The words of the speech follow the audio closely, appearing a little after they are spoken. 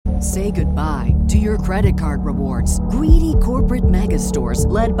Say goodbye to your credit card rewards. Greedy corporate mega stores,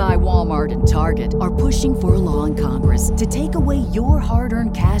 led by Walmart and Target, are pushing for a law in Congress to take away your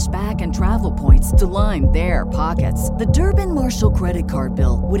hard-earned cash back and travel points to line their pockets. The Durbin-Marshall credit card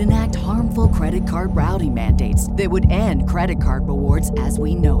bill would enact harmful credit card routing mandates that would end credit card rewards as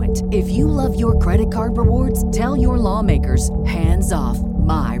we know it. If you love your credit card rewards, tell your lawmakers, hands off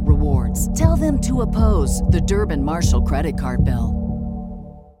my rewards. Tell them to oppose the Durbin-Marshall credit card bill.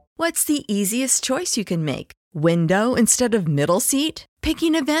 What's the easiest choice you can make? Window instead of middle seat?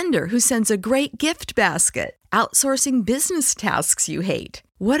 Picking a vendor who sends a great gift basket? Outsourcing business tasks you hate?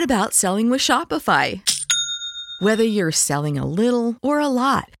 What about selling with Shopify? Whether you're selling a little or a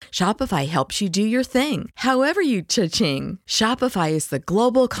lot, Shopify helps you do your thing, however you cha-ching. Shopify is the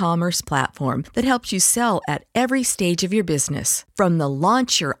global commerce platform that helps you sell at every stage of your business. From the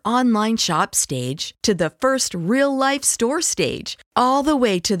launch your online shop stage to the first real-life store stage, all the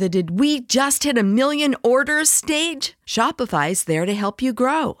way to the did we just hit 1 million orders stage. Shopify's there to help you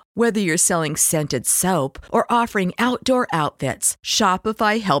grow. Whether you're selling scented soap or offering outdoor outfits,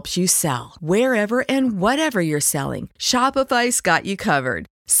 Shopify helps you sell. Wherever and whatever you're selling, Shopify's got you covered.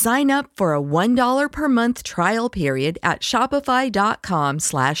 Sign up for a $1 per month trial period at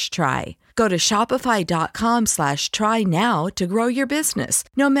shopify.com/try. Go to shopify.com/try now to grow your business,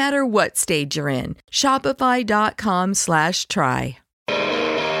 no matter what stage you're in. Shopify.com/try.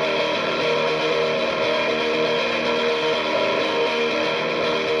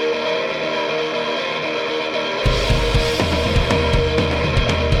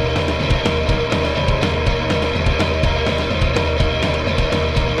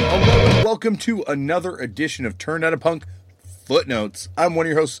 Welcome to another edition of Turned Out a Punk Footnotes. I'm one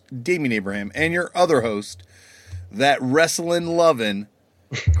of your hosts, Damian Abraham, and your other host, that wrestling loving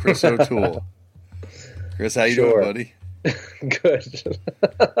Chris O'Toole. Chris, how you doing, buddy? Good.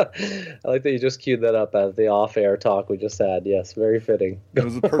 I like that you just queued that up as the off-air talk we just had. Yes, very fitting. It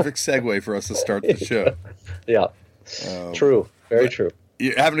was a perfect segue for us to start the show. Yeah, true. Very true.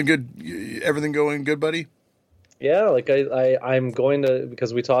 You having everything going good, buddy? Yeah, like I'm going to,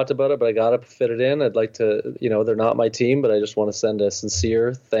 because we talked about it, but I got to fit it in. I'd like to, they're not my team, but I just want to send a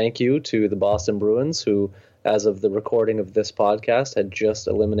sincere thank you to the Boston Bruins, who, as of the recording of this podcast, had just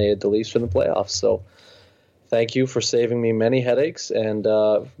eliminated the Leafs from the playoffs. So thank you for saving me many headaches. And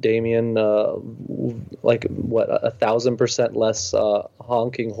Damian, 1,000% less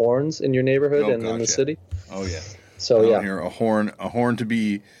honking horns in your neighborhood and in the city. Oh, yeah. So, yeah. Here, a horn to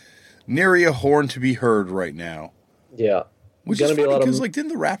be... Nary a horn to be heard right now. Yeah. Which is funny because, didn't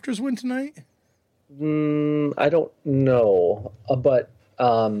the Raptors win tonight? I don't know. But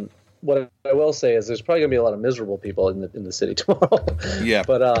what I will say is there's probably going to be a lot of miserable people in the city tomorrow. Yeah.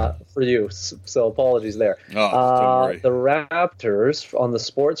 But for you, so apologies there. Oh, don't worry. The Raptors, on the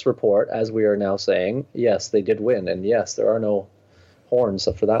sports report, as we are now saying, yes, they did win. And yes, there are no horns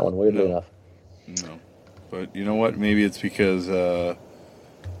for that one, weirdly enough. No. But you know what? Maybe it's because...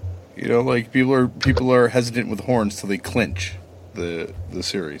 people are hesitant with horns till they clinch the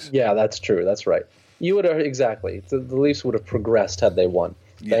series. Yeah, that's true. That's right. You would have exactly. The Leafs would have progressed had they won.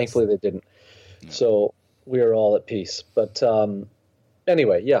 Yes. Thankfully, they didn't. No. So we are all at peace. But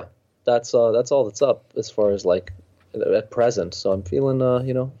anyway, yeah, that's all that's up as far as at present. So I'm feeling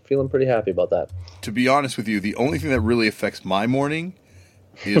pretty happy about that. To be honest with you, the only thing that really affects my morning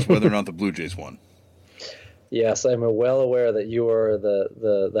is whether or not the Blue Jays won. Yes, I'm well aware that you are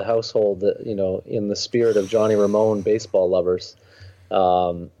the household that, in the spirit of Johnny Ramone baseball lovers.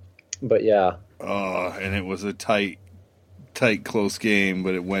 But yeah. And it was a tight, close game,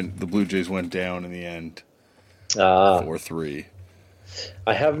 but the Blue Jays went down in the end. 4-3.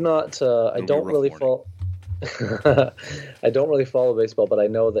 I have not, I don't really follow baseball, but I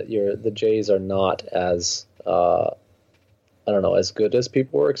know that the Jays are not as, I don't know, as good as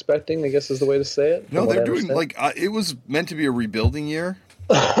people were expecting, I guess is the way to say it. No, they're doing, it was meant to be a rebuilding year.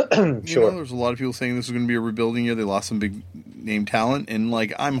 Sure. There's a lot of people saying this was going to be a rebuilding year. They lost some big name talent, and,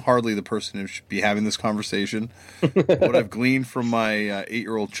 I'm hardly the person who should be having this conversation. What I've gleaned from my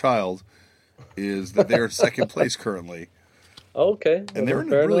 8-year-old child is that they're in second place currently. Okay. And they're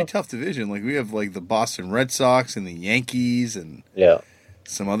in a really tough division. We have, the Boston Red Sox and the Yankees and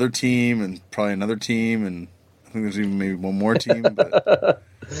some other team and probably another team, and I think there's even maybe one more team. But,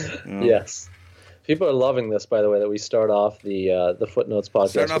 Yes. People are loving this, by the way, that we start off the Footnotes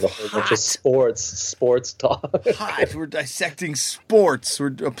podcast with a whole bunch of sports talk. Hot. We're dissecting sports.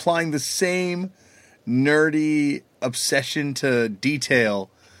 We're applying the same nerdy obsession to detail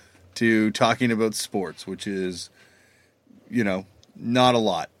to talking about sports, which is, not a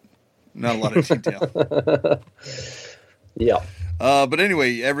lot. Not a lot of detail. Yeah. But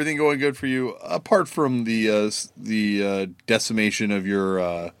anyway, everything going good for you, apart from the decimation of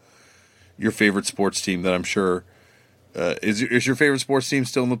your favorite sports team that I'm sure is your favorite sports team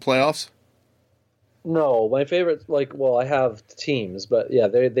still in the playoffs? No, my favorite, I have teams, but yeah,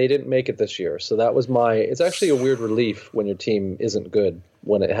 they didn't make it this year. So that was it's actually a weird relief when your team isn't good,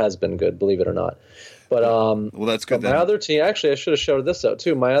 when it has been good, believe it or not. But well, that's good. My other team, actually, I should have shouted this out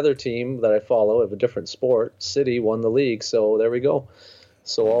too. My other team that I follow of a different sport, City, won the league. So there we go.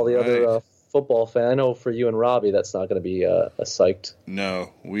 So all the other football fan, I know for you and Robbie, that's not going to be a psyched.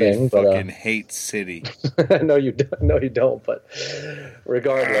 No, we thing, fucking hate City. No, you don't. But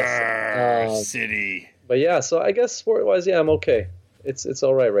regardless, City. But yeah, so I guess sport-wise, yeah, I'm okay. It's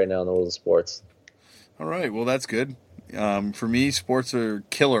all right now in the world of sports. All right, well, that's good. For me, sports are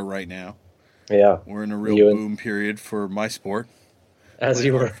killer right now. Yeah, we're in a real boom period for my sport. As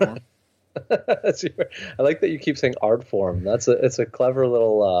you were. I like that you keep saying art form. It's a clever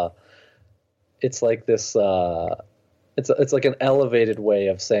little. It's like this. It's like an elevated way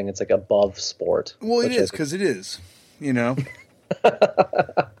of saying it's like above sport. Well, it is because it is. You know.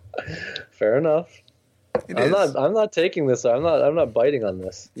 Fair enough. I'm not taking this. I'm not biting on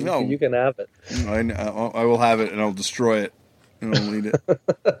this. You can have it. I will have it, and I'll destroy it, and I'll lead it.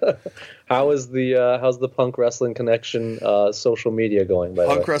 How's the Punk Wrestling Connection social media going? By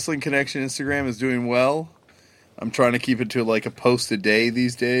Punk Wrestling Connection Instagram is doing well. I'm trying to keep it to like a post a day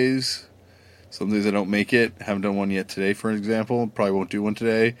these days. Some days I don't make it. Haven't done one yet today, for example. Probably won't do one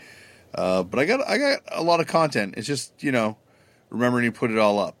today. But I got a lot of content. It's just remembering to put it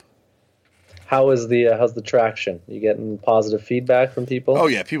all up. How's the traction? You getting positive feedback from people? Oh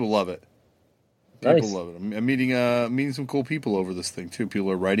yeah, people love it. People Nice. love it. I'm meeting some cool people over this thing too. People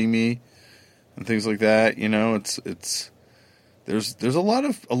are writing me and things like that. It's there's a lot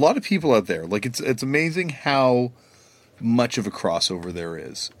of people out there. Like it's amazing how much of a crossover there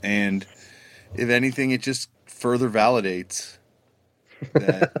is, and if anything, it just further validates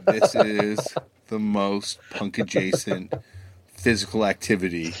that this is the most punk adjacent physical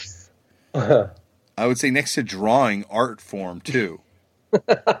activity. I would say next to drawing, art form too.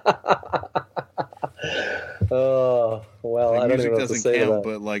 Oh well, like, I don't music even know what to doesn't say to count,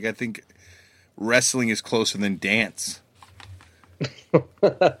 that. but I think wrestling is closer than dance. I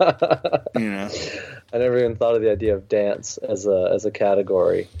never even thought of the idea of dance as a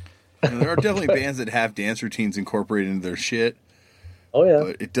category. There are definitely bands that have dance routines incorporated into their shit. Oh yeah,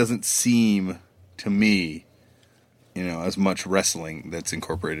 but it doesn't seem to me, as much wrestling that's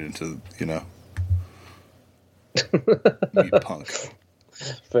incorporated into punk.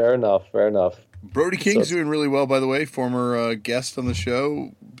 Fair enough. Brody King's doing really well, by the way. Former guest on the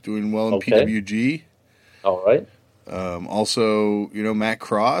show, doing well in PWG. All right. Also, Matt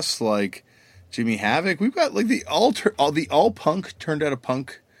Cross, like Jimmy Havoc. We've got like the all punk turned out a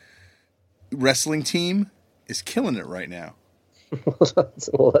punk wrestling team is killing it right now.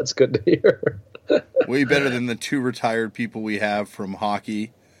 Well, that's good to hear. Way better than the two retired people we have from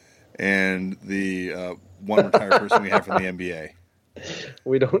hockey and the one retired person we have from the NBA.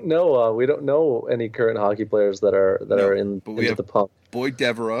 We don't know any current hockey players that are into the punk. Boyd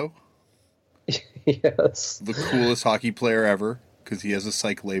Devereaux. Yes. The coolest hockey player ever because he has a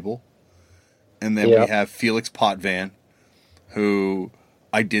psych label. And then we have Felix Potvin, who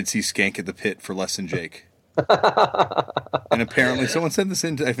I did see skank at the pit for less than Jake. And apparently someone sent this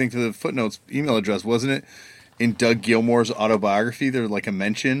in, I think, to the Footnotes email address, wasn't it? In Doug Gilmour's autobiography, there's like a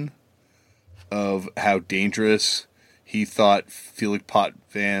mention of how dangerous he thought Felix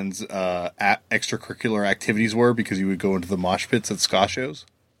Potvin's extracurricular activities were because he would go into the mosh pits at ska shows.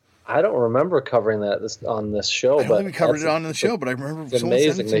 I don't remember covering that on this show. I don't think we covered it on the show, but I remember someone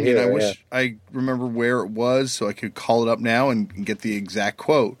sent it to me, and I wish I remember where it was so I could call it up now and get the exact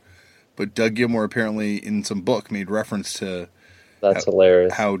quote. But Doug Gilmour apparently, in some book, made reference to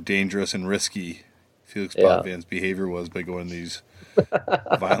hilarious. How dangerous and risky Felix Potvin's behavior was by going to these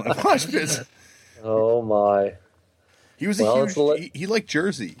violent mosh pits. Oh my! He was he liked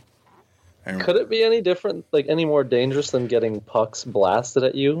Jersey. Could it be any different, like any more dangerous than getting pucks blasted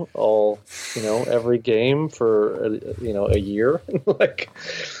at you every game for a year? Like,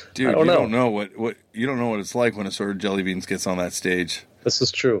 dude, you don't know what it's like when a sort of Jelly Beans gets on that stage. This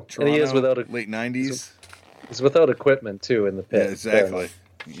is true, Toronto, and he is without late '90s. He's without equipment too in the pit. Yeah, exactly.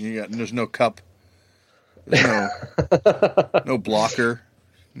 There's no cup. There's no blocker.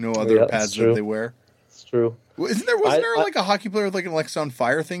 No other pads that they wear. It's true. Wasn't there like a hockey player with like an Alexa on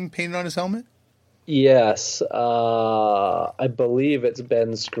Fire thing painted on his helmet? Yes, I believe it's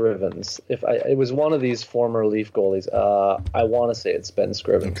Ben Scrivens. It was one of these former Leaf goalies. I want to say it's Ben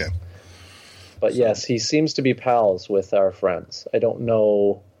Scrivens. Okay. But yes, he seems to be pals with our friends. I don't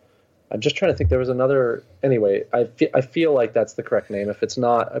know. I'm just trying to think. There was another. Anyway, I feel like that's the correct name. If it's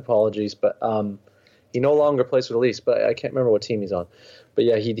not, apologies. But he no longer plays for the Leafs. But I can't remember what team he's on. But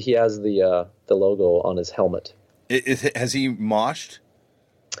yeah, he has the logo on his helmet. Has he moshed?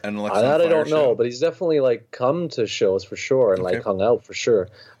 That I don't know, but he's definitely like come to shows for sure and like hung out for sure.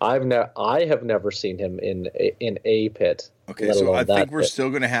 I have never seen him in a pit. Okay, so I think we're still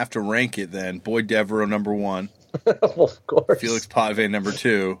going to have to rank it then. Boyd Devereaux number 1. Well, of course. Felix Potvin number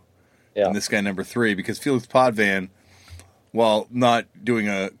 2. Yeah. And this guy number 3, because Felix Potvin, while not doing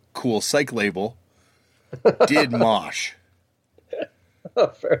a cool psych label, did mosh.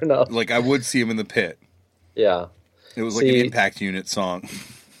 Fair enough. Like I would see him in the pit. Yeah. It was like an Impact Unit song.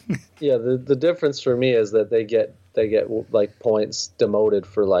 Yeah, the difference for me is that they get like points demoted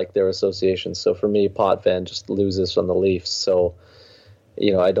for like their associations. So for me, Potvin just loses from the Leafs. So,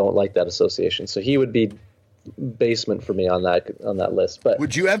 I don't like that association. So he would be basement for me on that list. But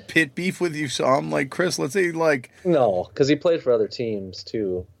would you have pit beef with you saw him like Chris? Let's say like no, because he played for other teams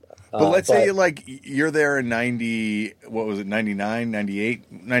too. But let's say like you're there in 90, what was it, 99,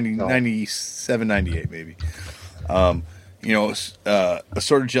 98, 97, 98 maybe.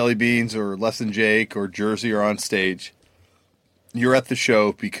 Assorted jelly beans or Less Than Jake or Jersey are on stage. You're at the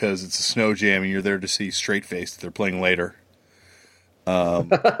show because it's a snow jam and you're there to see Straight Face. They're playing later.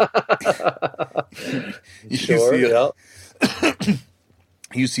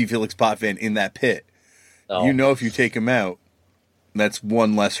 You see Felix Potvin in that pit. Oh. If you take him out, that's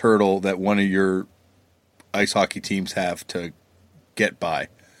one less hurdle that one of your ice hockey teams have to get by.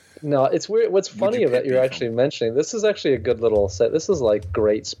 No, it's weird. What's funny about you're actually mentioning, this is actually a good little set. This is like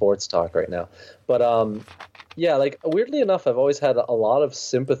great sports talk right now. But yeah, like weirdly enough, I've always had a lot of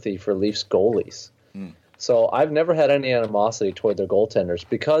sympathy for Leafs goalies. So I've never had any animosity toward their goaltenders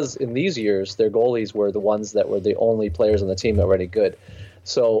because in these years, their goalies were the ones that were the only players on the team that were any good.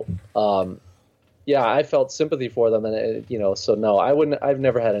 So, yeah, I felt sympathy for them, and so no, I wouldn't. I've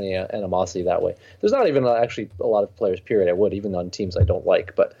never had any animosity that way. There's not even actually a lot of players. Period. I would even on teams I don't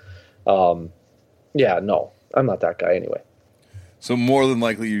like, but yeah, no, I'm not that guy anyway. So more than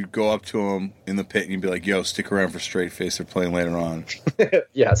likely, you'd go up to him in the pit and you'd be like, "Yo, stick around for Straight Face. They're playing later on."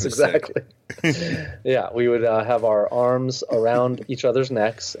 Yes, exactly. Yeah, we would have our arms around each other's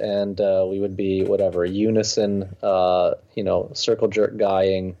necks, and we would be whatever unison, circle jerk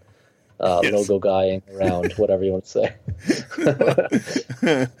guying. Yes. Logo guying around, whatever you want to say.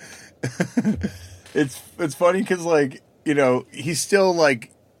 It's funny because he's still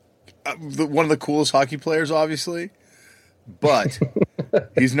like one of the coolest hockey players, obviously, but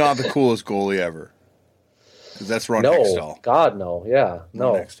he's not the coolest goalie ever. Because that's Ron Hextall. God no, yeah,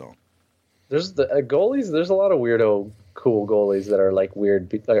 no. Ron Hextall. There's the goalies. There's a lot of weirdo cool goalies that are like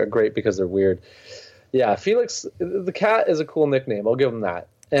weird, are great because they're weird. Yeah, Felix the Cat is a cool nickname. I'll give him that.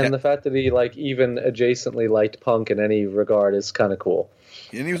 And the fact that he even adjacently liked punk in any regard is kind of cool.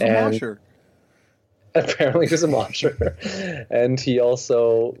 And he was a mosher. Apparently he was a mosher. And he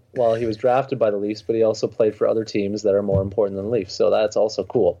also, he was drafted by the Leafs, but he also played for other teams that are more important than the Leafs. So that's also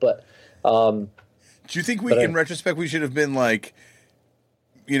cool. But do you think in retrospect, we should have been like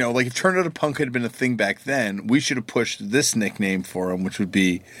if Turn Out a Punk had been a thing back then, we should have pushed this nickname for him, which would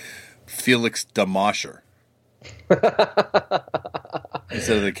be Felix the Mosher.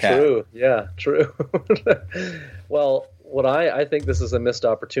 Instead of the Cat. True. Yeah, true. Well, what I think this is a missed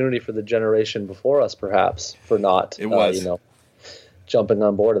opportunity for the generation before us, perhaps, for not jumping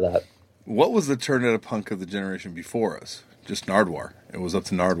on board of that. What was the Turn Out a Punk of the generation before us? Just Nardwuar. It was up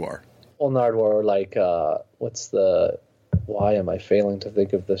to Nardwuar. Well, Nardwuar, why am I failing to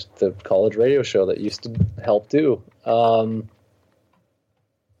think of the college radio show that used to help do?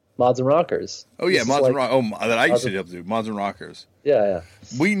 Mods and Rockers. Oh yeah, Mods and Rockers. Oh, that I used to help do. Mods and Rockers. Yeah.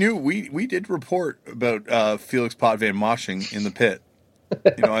 We knew we did report about Felix Potvin moshing in the pit.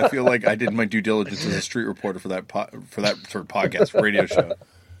 I feel like I did my due diligence as a street reporter for that sort of podcast radio show.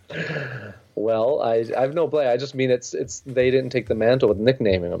 Well, I've no blame. I just mean it's they didn't take the mantle with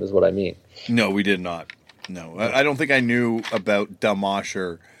nicknaming them is what I mean. No, we did not. No, I don't think I knew about Da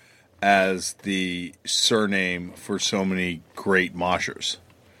Mosher as the surname for so many great moshers.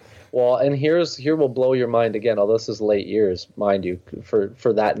 Well, and here will blow your mind again, although this is late years, mind you,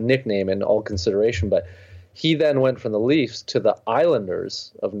 for that nickname in all consideration. But he then went from the Leafs to the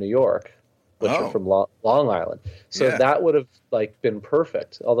Islanders of New York, which are from Long Island. So that would have been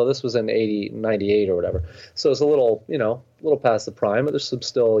perfect, although this was in 98 or whatever. So it's a little past the prime, but there's some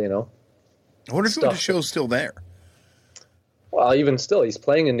still, I wonder if the show's still there. Well, even still, he's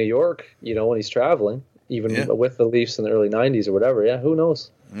playing in New York, when he's traveling. even with the Leafs in the early 90s or whatever. Yeah, who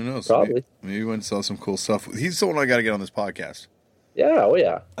knows? Who knows? Probably. Maybe we went and saw some cool stuff. He's someone I got to get on this podcast. Yeah, oh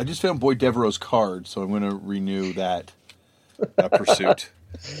yeah. I just found Boyd Devereaux's card, so I'm going to renew that pursuit.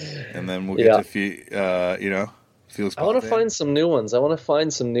 And then we'll get to, Felix. I want to find some new ones.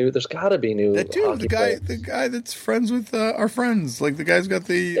 There's got to be new. That dude, the guy that's friends with our friends. Like the guy's got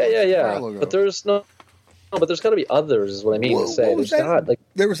the logo. But there's no. No, but there's got to be others, is what I mean to say.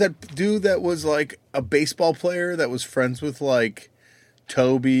 There was that dude that was like a baseball player that was friends with like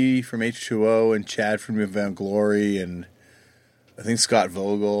Toby from H2O and Chad from Van Glory and I think Scott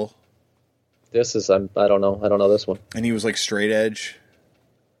Vogel. I don't know. I don't know this one. And he was like straight edge.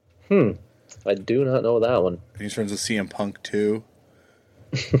 I do not know that one. And he's friends with CM Punk too.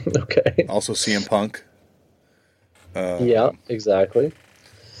 Okay. Also CM Punk. Yeah, exactly.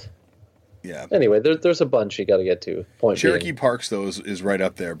 Yeah. Anyway, there's a bunch you got to get to. Cherokee Parks though is right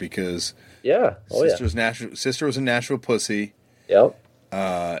up there because sister was a Nashville pussy.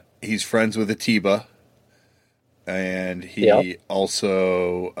 Yep. He's friends with Atiba, and he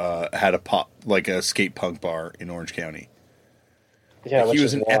also had a skate punk bar in Orange County. Yeah, he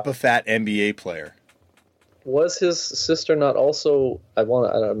was an Epiphat NBA player. Was his sister not also? I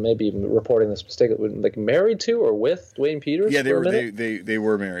maybe reporting this mistake. Like married to or with Dwayne Peters? Yeah, they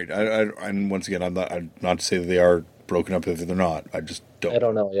were married. And once again, I'm not to say that they are broken up if they're not. I just don't. I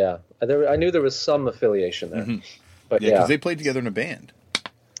don't know. Yeah, I knew there was some affiliation there, but because they played together in a band.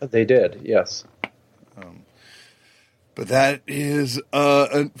 They did, yes. But that is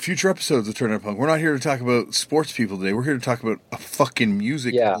future episodes of Turn Up Punk. We're not here to talk about sports people today. We're here to talk about a fucking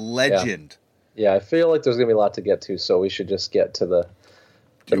music legend. Yeah, I feel like there's going to be a lot to get to, so we should just get to the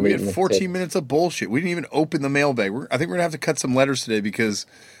we had 14 minutes of bullshit. We didn't even open the mailbag. I think we're going to have to cut some letters today because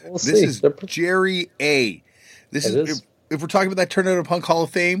this is Jerry A. This is if we're talking about that Turn Up Punk Hall of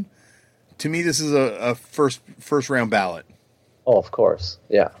Fame, to me this is a first round ballot. Oh, of course.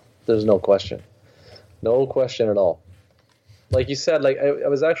 Yeah, there's no question. No question at all. Like you said, like I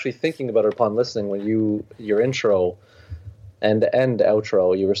was actually thinking about it upon listening when your intro and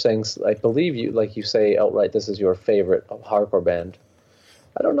outro, you were saying, I believe you say outright, this is your favorite hardcore band.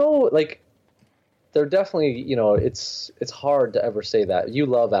 I don't know, like they're definitely, it's hard to ever say that. You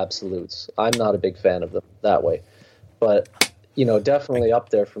love Absolutes. I'm not a big fan of them that way, but definitely up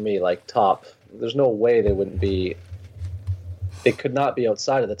there for me, like top. There's no way they wouldn't be. They could not be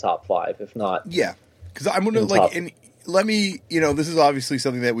outside of the top 5, if not. Yeah, because I'm gonna and let me, this is obviously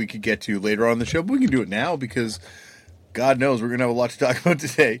something that we could get to later on in the show, but we can do it now because God knows we're going to have a lot to talk about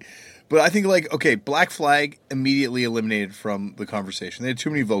today. But I think, Black Flag immediately eliminated from the conversation. They had too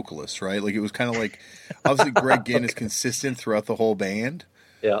many vocalists, right? Like, it was kind of like, obviously Greg Ginn is consistent throughout the whole band.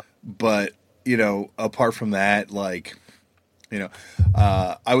 Yeah. But, apart from that,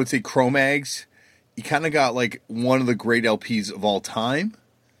 I would say Cro-Mags, you kind of got, one of the great LPs of all time.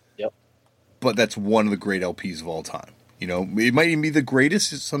 But that's one of the great LPs of all time. It might even be the greatest,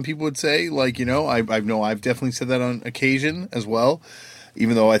 some people would say. I've definitely said that on occasion as well.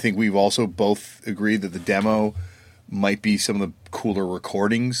 Even though I think we've also both agreed that the demo might be some of the cooler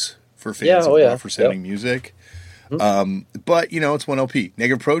recordings for fans for sounding music. Mm-hmm. But, it's one LP.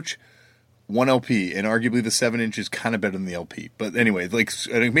 Negative Approach, one LP. And arguably the 7-inch is kind of better than the LP. But anyway,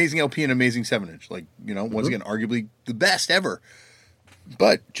 an amazing LP and amazing 7-inch. Once again, arguably the best ever.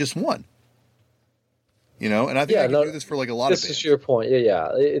 But just one. And I think I can do this for a lot of bands. This is your point.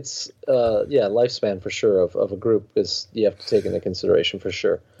 Yeah. It's lifespan for sure of a group is you have to take into consideration for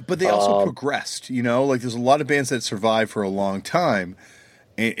sure. But they also progressed, there's a lot of bands that survived for a long time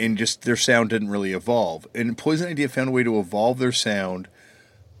and just their sound didn't really evolve. And Poison Idea found a way to evolve their sound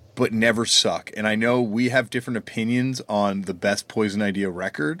but never suck. And I know we have different opinions on the best Poison Idea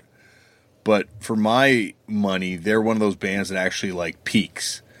record, but for my money, they're one of those bands that actually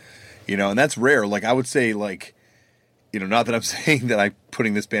peaks. And that's rare. I would say, not that I'm saying that I'm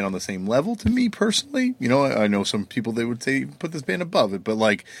putting this band on the same level to me personally. I know some people that would say put this band above it,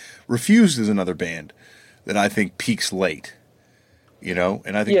 but Refused is another band that I think peaks late.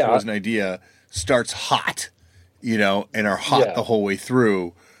 And I think Poison Idea starts hot, and are hot the whole way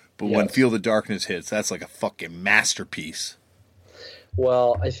through. But when Feel the Darkness hits, that's like a fucking masterpiece.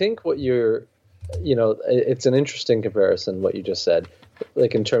 Well, I think what it's an interesting comparison, what you just said.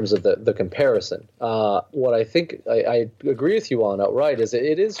 In terms of the comparison, what I think I agree with you on outright is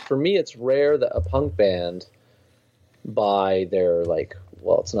it is, for me, it's rare that a punk band by their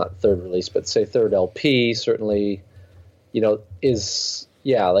it's not third release, but say third LP certainly, is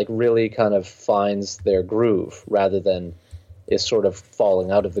really kind of finds their groove rather than is sort of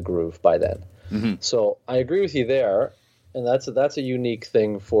falling out of the groove by then. Mm-hmm. So I agree with you there, and that's a unique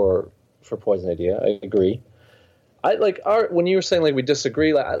thing for for Poison Idea. I agree. I like when you were saying like we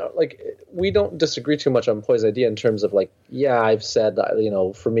disagree. We don't disagree too much on Poison Idea in terms of like, yeah, I've said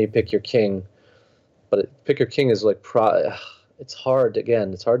that, for me, Pick Your King, but Pick Your King is like it's hard.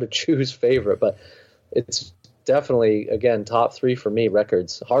 Again, it's hard to choose favorite, but it's definitely, again, top 3 for me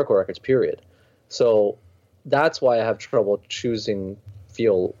records, hardcore records, period. So that's why I have trouble choosing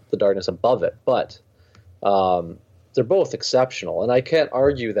Feel the Darkness above it. But they're both exceptional, and I can't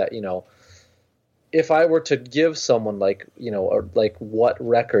argue that, if I were to give someone like what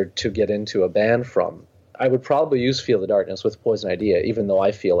record to get into a band from, I would probably use Feel the Darkness with Poison Idea, even though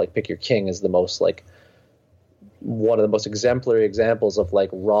I feel like Pick Your King is the most like one of the most exemplary examples of like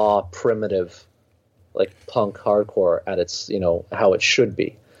raw, primitive, like punk hardcore at its, how it should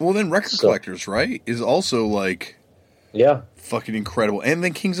be. Well, then Record Collectors, right, is also like, yeah, fucking incredible. And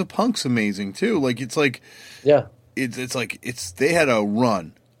then Kings of Punk's amazing too. Like, it's like, yeah, it's like they had a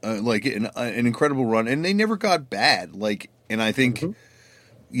run, like an incredible run, and they never got bad. Like, and I think,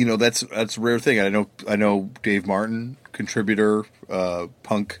 that's a rare thing. I know Dave Martin, contributor,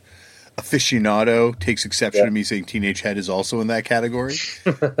 punk aficionado, takes exception to me saying Teenage Head is also in that category.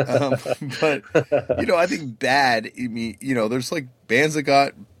 But I think bad. I mean, there's like bands that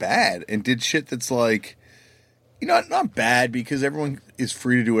got bad and did shit that's like, not bad because everyone is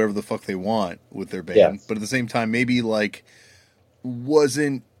free to do whatever the fuck they want with their band, but at the same time, maybe like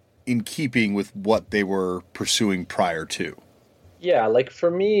wasn't in keeping with what they were pursuing prior to. Yeah, like for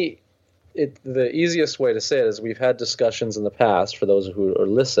me, the easiest way to say it is we've had discussions in the past, for those who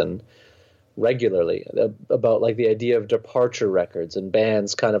listen regularly, about like the idea of departure records and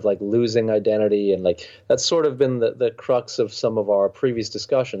bands kind of like losing identity, and like that's sort of been the crux of some of our previous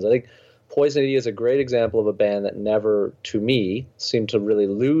discussions. I think Poison Idea is a great example of a band that never, to me, seemed to really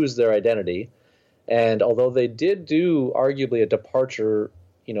lose their identity. And although they did do arguably a departure,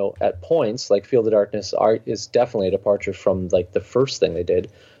 at points, like Feel the Darkness is definitely a departure from like the first thing they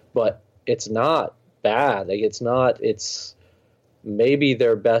did, but it's not bad. Like it's maybe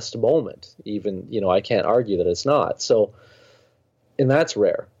their best moment. Even, I can't argue that it's not. So, and that's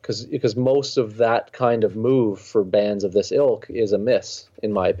rare because most of that kind of move for bands of this ilk is a miss,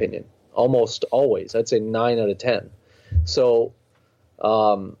 in my opinion. Almost always. I'd say 9 out of 10. So,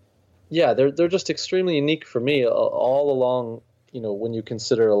 they're just extremely unique for me all along, when you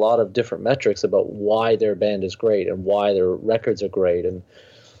consider a lot of different metrics about why their band is great and why their records are great. And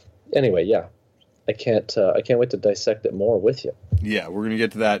anyway, I can't wait to dissect it more with you. Yeah, we're going to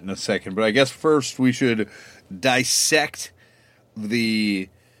get to that in a second. But I guess first we should dissect the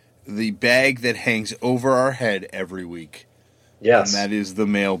bag that hangs over our head every week. Yes. And that is the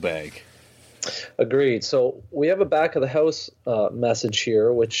mailbag. Agreed. So we have a back of the house message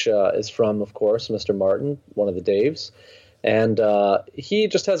here, which is from, of course, Mr. Martin, one of the Daves. And he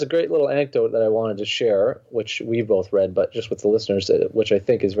just has a great little anecdote that I wanted to share, which we've both read, but just with the listeners, which I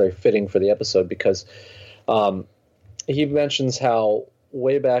think is very fitting for the episode, because he mentions how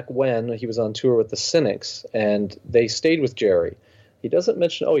way back when he was on tour with the Cynics, and they stayed with Jerry. He doesn't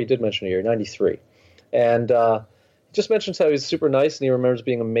mention, he did mention a year, 93. And just mentions how he's super nice, and he remembers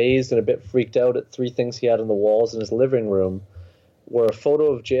being amazed and a bit freaked out at 3 things he had on the walls in his living room were a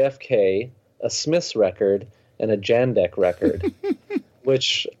photo of JFK, a Smiths record, and a Jandek record,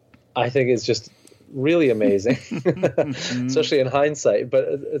 which I think is just really amazing, especially in hindsight. But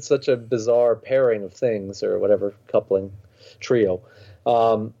it's such a bizarre pairing of things, or whatever, coupling, trio.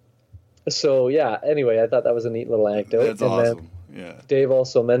 Anyway, I thought that was a neat little anecdote. That's awesome. Yeah. Dave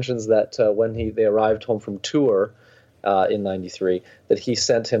also mentions that when they arrived home from tour in 93, that he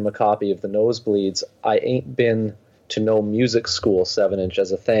sent him a copy of the Nosebleeds' I Ain't Been to No Music School 7-inch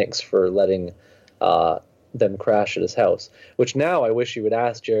as a thanks for letting them crash at his house, which now I wish he would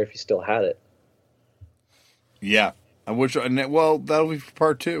ask Jerry if he still had it. Yeah. I wish, that'll be for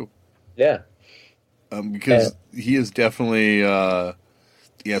part 2. Yeah. Because he is definitely,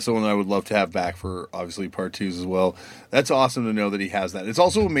 someone I would love to have back for, obviously, part 2s as well. That's awesome to know that he has that. It's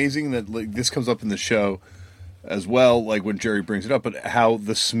also amazing that this comes up in the show as well, like when Jerry brings it up, but how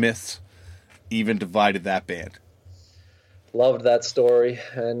the Smiths even divided that band. Loved that story,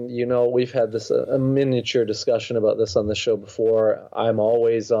 and we've had this a miniature discussion about this on the show before. I'm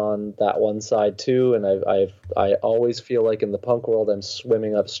always on that one side too, and I always feel like in the punk world I'm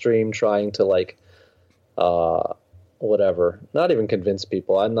swimming upstream trying to not even convince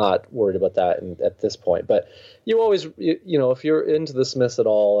people. I'm not worried about that at this point, but you always if you're into the Smiths at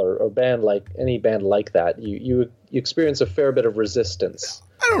all, or band like any band like that, you experience a fair bit of resistance.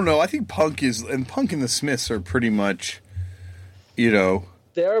 I don't know. I think punk and the Smiths are pretty much. They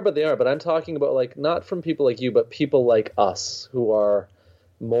are, but I'm talking about not from people like you, but people like us who are,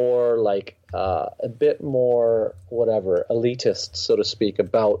 more like a bit more whatever elitist, so to speak,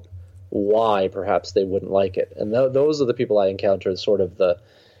 about why perhaps they wouldn't like it. And those are the people I encountered. Sort of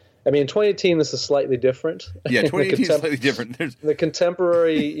I mean, in 2018, this is slightly different. Yeah, 2018 is slightly different. The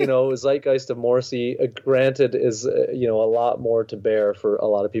contemporary, zeitgeist of Morrissey, granted, is a lot more to bear for a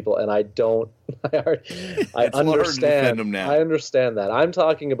lot of people, and I don't. I understand. I understand that. I'm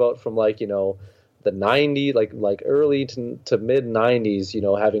talking about from the 90s, like early to mid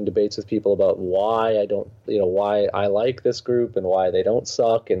 90s. Having debates with people about why I don't, why I like this group and why they don't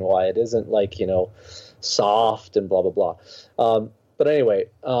suck and why it isn't soft and blah blah blah. But anyway,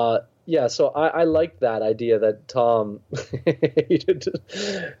 so I liked that idea that Tom hated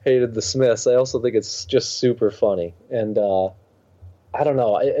the Smiths. I also think it's just super funny. And I don't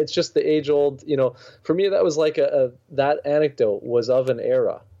know. It's just the age-old, for me that was like that anecdote was of an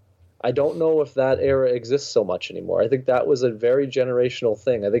era. I don't know if that era exists so much anymore. I think that was a very generational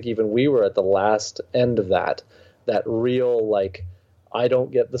thing. I think even we were at the last end of that real, I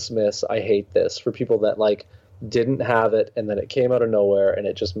don't get the Smiths, I hate this, for people that didn't have it, and then it came out of nowhere, and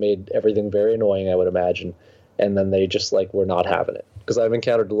it just made everything very annoying, I would imagine. And then they just were not having it. Because I've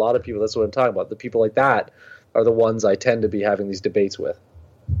encountered a lot of people. That's what I'm talking about. The people like that are the ones I tend to be having these debates with.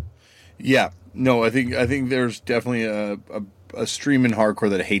 Yeah, no, I think there's definitely a stream in hardcore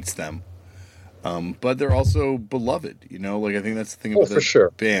that hates them, but they're also beloved. I think that's the thing about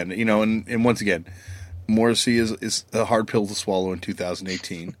the band. And once again, Morrissey is a hard pill to swallow in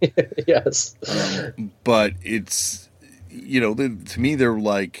 2018. Yes. But it's, to me, they're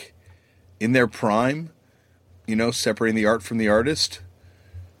in their prime, separating the art from the artist.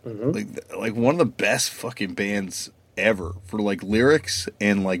 Mm-hmm. Like one of the best fucking bands ever for lyrics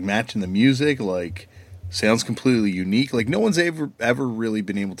and matching the music, sounds completely unique. No one's ever really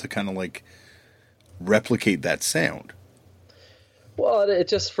been able to kind of replicate that sound. Well, it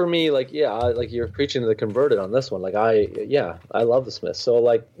just, for me, you're preaching to the converted on this one. I love the Smiths. So,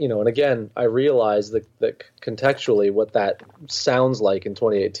 and again, I realize that contextually what that sounds like in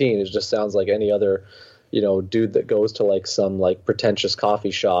 2018 is just sounds like any other, dude that goes to some pretentious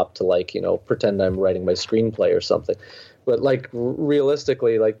coffee shop to pretend I'm writing my screenplay or something. But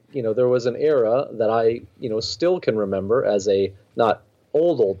realistically, there was an era that I, still can remember as a not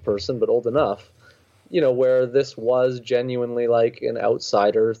old person, but old enough, where this was genuinely an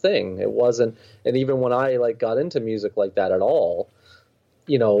outsider thing. It wasn't, and even when I got into music like that at all,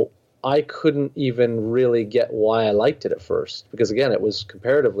 I couldn't even really get why I liked it at first, because again, it was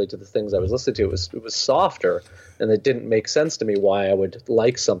comparatively to the things I was listening to, it was softer, and it didn't make sense to me why I would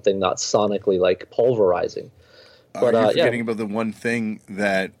like something not sonically pulverizing. But you're forgetting about the one thing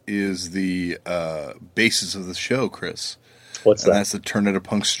that is the basis of the show, Chris. What's that? And that's the Turn It a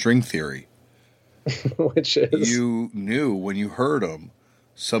Punk string theory. Which is, you knew when you heard them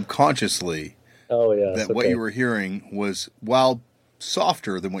subconsciously that what you were hearing was, while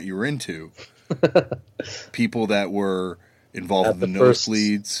softer than what you were into, people that were involved in the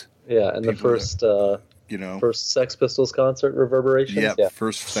nosebleeds. And the first first Sex Pistols concert reverberations.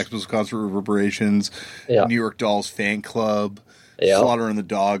 First Sex Pistols concert reverberations. New York Dolls fan club. Slaughter and the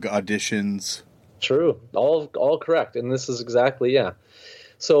Dog auditions. True, all correct, and this is exactly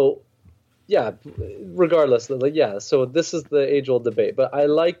So. Yeah, regardless, so this is the age-old debate. But I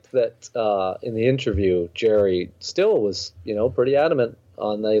liked that in the interview, Jerry still was, pretty adamant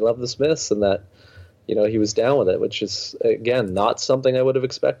on that he loved the Smiths and that, he was down with it, which is, again, not something I would have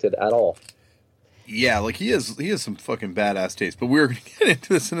expected at all. Yeah, he has some fucking badass taste. But we're going to get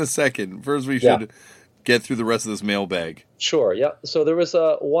into this in a second. First, we should get through the rest of this mailbag. Sure, yeah. So there was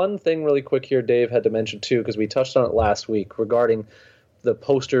one thing really quick here Dave had to mention, too, because we touched on it last week regarding the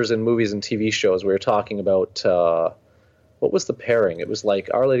posters in movies and TV shows. We were talking about what was the pairing? It was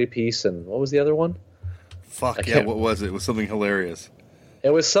Our Lady Peace and what was the other one? Fuck yeah! What was it? It was something hilarious.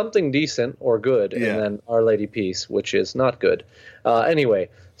 It was something decent or good, and then Our Lady Peace, which is not good. Anyway,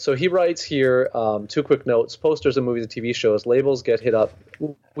 so he writes here, 2 quick notes: posters in movies and TV shows, labels get hit up.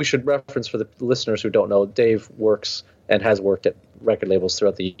 We should reference for the listeners who don't know, Dave works and has worked at record labels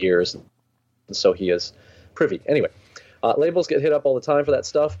throughout the years, and so he is privy. Anyway. Labels get hit up all the time for that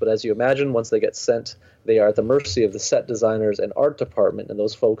stuff, but as you imagine, once they get sent, they are at the mercy of the set designers and art department, and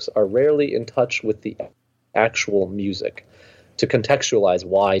those folks are rarely in touch with the actual music to contextualize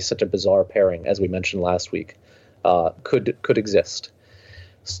why such a bizarre pairing, as we mentioned last week, could exist.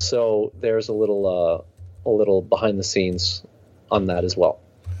 So there's a little behind the scenes on that as well.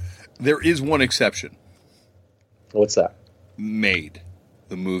 There is one exception. What's that? Made.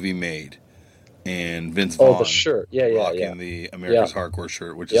 The movie Made. And Vince Vaughn. Oh, the shirt. Rocking the America's Hardcore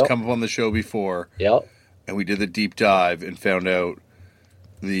shirt, which has come up on the show before. Yep. And we did the deep dive and found out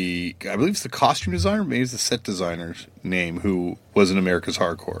I believe it's the costume designer, maybe it's the set designer's name, who was in America's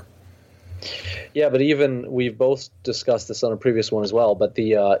Hardcore. Yeah, but even we've both discussed this on a previous one as well. But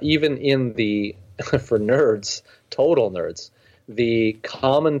the even in the for nerds, total nerds, the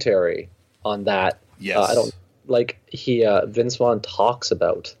commentary on that, yes, I don't like Vince Vaughn talks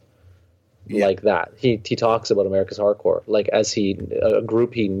about like that. He talks about America's Hardcore like as a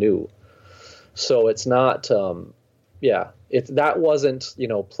group he knew. So it's not, that wasn't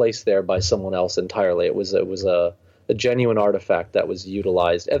placed there by someone else entirely. It was a genuine artifact that was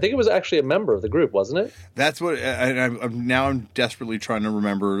utilized. I think it was actually a member of the group, wasn't it? That's what. I'm desperately trying to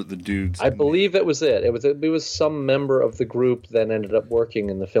remember the dudes. I believe it was it. It was some member of the group that ended up working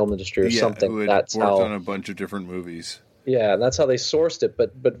in the film industry or something. Who had that's worked how on a bunch of different movies. Yeah, and that's how they sourced it.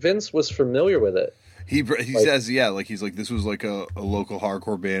 But Vince was familiar with it. He says he's like, this was like a local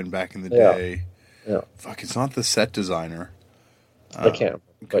hardcore band back in the day. Yeah. Fuck, it's not the set designer. I can't.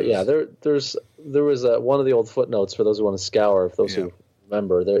 But yeah, there was one of the old footnotes for those who want to scour. If those who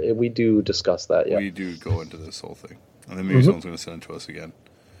remember, we do discuss that. Yeah, we do go into this whole thing, and then maybe someone's going to send it to us again.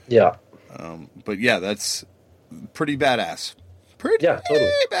 Yeah. But yeah, that's pretty badass. Pretty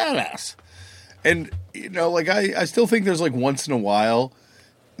totally badass. And like I still think there's like once in a while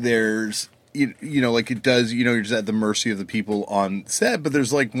there's like it does, you're just at the mercy of the people on set, but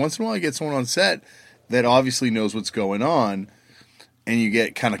there's like once in a while you get someone on set that obviously knows what's going on, and you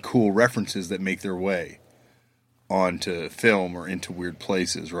get kind of cool references that make their way onto film or into weird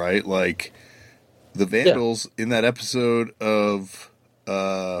places, right? Like the Vandals in that episode of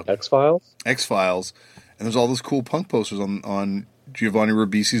X-Files, and there's all those cool punk posters on Giovanni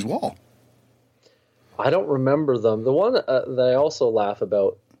Ribisi's wall. I don't remember them. The one that I also laugh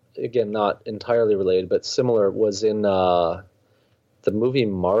about, again, not entirely related, but similar, was in the movie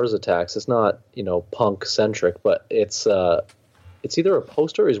Mars Attacks. It's not, punk centric, but it's either a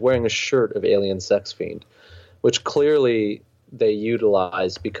poster or he's wearing a shirt of Alien Sex Fiend, which clearly they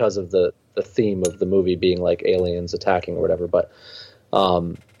utilized because of the theme of the movie being like aliens attacking or whatever. But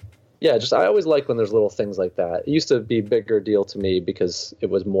I always like when there's little things like that. It used to be a bigger deal to me because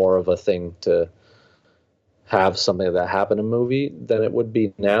it was more of a thing to have something like that happen in a movie than it would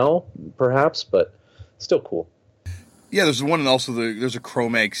be now, perhaps, but still cool. Yeah, there's one, and also there's a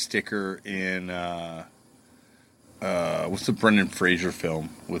Cro-Mag sticker in what's the Brendan Fraser film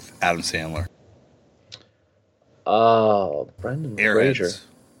with Adam Sandler? Oh, Brendan Fraser.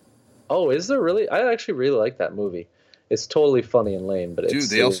 Oh, is there really? I actually really like that movie. It's totally funny and lame, but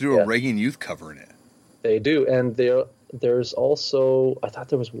they also do a Reagan Youth cover in it. They do, and there's also, I thought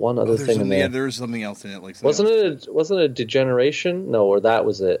there was one other thing in there. Yeah, there's something else in it. Like wasn't it a Degeneration? No, or that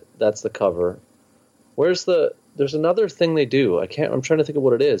was it. That's the cover. There's another thing they do. I'm trying to think of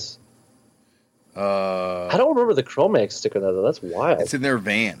what it is. I don't remember the Cro-Mag sticker though. That's wild. It's in their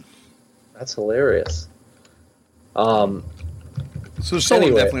van. That's hilarious. So there's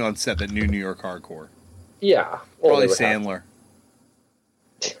someone definitely on set that knew New York hardcore. Yeah. Probably Sandler.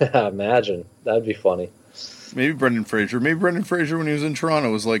 Imagine. That'd be funny. Maybe Brendan Fraser. Maybe Brendan Fraser, when he was in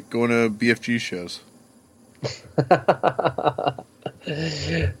Toronto, was like going to BFG shows.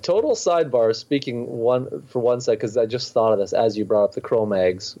 Total sidebar. Speaking for one sec, because I just thought of this as you brought up the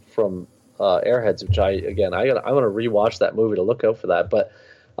Cro-Mags from Airheads, which I want to rewatch that movie to look out for that. But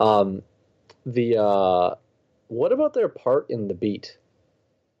what about their part in The Beat?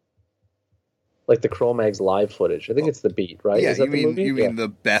 Like the Cro-Mags live footage. I think it's The Beat, right? Yeah, Is that the movie? You mean the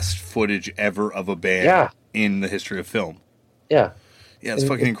best footage ever of a band in the history of film. Yeah. Yeah, it's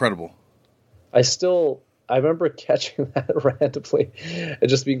fucking incredible. I remember catching that randomly and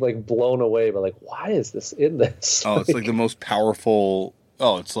just being like blown away by like, why is this in this? Oh, it's like the most powerful.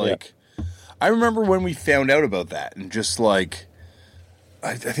 Oh, it's like, I remember when we found out about that and just like,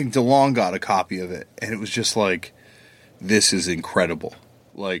 I think DeLong got a copy of it and it was just like, this is incredible.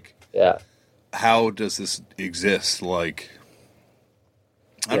 Like, how does this exist? Like,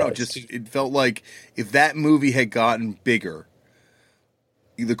 I don't know, it felt like if that movie had gotten bigger,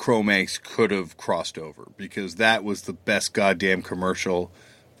 the Cro-Mags could have crossed over because that was the best goddamn commercial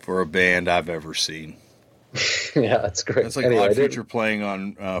for a band I've ever seen. Yeah, that's great. It's like Odd Future playing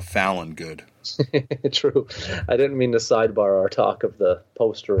on Fallon good. True. I didn't mean to sidebar our talk of the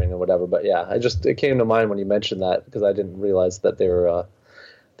postering or whatever, but yeah, it came to mind when you mentioned that because I didn't realize that they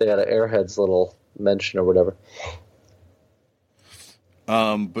had an Airheads little mention or whatever.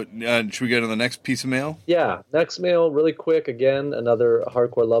 But should we go to the next piece of mail? Yeah, next mail, really quick. Again, another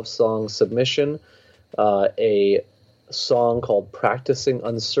hardcore love song submission. A song called "Practicing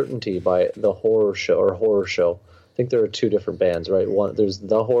Uncertainty" by the Horror Show. I think there are two different bands, right? One, there's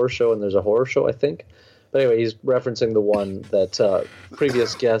the Horror Show, and there's a Horror Show, I think. But anyway, he's referencing the one that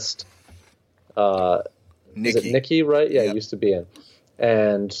previous guest, Nikki. is it Nikki, right? Yeah, Yep. used to be in.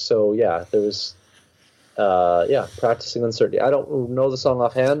 And so, yeah, there was, Practicing Uncertainty. I don't know the song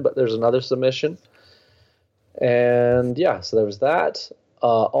offhand, but there's another submission. And, yeah, so there was that.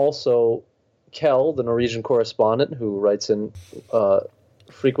 Also, Kel, the Norwegian correspondent, who writes in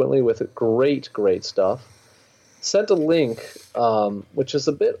frequently with great stuff, sent a link, which is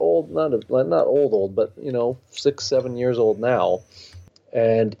a bit old, not old, but 6-7 years old now,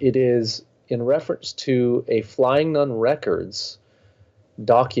 and it is in reference to a Flying Nun Records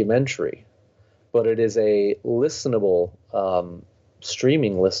documentary, but it is a listenable,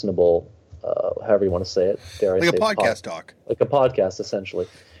 streaming listenable, however you want to say it, dare I say, Like a podcast doc, like a podcast essentially,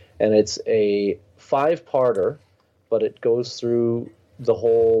 and it's a 5-parter, but it goes through the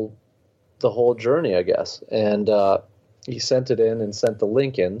whole journey, I guess. And he sent it in and sent the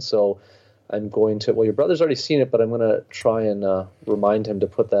link in. So I'm going to. Well, your brother's already seen it, but I'm going to try and remind him to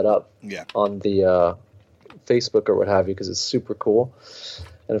put that up on the Facebook or what have you, because it's super cool.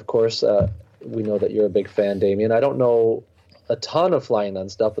 And of course, we know that you're a big fan, Damian. I don't know a ton of Flying Nun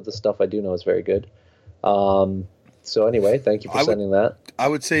stuff, but the stuff I do know is very good. So anyway, thank you for sending that. I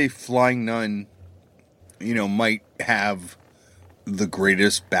would say Flying Nun, might have the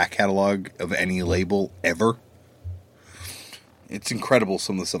greatest back catalog of any label ever. It's incredible,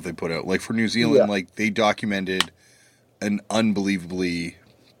 some of the stuff they put out. Like for New Zealand, like they documented an unbelievably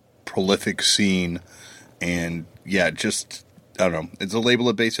prolific scene, and just I don't know. It's a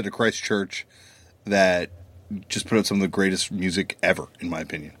label based at a Christchurch that just put out some of the greatest music ever, in my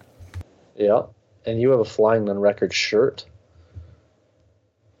opinion. Yeah, and you have a Flying Nun Records shirt.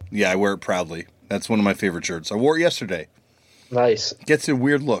 Yeah, I wear it proudly. That's one of my favorite shirts. I wore it yesterday. Nice. Gets in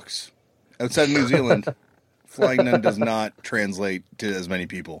weird looks. Outside of New Zealand, Flying Nun does not translate to as many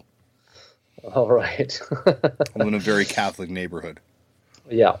people. All right. I live in a very Catholic neighborhood.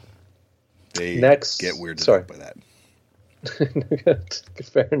 Yeah. They get weirded out by that.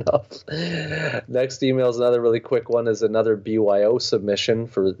 Fair enough. Next email is another really quick one. Is another BYO submission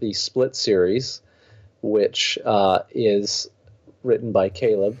for the Split series, which is written by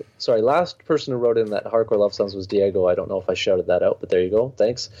Caleb. Sorry, last person who wrote in that Hardcore Love Songs was Diego. I don't know if I shouted that out, but there you go.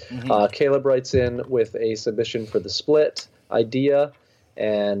 Thanks. Mm-hmm. Caleb writes in with a submission for the Split idea,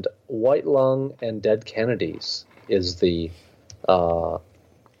 and White Lung and Dead Kennedys is the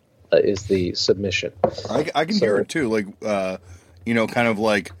submission. I can hear it too, like kind of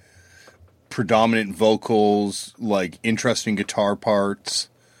like predominant vocals, like interesting guitar parts.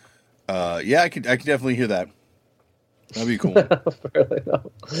 I could definitely hear that. That'd be cool.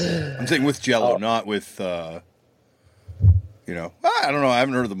 I'm saying with Jello, not with I don't know. I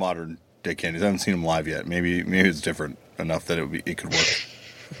haven't heard of the modern Dead Kennedys. I haven't seen them live yet. Maybe it's different enough that it could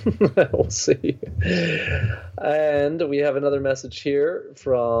work. We'll see. And we have another message here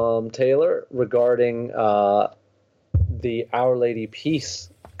from Taylor regarding the Our Lady Peace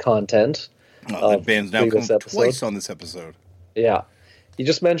content. That band's now come twice on this episode. Yeah. He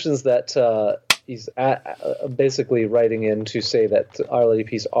just mentions that he's basically writing in to say that Our Lady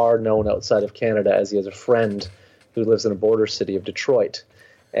Peace are known outside of Canada, as he has a friend who lives in a border city of Detroit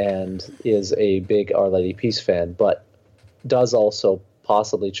and is a big Our Lady Peace fan, but does also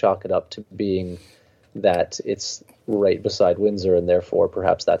possibly chalk it up to being that it's right beside Windsor, and therefore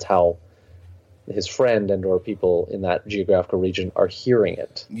perhaps that's how his friend and or people in that geographical region are hearing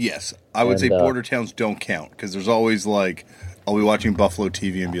it. Yes, I would say border towns don't count, because there's always like, I'll be watching Buffalo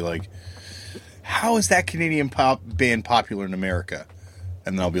TV and be like, how is that Canadian pop band popular in America?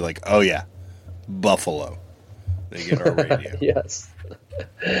 And then I'll be like, oh yeah, Buffalo. They get our radio. Yes.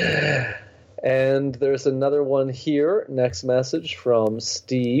 And there's another one here. Next message from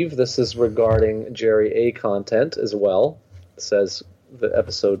Steve. This is regarding Jerry A content as well. It says the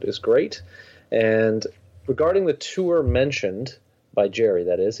episode is great. And regarding the tour mentioned by Jerry,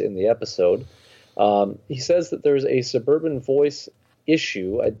 that is, in the episode, he says that there's a Suburban Voice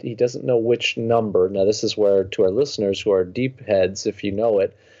issue. He doesn't know which number. Now, this is where, to our listeners who are deep heads, if you know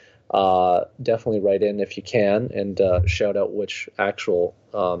it, definitely write in if you can and shout out which actual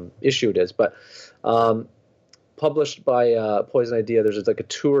issue it is. But published by Poison Idea, there's like a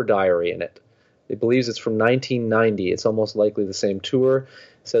tour diary in it. It believes it's from 1990. It's almost likely the same tour.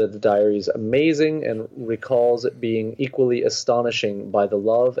 Said that the diary is amazing and recalls it being equally astonishing by the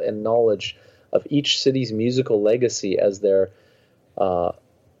love and knowledge of each city's musical legacy as their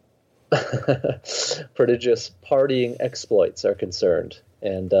prodigious partying exploits are concerned.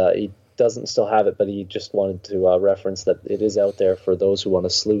 And he doesn't still have it, but he just wanted to reference that it is out there for those who want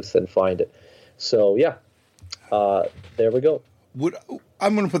to sleuth and find it. So, yeah, there we go.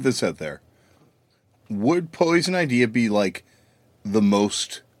 I'm going to put this out there. would Poison Idea be like the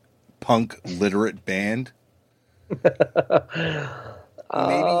most punk literate band? Maybe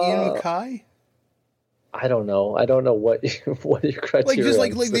Ian MacKaye? I don't know. I don't know what your criteria.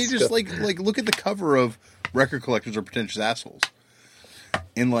 Like they just look at the cover of Record Collectors Are Pretentious Assholes,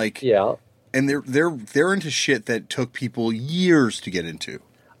 and and they're into shit that took people years to get into.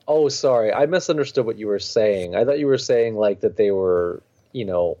 Oh, sorry, I misunderstood what you were saying. I thought you were saying like that they were,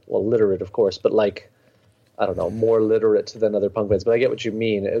 literate, of course, but like, I don't know, more literate than other punk bands. But I get what you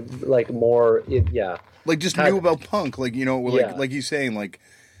mean. Like more, like just knew about punk, like like you saying like.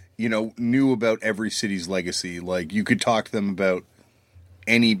 Knew about every city's legacy. Like, you could talk to them about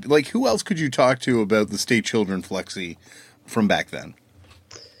any... Like, who else could you talk to about the State Children Flexi from back then?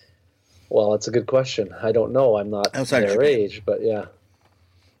 Well, that's a good question. I don't know. I'm not their age, but yeah.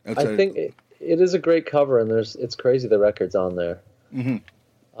 I think it is a great cover, and it's crazy the record's on there. Mm-hmm.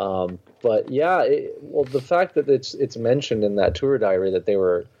 But yeah, the fact that it's mentioned in that tour diary that they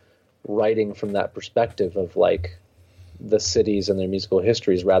were writing from that perspective of, like, the cities and their musical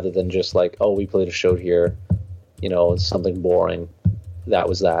histories rather than just like, oh, we played a show here, something boring. That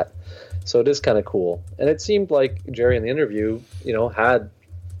was that. So it is kind of cool. And it seemed like Jerry in the interview,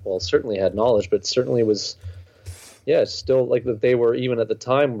 certainly had knowledge, but certainly was, still like that they were, even at the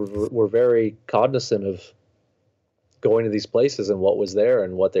time, were very cognizant of going to these places and what was there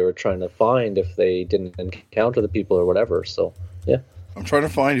and what they were trying to find if they didn't encounter the people or whatever. So, yeah. I'm trying to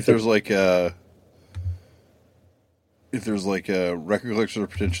find if there's like a Record Collectors Are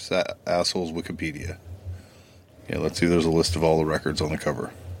Pretentious Assholes Wikipedia. Yeah, let's see. There's a list of all the records on the cover.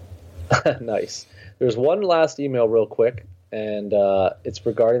 Nice. There's one last email real quick, and it's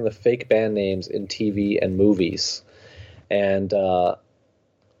regarding the fake band names in TV and movies. And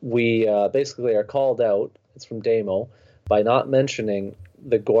we basically are called out, it's from Damo, by not mentioning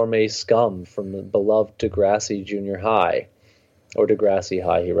the Gourmet Scum from the beloved Degrassi Junior High. Or Degrassi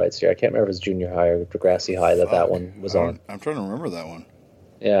High, he writes here. I can't remember if it's Junior High or Degrassi High that one was on. I'm trying to remember that one.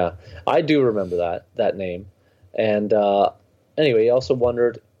 Yeah, I do remember that name. And anyway, he also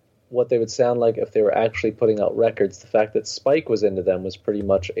wondered what they would sound like if they were actually putting out records. The fact that Spike was into them was pretty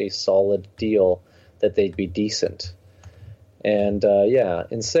much a solid deal that they'd be decent. And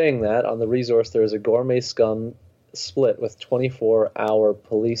in saying that, on the resource there is a Gourmet Scum split with 24-hour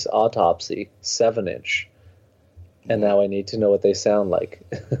Police Autopsy, 7-inch. And now I need to know what they sound like.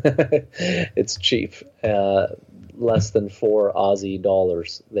 It's cheap. Less than $4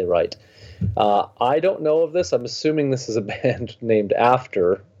 Aussie, they write. I don't know of this. I'm assuming this is a band named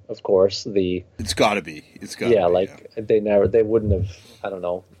after, of course, the... It's got to be. They wouldn't have, I don't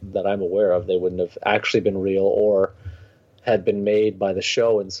know, that I'm aware of, they wouldn't have actually been real or had been made by the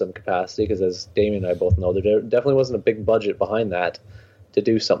show in some capacity, because as Damien and I both know, there definitely wasn't a big budget behind that to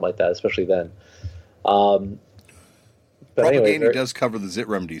do something like that, especially then. But Propaganda anyway, does cover the Zit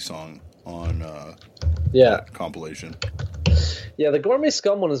Remedy song on that compilation. Yeah, the Gourmet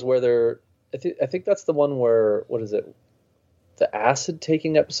Scum one is where they're... I think that's the one where... What is it? The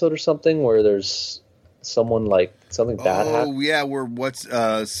acid-taking episode or something, where there's someone like... Something bad happens. Oh, yeah, where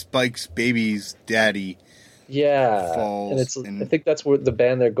Spike's baby's daddy falls. And I think that's where the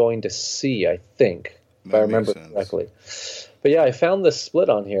band they're going to see, I think, if I remember correctly. But yeah, I found this split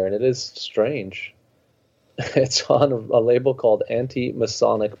on here, and it is strange. It's on a label called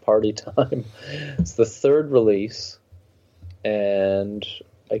Anti-Masonic Party Time. It's the third release, and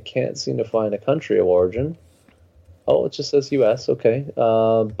I can't seem to find a country of origin. Oh, it just says U.S., okay.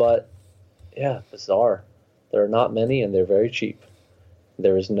 But, yeah, bizarre. There are not many, and they're very cheap.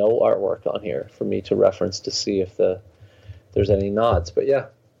 There is no artwork on here for me to reference to see if there's any nods. But, yeah,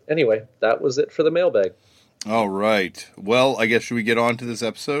 anyway, that was it for the mailbag. All right. Well, I guess should we get on to this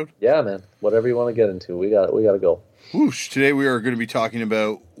episode? Yeah, man. Whatever you want to get into, we got to go. Whoosh! Today we are going to be talking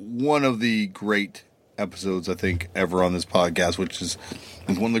about one of the great episodes I think ever on this podcast, which is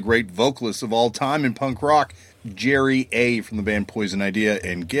one of the great vocalists of all time in punk rock, Jerry A. from the band Poison Idea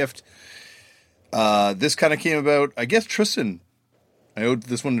and Gift. This kind of came about, I guess, Tristan. I owed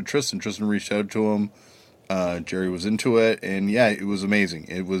this one to Tristan. Tristan reached out to him. Jerry was into it, and yeah, it was amazing.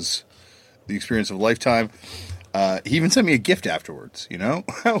 It was the experience of a lifetime. He even sent me a gift afterwards, How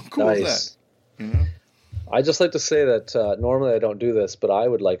cool is that? I just like to say that normally I don't do this, but I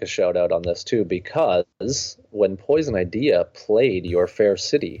would like a shout out on this too, because when Poison Idea played Your Fair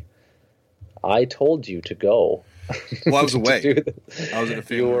City, I told you to go. Well, I was away. I was at a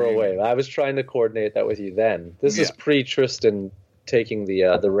family. You were away. I was trying to coordinate that with you then. This is pre-Tristan taking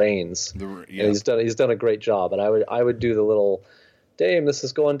the reins. And he's done a great job, and I would do the little... Dame, this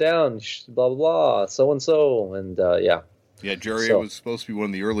is going down, blah, blah, blah, so-and-so, and yeah. Yeah, Jerry was supposed to be one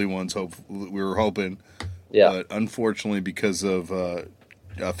of the early ones. We were hoping. Yeah. But unfortunately, because of a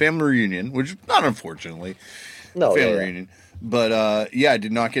family reunion, which not unfortunately, family reunion. But I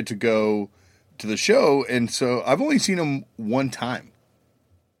did not get to go to the show, and so I've only seen him one time.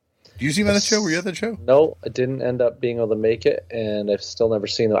 Did you see him at the show? Were you at that show? No, I didn't end up being able to make it, and I've still never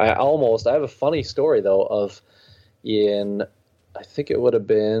seen him. I have a funny story though of I think it would have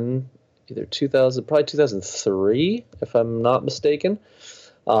been either 2003, if I'm not mistaken.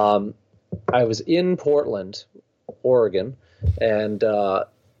 I was in Portland, Oregon, and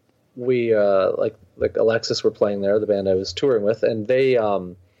we like Alexis were playing there, the band I was touring with, and they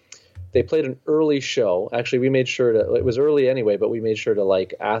played an early show. Actually, we made sure to, it was early anyway, but we made sure to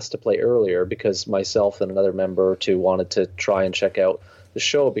ask to play earlier because myself and another member or two wanted to try and check out the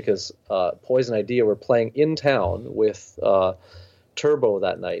show because Poison Idea were playing in town with Turbo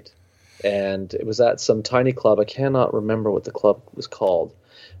that night. And it was at some tiny club. I cannot remember what the club was called.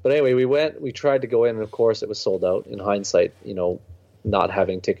 But anyway, we tried to go in, and of course it was sold out. In hindsight, not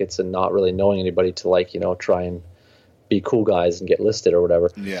having tickets and not really knowing anybody to try and be cool guys and get listed or whatever.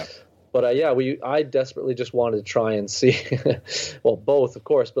 Yeah. But I desperately just wanted to try and see, well, both of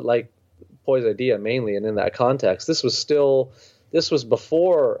course, but Poison Idea mainly. And in that context, this was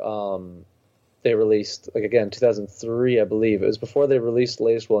before they released, again, 2003, I believe. It was before they released the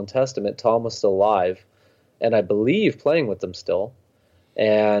latest Will and Testament. Tom was still alive, and I believe playing with them still.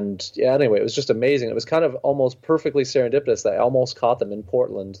 And anyway, it was just amazing. It was kind of almost perfectly serendipitous that I almost caught them in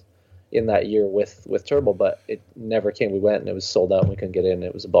Portland in that year with Turbo, but it never came. We went and it was sold out and we couldn't get in.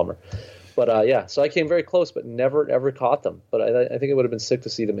 It was a bummer. But so I came very close, but never ever caught them. But I think it would have been sick to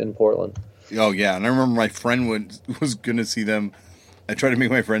see them in Portland. Oh yeah, and I remember my friend was going to see them. I tried to make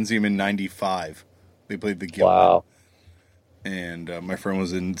my friend see them in '95. They played the Gilman. Wow. And my friend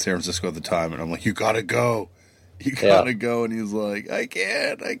was in San Francisco at the time, and I'm like, "You gotta go, you gotta go." And he was like, "I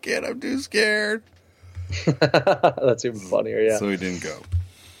can't, I'm too scared." That's even funnier, yeah. So he didn't go.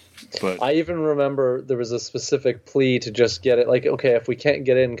 But I even remember there was a specific plea to just get it. Okay, if we can't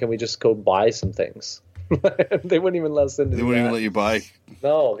get in, can we just go buy some things? They wouldn't even let us in. They wouldn't even let you buy.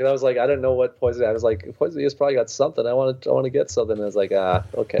 No, because I was like, I don't know what Poison. I was like, Poison has probably got something. I want to get something. And I was like,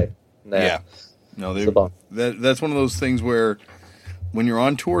 okay, nah. Yeah, no, that's one of those things where when you're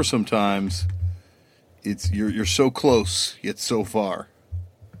on tour, sometimes you're so close yet so far.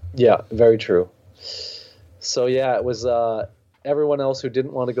 Yeah, very true. So it was. Everyone else who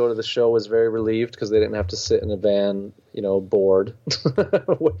didn't want to go to the show was very relieved because they didn't have to sit in a van, bored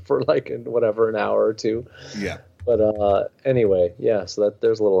for an hour or two. Yeah. But anyway, so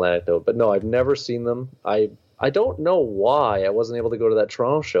there's a little anecdote. But no, I've never seen them. I don't know why I wasn't able to go to that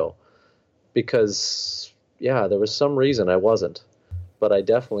Toronto show because, there was some reason I wasn't. But I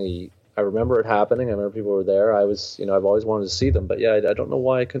remember it happening. I remember people were there. I was, I've always wanted to see them. But I don't know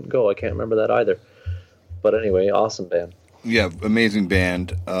why I couldn't go. I can't remember that either. But anyway, awesome band. Yeah, amazing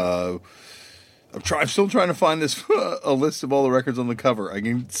band. I'm still trying to find a list of all the records on the cover. I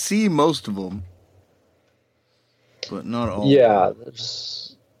can see most of them, but not all. Yeah,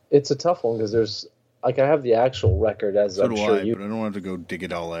 it's a tough one because there's I have the actual record as so I'm sure you. But I don't have to go dig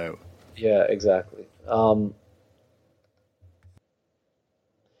it all out. Yeah, exactly.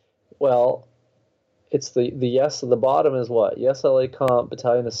 Well, it's the yes. The bottom is what? Yes, LA Comp,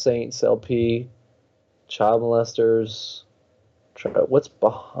 Battalion of Saints, LP, Child Molesters. What's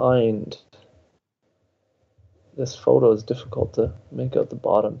behind this photo is difficult to make out the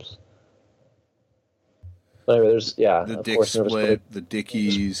bottoms. But anyway, there's the Dick Split, the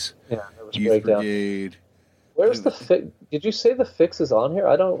Dickies, Youth Brigade. Where's the fix? Did you say the fix is on here?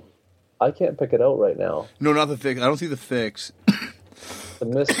 I can't pick it out right now. No, not the fix. I don't see the fix. The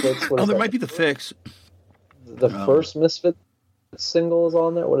Misfits. There might be the fix. The first Misfit single is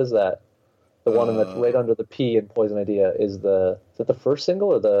on there. What is that? The one that's right under the P in Poison Idea is that the first single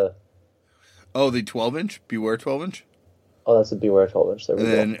or the? Oh, the 12-inch? Beware 12-inch? Oh, that's the Beware 12-inch. There we go.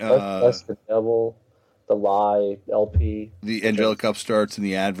 Then, that's the Devil, the Lie, LP. The Angelic Upstarts and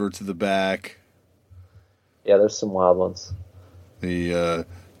the adverts at the back. Yeah, there's some wild ones. The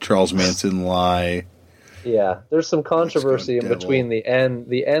Charles Manson Lie. Yeah, there's some controversy in between the N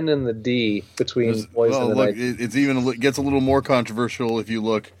and the D between Poison and Idea. It gets a little more controversial if you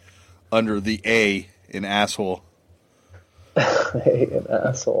look under the A in asshole. A in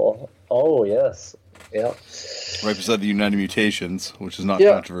asshole. Oh, yes. Yeah. Right beside the United Mutations, which is not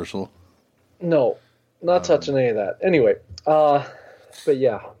controversial. No, not touching any of that. Anyway, but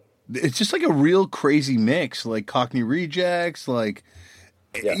yeah. It's just like a real crazy mix, like Cockney Rejects, and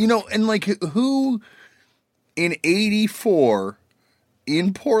who in '84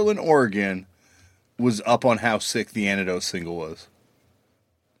 in Portland, Oregon was up on how sick the Antidote single was.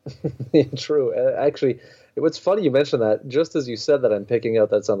 True. Actually, what's funny you mentioned that. Just as you said that, I'm picking out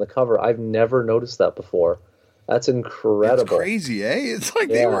that's on the cover. I've never noticed that before. That's incredible. It's crazy, eh? It's like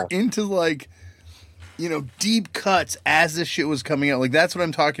they were into, like, you know, deep cuts as this shit was coming out. Like, that's what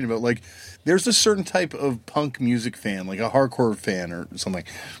I'm talking about. Like, there's a certain type of punk music fan, like a hardcore fan or something,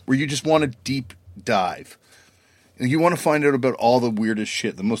 where you just want a deep dive. You want to find out about all the weirdest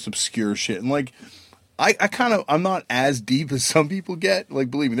shit, the most obscure shit. And, like, I'm not as deep as some people get. Like,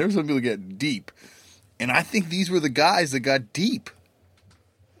 believe me, there's some people that get deep. And I think these were the guys that got deep.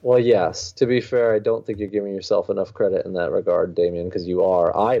 Well, yes. To be fair, I don't think you're giving yourself enough credit in that regard, Damien, because you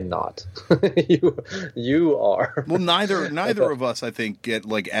are. I'm not. you are. Well, neither of us, I think, get,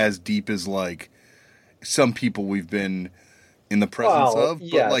 like, as deep as, like, some people we've been in the presence of. But,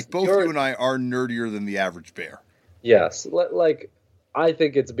 yes, like, both you and I are nerdier than the average bear. Yes. Like, I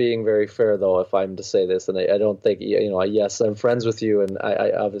think it's being very fair, though, if I'm to say this, and I don't think, you know, yes, I'm friends with you, and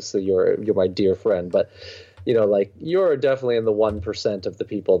I obviously you're my dear friend, but, you know, like, you're definitely in the 1% of the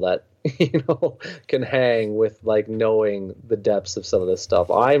people that, you know, can hang with, like, knowing the depths of some of this stuff.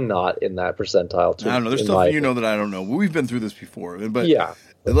 I'm not in that percentile, too. I don't know. There's stuff you know that I don't know. We've been through this before, but yeah,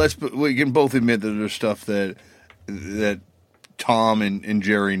 we can both admit that there's stuff that Tom and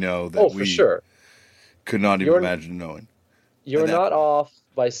Jerry know that for sure could not even imagine knowing. You're not off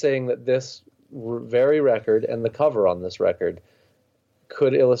by saying that this very record and the cover on this record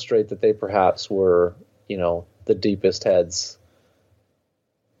could illustrate that they perhaps were, you know, the deepest heads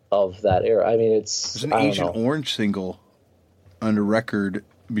of that era. I mean, there's an Agent Orange single underneath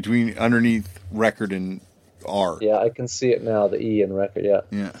record and R. Yeah, I can see it now, the E in record, yeah.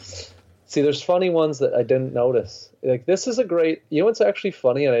 Yeah. See, there's funny ones that I didn't notice. Like, this is a great... You know what's actually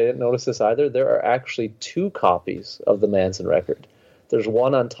funny, and I didn't notice this either? There are actually 2 copies of the Manson record. There's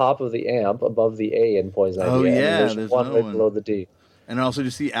one on top of the amp, above the A in Poison Idea. Oh, yeah. And there's one right below the D. And also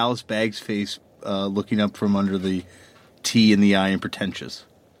just see Alice Bag's face looking up from under the T and the I in Pretentious.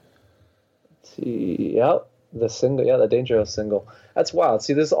 Yeah, the single. Yeah, the Dangerous single. That's wild.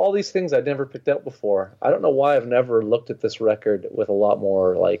 See, there's all these things I'd never picked out before. I don't know why I've never looked at this record with a lot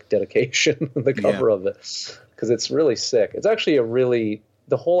more, like, dedication in the cover of it, because it's really sick. It's actually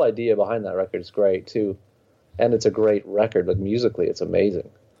the whole idea behind that record is great too, and it's a great record. Like, musically, it's amazing.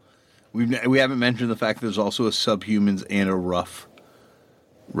 We haven't mentioned the fact that there's also a Subhumans and a Rough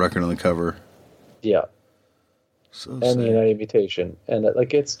record on the cover. Yeah, so and the United Mutation, and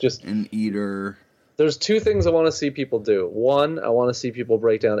like, it's just an Eater. There's 2 things I want to see people do. One, I want to see people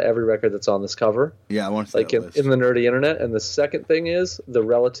break down every record that's on this cover. Yeah, I want to see like that in the nerdy internet. And the second thing is the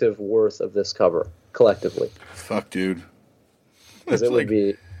relative worth of this cover collectively. Fuck, dude. Because it would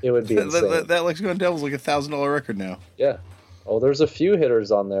be insane. That Lex Gone Devil's like $1,000 record now. Yeah. Oh, there's a few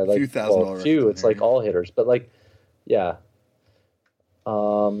hitters on there. Like, a few $1,000. Few. It's like all hitters, but like, yeah.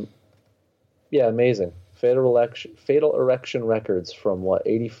 Yeah, amazing. Fatal Erection Records from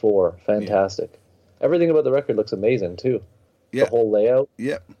 84. Fantastic. Yeah. Everything about the record looks amazing too. Yeah. The whole layout.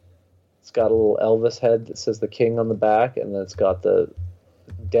 Yep. It's got a little Elvis head that says the King on the back, and then it's got the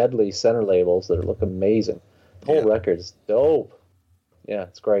deadly center labels that look amazing. The whole record is dope. Yeah,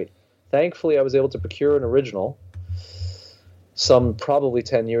 it's great. Thankfully, I was able to procure an original some probably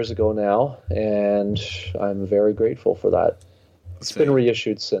 10 years ago now, and I'm very grateful for that. It's been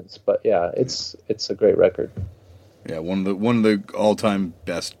reissued since, but yeah, it's a great record. Yeah, one of the all-time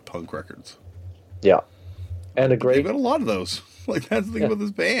best punk records. Yeah, and they've got a lot of those. Like, that's the thing about this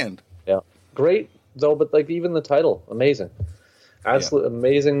band. Yeah, great though, but like, even the title, amazing, absolute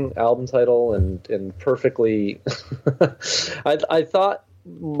amazing album title, and perfectly. I thought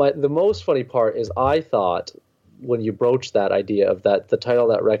the most funny part is I thought when you broached that idea of that the title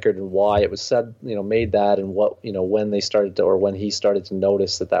of that record and why it was said, you know, made that, and what, you know, when they started to, or when he started to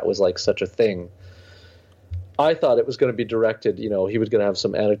notice that was like such a thing. I thought it was going to be directed, you know, he was going to have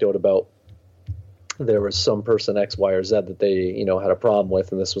some anecdote about there was some person X, Y, or Z that they, you know, had a problem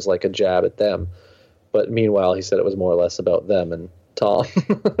with, and this was like a jab at them. But meanwhile, he said it was more or less about them and Tom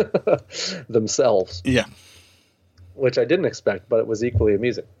themselves. Yeah. Which I didn't expect, but it was equally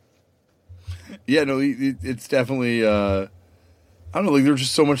amusing. Yeah, no, it's definitely, I don't know, like, there's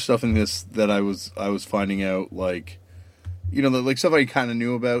just so much stuff in this that I was finding out, like, you know, like, stuff I kind of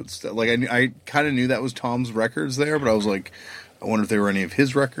knew about. Like, I kind of knew that was Tom's records there, but I was like, I wonder if there were any of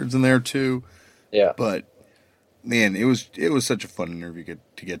his records in there too. Yeah. But man, it was such a fun interview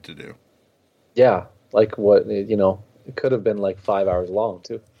to get to do. Yeah, like, what, you know, it could have been like 5 hours long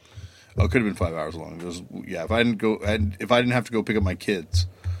too. Oh, it could have been 5 hours long. It was, yeah, if I didn't have to go pick up my kids,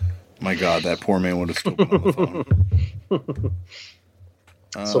 my God, that poor man would have still been on the phone.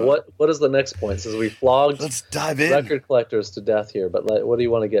 So what is the next point? Since we flogged Let's dive in. record collectors to death here, but what do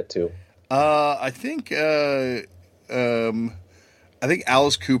you want to get to? I think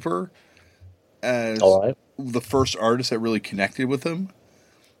Alice Cooper as the first artist that really connected with him.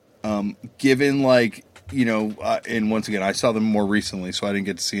 Given and once again, I saw them more recently, so I didn't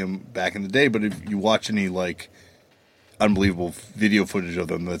get to see them back in the day. But if you watch any unbelievable video footage of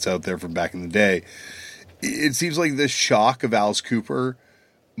them that's out there from back in the day, it seems like the shock of Alice Cooper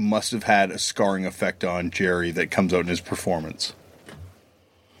must have had a scarring effect on Jerry that comes out in his performance.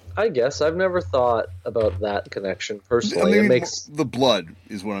 I guess I've never thought about that connection personally. I mean, it makes the blood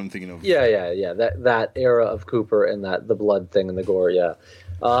is what I'm thinking of. Yeah. That era of Cooper and the blood thing and the gore. Yeah,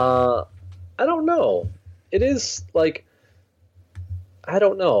 I don't know. It is I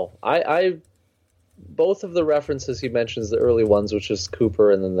don't know. I both of the references he mentions, the early ones, which is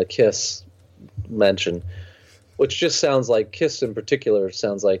Cooper, and then the Kiss mention, which just sounds like Kiss in particular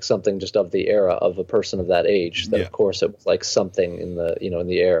sounds like something just of the era of a person of that age. That of course it was like something in the in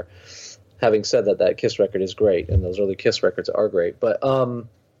the air. Having said that, that Kiss record is great, and those early Kiss records are great. But I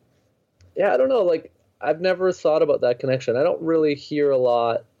don't know. I've never thought about that connection. I don't really hear a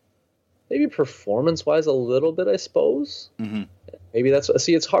lot. Maybe performance-wise, a little bit, I suppose. Mm-hmm. Maybe that's...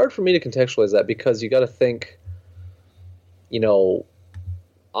 See, it's hard for me to contextualize that because you got to think,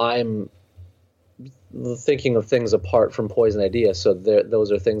 I'm thinking of things apart from Poison Idea, so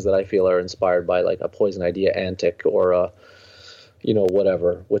those are things that I feel are inspired by, a Poison Idea antic or a,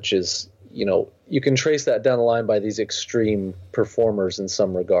 whatever, which is, you can trace that down the line by these extreme performers in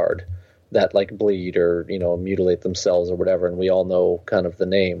some regard that bleed or, mutilate themselves or whatever, and we all know kind of the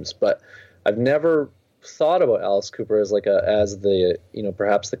names, but I've never thought about Alice Cooper as as the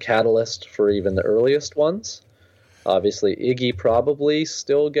perhaps the catalyst for even the earliest ones. Obviously, Iggy probably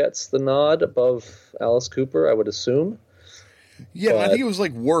still gets the nod above Alice Cooper, I would assume. Yeah, but I think it was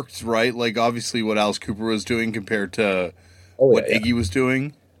worked right. Obviously, what Alice Cooper was doing compared to what Iggy was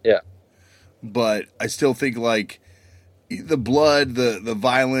doing. Yeah, but I still think the blood, the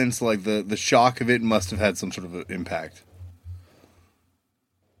violence, the shock of it must have had some sort of impact.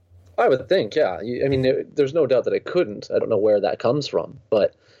 I would think, yeah. There's no doubt that it couldn't. I don't know where that comes from,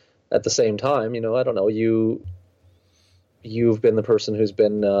 but at the same time, I don't know. You've been the person who's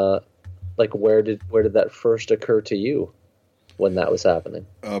been where did that first occur to you when that was happening?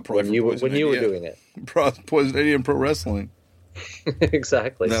 When you were doing it. Poison Idea and pro wrestling.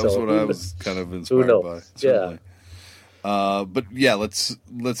 Exactly. That was what I was kind of inspired by. Certainly. Yeah. But yeah, let's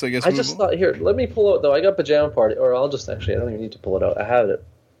I guess. I just thought here. Let me pull out though. I got Pajama Party, or I'll just actually. I don't even need to pull it out. I have it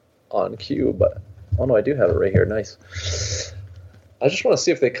on cue, but oh no, I do have it right here. Nice. I just want to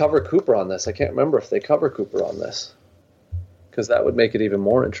see if they cover Cooper on this. I can't remember if they cover Cooper on this, because that would make it even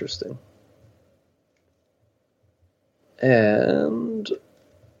more interesting. And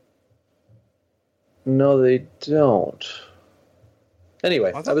no, they don't.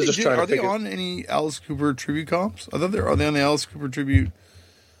 Anyway, I was just trying to figure... Are they on any Alice Cooper tribute comps? Are they on the Alice Cooper tribute?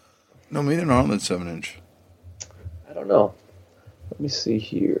 No, maybe they're not on that 7-inch. I don't know. Let me see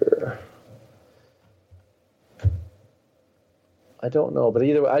here. I don't know, but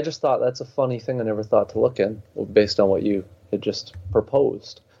either way, I just thought that's a funny thing I never thought to look in, based on what you had just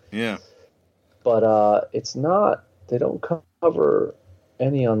proposed. Yeah. But it's not... They don't cover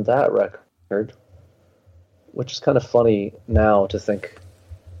any on that record, which is kind of funny now to think,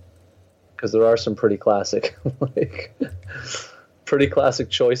 because there are some pretty classic, pretty classic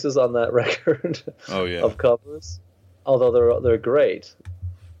choices on that record. Oh yeah, of covers, although they're great.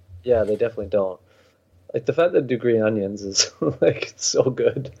 Yeah, they definitely don't. The fact that do Green Onions is it's so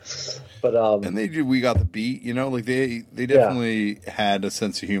good, but and they do. We Got the Beat, they definitely had a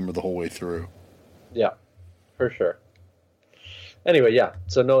sense of humor the whole way through. Yeah, for sure. Anyway, yeah.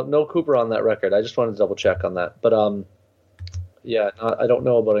 So no Cooper on that record. I just wanted to double check on that. But I don't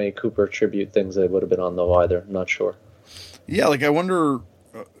know about any Cooper tribute things that would have been on though either. I'm not sure. Yeah, I wonder.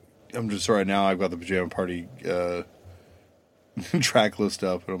 I'm just right now. I've got the Pajama Party track list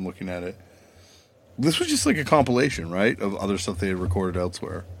up, and I'm looking at it. This was just a compilation, right, of other stuff they had recorded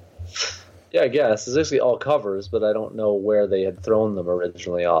elsewhere. Yeah, I guess it's actually all covers, but I don't know where they had thrown them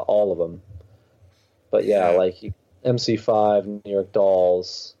originally. All of them. But yeah. MC5, New York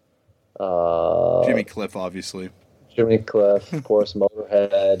Dolls, Jimmy Cliff, obviously. Jimmy Cliff, of course,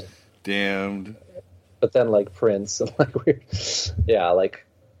 Motorhead, Damned. But then Prince and weird, yeah,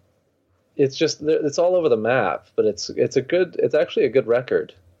 it's just it's all over the map. But it's actually a good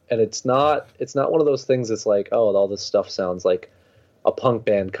record, and it's not one of those things that's all this stuff sounds like a punk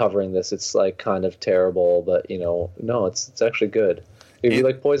band covering this. It's kind of terrible, but no, it's actually good. If you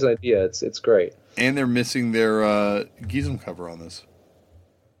like Poison Idea, it's great. And they're missing their Gizem cover on this.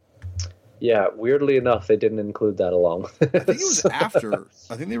 Yeah, weirdly enough, they didn't include that along with I think it this. was after.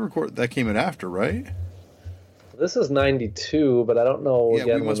 I think that came in after, right? This is 92, but I don't know. Yeah,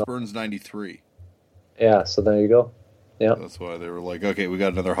 again, We when Must Burn's 93. Yeah, so there you go. Yeah. That's why they were like, okay, we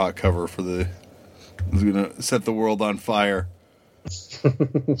got another hot cover for the. It's going to set the world on fire.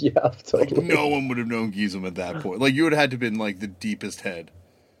 Yeah, totally. Like, no one would have known Gizem at that point. Like, you would have had to have been, like, the deepest head.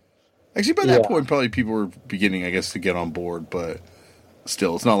 Actually, by that point, probably people were beginning, I guess, to get on board, but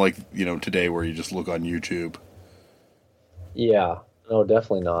still, it's not like, today where you just look on YouTube. Yeah, no,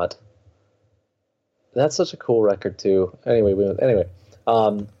 definitely not. That's such a cool record, too. Anyway,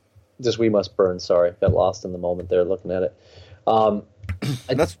 just We Must Burn, sorry. Got lost in the moment there looking at it.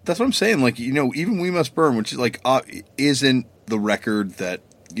 That's what I'm saying. Like, even We Must Burn, which is, like, isn't the record that,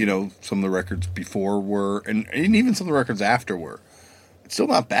 some of the records before were, and even some of the records after were. It's still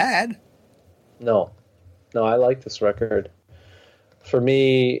not bad. No, I like this record. For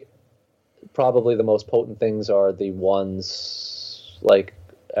me, probably the most potent things are the ones like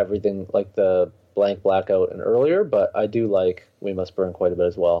everything, like the Blank Blackout and earlier, but I do like We Must Burn quite a bit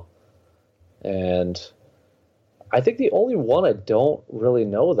as well. And I think the only one I don't really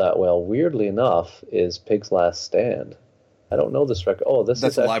know that well, weirdly enough, is Pig's Last Stand. I don't know this record. Oh, that's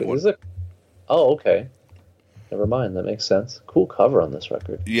a live one. Oh, okay. Never mind, that makes sense. Cool cover on this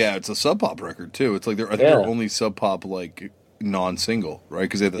record. Yeah, it's a Sub Pop record too. It's like I think they're only Sub Pop like non-single, right?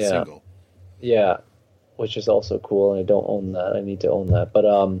 Because they have the single. Yeah, which is also cool, and I don't own that. I need to own that. But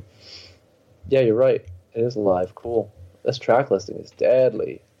yeah, you're right. It is live. Cool. This track listing is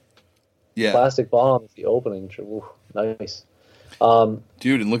deadly. Yeah. Plastic Bomb is the opening. Ooh, nice.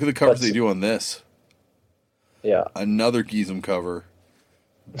 Dude, and look at the covers they do on this. Yeah. Another Gizem cover.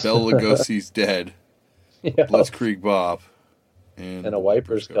 Bela Lugosi's Dead. Yeah. Blitzkrieg Bop. And a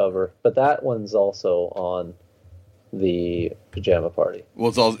Wipers cover. But that one's also on the Pajama Party.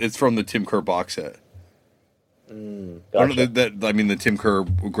 Well, it's from the Tim Kerr box set. Gotcha. The Tim Kerr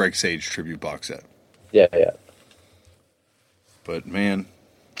Greg Sage tribute box set. Yeah. But man,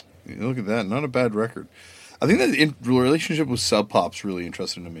 look at that. Not a bad record. I think that the relationship with Sub Pop's really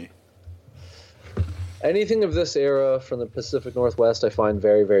interesting to me. Anything of this era from the Pacific Northwest I find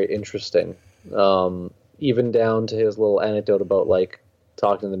very, very interesting. Even down to his little anecdote about like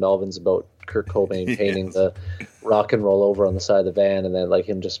talking to the Melvins about Kurt Cobain painting the Rock and Roll over on the side of the van, and then like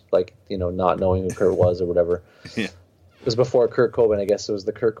him just like not knowing who Kurt was or whatever. Yeah. It was before Kurt Cobain. I guess it was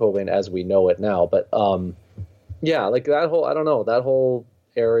the Kurt Cobain as we know it now. But yeah, like that whole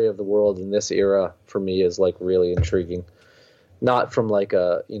area of the world in this era for me is like really intriguing. Not from like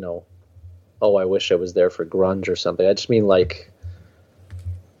a oh, I wish I was there for grunge or something. I just mean like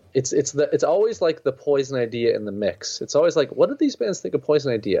it's always like the Poison idea in the mix. It's always like, what did these bands think of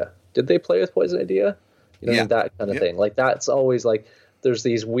Poison Idea? Did they play with Poison Idea? That kind of thing. Like that's always like there's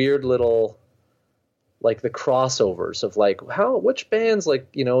these weird little like the crossovers of like which bands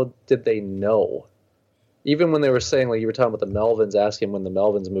like did they know? Even when they were saying like you were talking about the Melvins, asking when the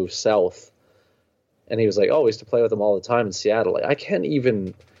Melvins moved south, and he was like, oh, we used to play with them all the time in Seattle. Like I can't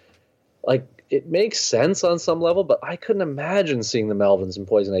even like. It makes sense on some level, but I couldn't imagine seeing the Melvins and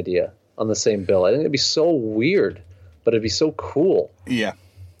Poison Idea on the same bill. I think it'd be so weird, but it'd be so cool. Yeah.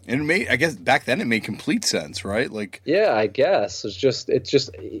 And I guess back then it made complete sense, right? Like, yeah, I guess it's just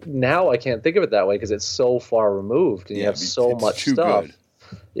now I can't think of it that way because it's so far removed and you have so much stuff. Good.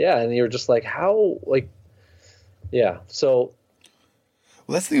 Yeah. And you're just like, how, like, yeah. So,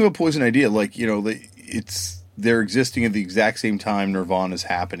 well, that's the thing about Poison Idea. Like, they're existing at the exact same time Nirvana's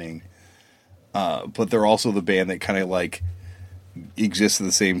happening. But they're also the band that kind of like exists at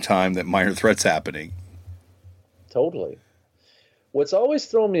the same time that Minor Threat's happening. Totally. What's always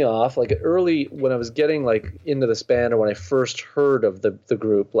thrown me off, like early when I was getting like into this band or when I first heard of the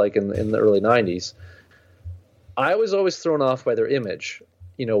group, like in the early 90s, I was always thrown off by their image,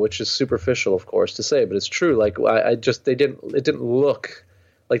 which is superficial, of course, to say, but it's true. Like it didn't look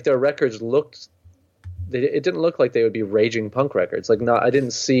like their records looked. It didn't look like they would be raging punk records. Like I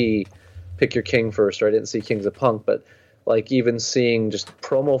didn't see Pick Your King First, or I didn't see Kings of Punk, but like even seeing just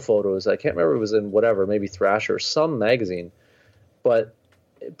promo photos, I can't remember, it was in whatever, maybe Thrasher or some magazine, but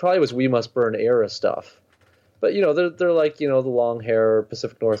it probably was We Must Burn era stuff. But they're like the long hair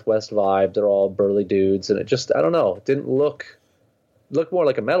Pacific Northwest vibe. They're all burly dudes, and it just I don't know, it didn't look more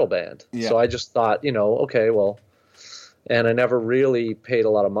like a metal band. Yeah. So I just thought okay, well, and I never really paid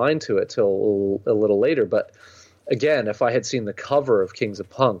a lot of mind to it till a little later, but. Again, if I had seen the cover of Kings of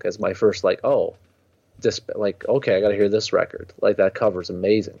Punk as my first, okay, I got to hear this record. Like, that cover's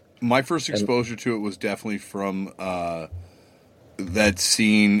amazing. My first exposure to it was definitely from that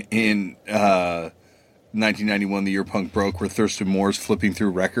scene in 1991, the year punk broke, where Thurston Moore's flipping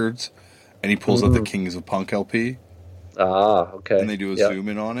through records, and he pulls out the Kings of Punk LP. Ah, okay. And they do a zoom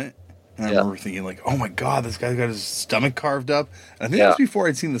in on it. And I remember thinking, like, oh my God, this guy's got his stomach carved up. And I think that was before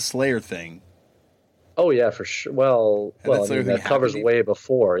I'd seen the Slayer thing. Oh, yeah, for sure. Well, I mean, that covers way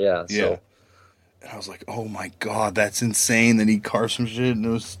before, So. And I was like, oh my God, that's insane that he carved some shit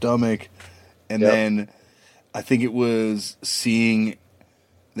into his stomach. And then I think it was seeing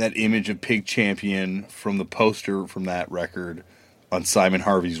that image of Pig Champion from the poster from that record on Simon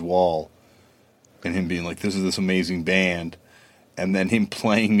Harvey's wall. And him being like, this is this amazing band. And then him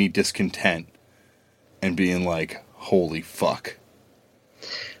playing me Discontent and being like, holy fuck.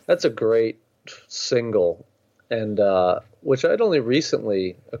 That's a great single, and which I'd only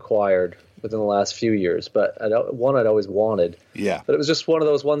recently acquired within the last few years, but I'd always wanted. Yeah. But it was just one of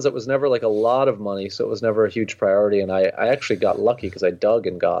those ones that was never like a lot of money, so it was never a huge priority, and I actually got lucky because I dug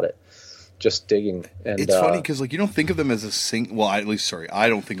and got it. Just digging. And it's funny because like you don't think of them as a I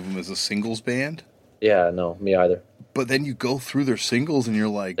don't think of them as a singles band. Yeah, no, me either. But then you go through their singles and you're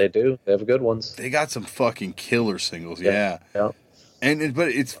like... They do. They have good ones. They got some fucking killer singles, Yeah. But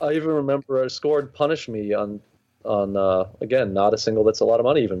it's... I even remember I scored Punish Me on again, not a single that's a lot of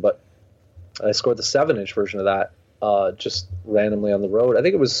money even, but I scored the 7-inch version of that just randomly on the road. I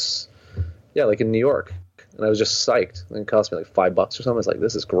think it was, like in New York. And I was just psyched. And it cost me like $5 or something. I was like,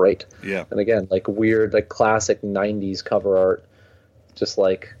 this is great. Yeah. And again, like weird, like classic 90s cover art. Just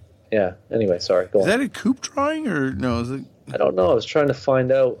like... Yeah. Anyway, sorry. Go on. Is that a coupe drawing or no? Is it? I don't know. I was trying to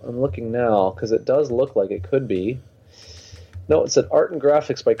find out. I'm looking now because it does look like it could be. No, it's an art and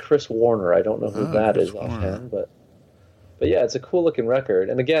graphics by Chris Warner. I don't know who that Chris is Warner. offhand, but yeah, it's a cool looking record.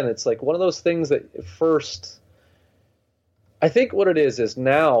 And again, it's like one of those things that at first, I think what it is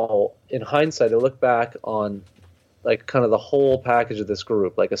now in hindsight, I look back on like kind of the whole package of this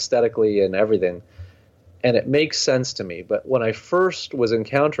group, like aesthetically and everything. And it makes sense to me. But when I first was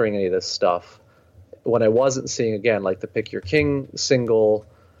encountering any of this stuff, when I wasn't seeing, again, like the Pick Your King single,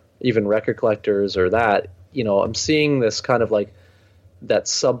 even Record Collectors or that, I'm seeing this kind of like that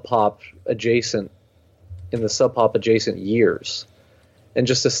sub pop adjacent years. And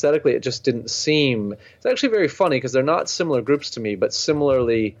just aesthetically, it just didn't seem... It's actually very funny because they're not similar groups to me, but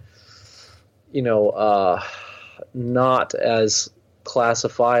similarly, not as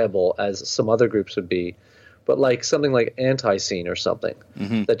classifiable as some other groups would be. But like something like Anti-Scene or something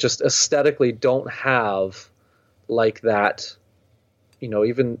that just aesthetically don't have like that,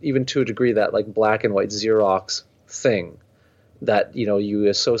 even to a degree, that like black and white Xerox thing that, you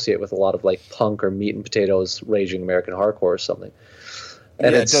associate with a lot of like punk or meat and potatoes, raging American hardcore or something.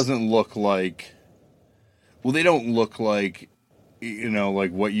 And it doesn't look like, well, they don't look like,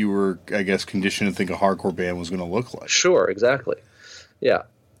 like what you were, I guess, conditioned to think a hardcore band was going to look like. Sure, exactly. Yeah.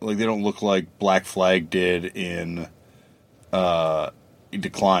 Like, they don't look like Black Flag did in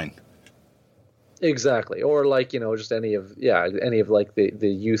Decline. Exactly. Or like, just any of like the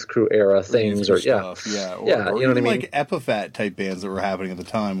Youth Crew era things or stuff. Or you know what I mean? Like Epitaph type bands that were happening at the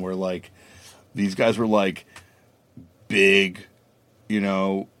time where like these guys were like big,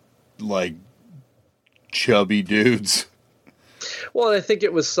 like chubby dudes. Well, I think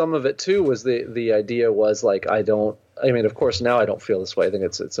it was some of it too was the idea was like of course now I don't feel this way. I think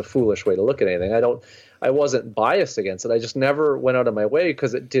it's a foolish way to look at anything. I wasn't biased against it. I just never went out of my way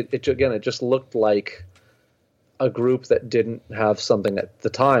because it just looked like a group that didn't have something at the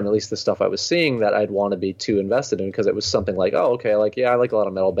time, at least the stuff I was seeing, that I'd want to be too invested in, because it was something like, oh, okay, like, yeah, I like a lot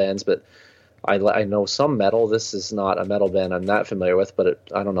of metal bands, but I know some metal. This is not a metal band I'm that familiar with, but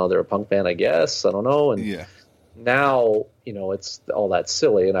I don't know. They're a punk band, I guess. I don't know. And now, it's all that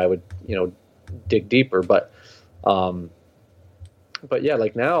silly, and I would, dig deeper, but yeah,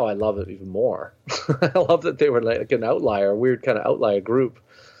 like now I love it even more. I love that they were like an outlier, a weird kind of outlier group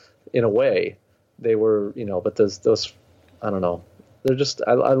in a way. They were, but those, I don't know. They're just,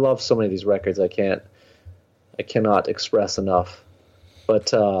 I love so many of these records. I cannot express enough.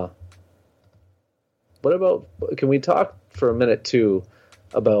 But what about, can we talk for a minute too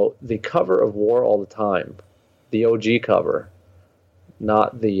about the cover of War All the Time, the OG cover,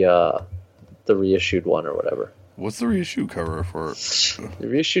 not the reissued one or whatever. What's the reissued cover for? The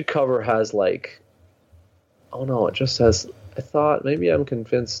reissued cover has like, oh no, it just has, I thought, maybe I'm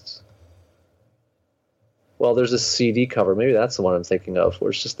convinced. Well, there's a CD cover. Maybe that's the one I'm thinking of, where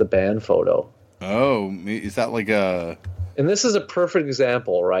it's just the band photo. Oh, is that like a... And this is a perfect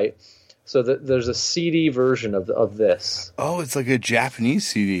example, right? So there's a CD version of this. Oh, it's like a Japanese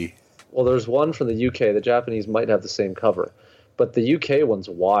CD. Well, there's one from the UK. The Japanese might have the same cover. But the UK one's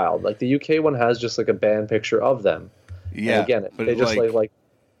wild. Like, the UK one has just like a band picture of them. Yeah. And again, they just like,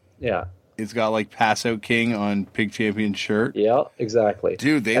 yeah. It's got like Pass Out King on Pig Champion shirt. Yeah, exactly.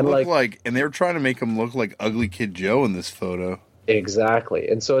 Dude, they look like, and they were trying to make him look like Ugly Kid Joe in this photo. Exactly.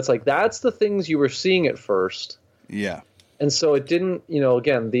 And so it's like, that's the things you were seeing at first. Yeah. And so it didn't,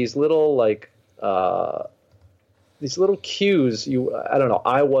 again, these little cues, I don't know,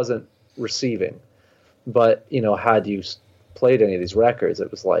 I wasn't receiving. But, had you played any of these records,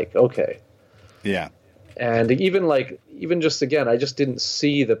 it was like, okay. Yeah. And even just, again, I just didn't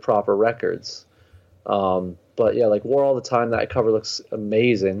see the proper records. But yeah, like War All the Time, that cover looks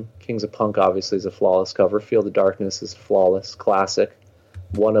amazing. Kings of Punk obviously is a flawless cover. Field of Darkness is flawless, classic.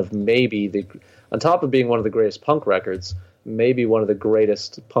 One of maybe on top of being one of the greatest punk records, maybe one of the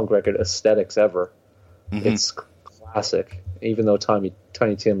greatest punk record aesthetics ever. Mm-hmm. It's classic, even though Tiny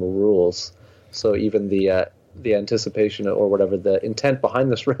Tim rules. So even the anticipation or whatever, the intent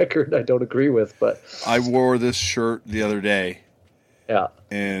behind this record, I don't agree with. But I wore this shirt the other day. Yeah.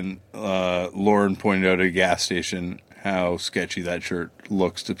 And Lauren pointed out at a gas station how sketchy that shirt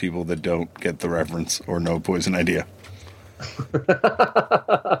looks to people that don't get the reference or know Poison Idea.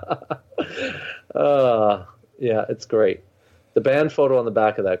 Yeah, it's great. The band photo on the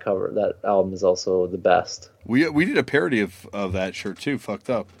back of that album is also the best. We did a parody of that shirt too, Fucked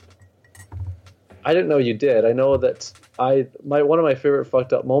Up. I didn't know you did. I know that one of my favorite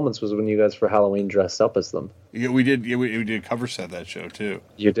Fucked Up moments was when you guys for Halloween dressed up as them. Yeah, we did. Yeah, we did a cover set that show too.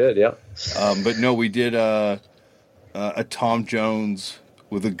 You did, yeah. But no, we did a Tom Jones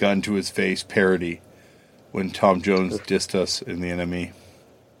with a gun to his face parody when Tom Jones dissed us in the NME.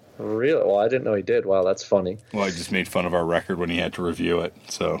 Really? Well, I didn't know he did. Wow, that's funny. Well, I just made fun of our record when he had to review it,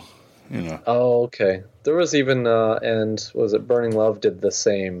 so Oh, okay. There was even and was it Burning Love did the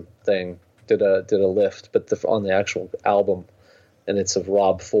same thing. Did a lift, but on the actual album, and it's of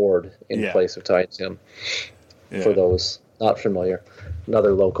Rob Ford in place of Tiny Tim. Yeah. For those not familiar,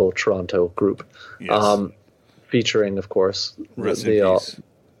 another local Toronto group, yes. Featuring, of course, Rest in peace.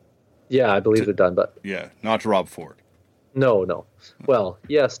 Yeah, I believe they're done, but not Rob Ford. No. Well,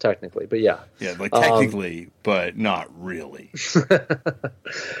 yes, technically, but yeah. Yeah, like technically, but not really.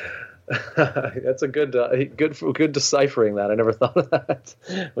 That's a good deciphering that. I never thought of that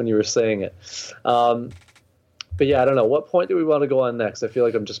when you were saying it. But yeah, I don't know. What point do we want to go on next? I feel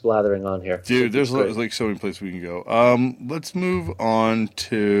like I'm just blathering on here. Dude, there's like so many places we can go. Let's move on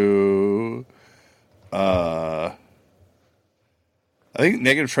to I think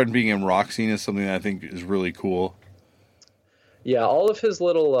Negative Trend being in rock scene is something that I think is really cool. Yeah, all of his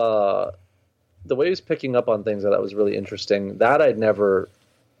little the way he's picking up on things, that was really interesting. That the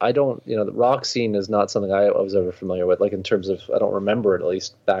rock scene is not something I was ever familiar with, like in terms of, I don't remember it, at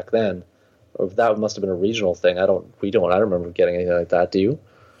least back then. Or if that must have been a regional thing. I don't remember getting anything like that. Do you?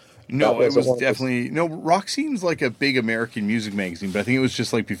 No, it was definitely, no, rock scene's like a big American music magazine, but I think it was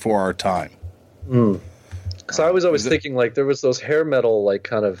just like before our time. So I was always thinking like there was those hair metal like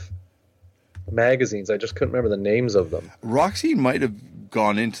kind of magazines. I just couldn't remember the names of them. Rock scene might have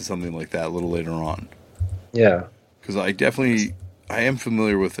gone into something like that a little later on. Yeah. Because I am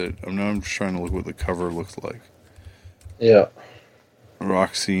familiar with it. I'm just trying to look what the cover looks like. Yeah.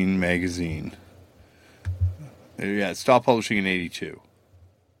 Rock Scene magazine. Yeah, it stopped publishing in 1982.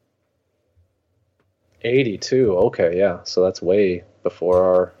 1982, okay, yeah. So that's way before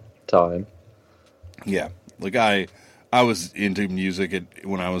our time. Yeah. Like I was into music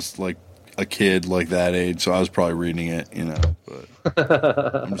when I was like a kid, like that age, so I was probably reading it, but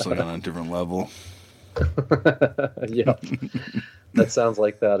I'm just like on a different level. Yeah. That sounds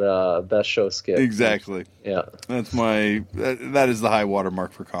like that best show skit. Exactly. Yeah. That's that is the high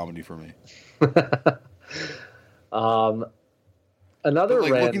watermark for comedy for me. Another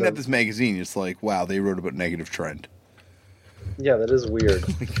like looking at this magazine, it's like, wow, they wrote about Negative Trend. Yeah, that is weird.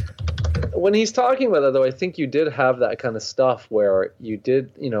 When he's talking about that, though, I think you did have that kind of stuff where you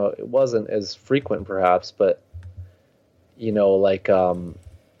did, it wasn't as frequent perhaps, but, like,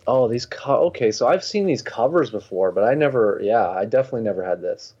 okay, so I've seen these covers before, but I definitely never had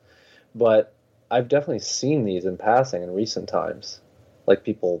this. But I've definitely seen these in passing in recent times. Like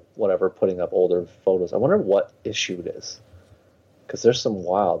people, putting up older photos. I wonder what issue it is. Because there's some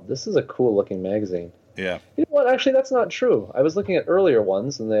wild. This is a cool looking magazine. Yeah. You know what? Actually, that's not true. I was looking at earlier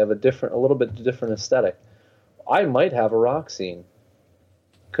ones, and they have a little bit different aesthetic. I might have a rock scene.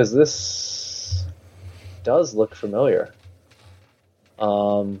 Because this does look familiar.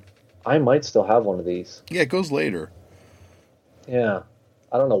 I might still have one of these. Yeah, it goes later. Yeah.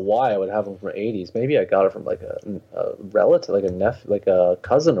 I don't know why I would have them from the 80s. Maybe I got it from like a relative, like a nephew, like a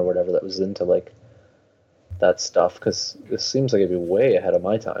cousin or whatever that was into like that stuff, because this seems like it'd be way ahead of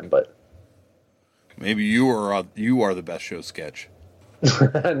my time, but maybe you are the best show sketch.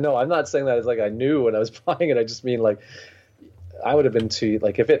 No, I'm not saying that as like I knew when I was buying it. I just mean like I would have been too,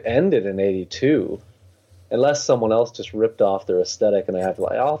 like if it ended in 82, unless someone else just ripped off their aesthetic, and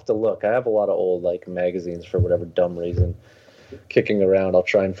I'll have to look. I have a lot of old like magazines for whatever dumb reason kicking around. I'll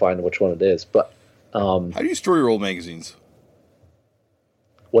try and find which one it is. But how do you store your old magazines?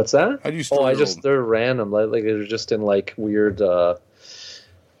 What's that? How do you store? They're random. Like they're just in like weird,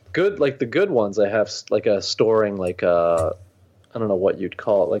 good, like the good ones. I have like a storing like a, I don't know what you'd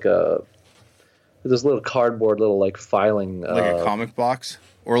call it, like this little cardboard little like filing, like a comic box,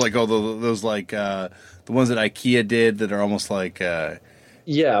 or like those like the ones that IKEA did that are almost like.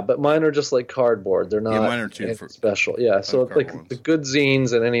 Yeah, but mine are just like cardboard. They're not mine are too special. Yeah, so like ones. The good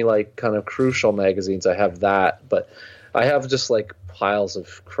zines and any like kind of crucial magazines, I have that, but I have just like piles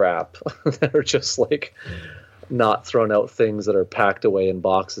of crap that are just like not thrown out things that are packed away in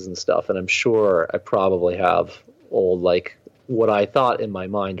boxes and stuff. And I'm sure I probably have old, like what I thought in my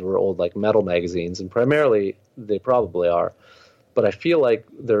mind were old like metal magazines, and primarily they probably are. But I feel like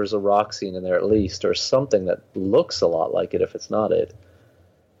there's a rock scene in there at least, or something that looks a lot like it if it's not it.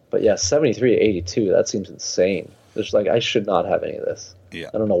 But yeah, 73 to 82, that seems insane. There's like, I should not have any of this. Yeah.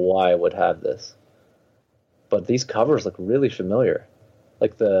 I don't know why I would have this. But these covers look really familiar.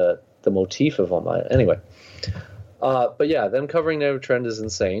 Like the motif of them. Anyway. But yeah, them covering Never Trend is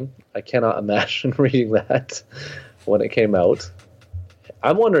insane. I cannot imagine reading that when it came out.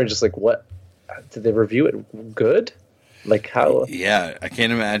 I'm wondering just like what, did they review it good? Like how? Yeah, I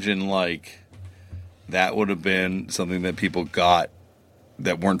can't imagine like that would have been something that people got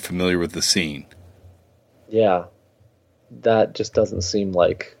that weren't familiar with the scene. Yeah. That just doesn't seem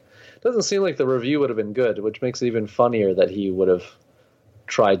like the review would have been good, which makes it even funnier that he would have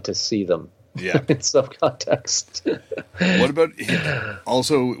tried to see them. Yeah. In some context. What about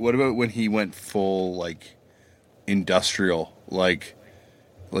when he went full like industrial, like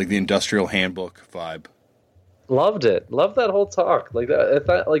the industrial handbook vibe? Loved it. Loved that whole talk. Like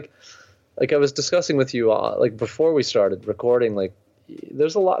that, like I was discussing with you like before we started recording, like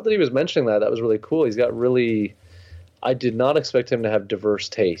there's a lot that he was mentioning that was really cool. He's got really, I did not expect him to have diverse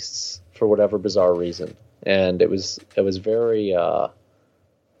tastes for whatever bizarre reason. And it was very, not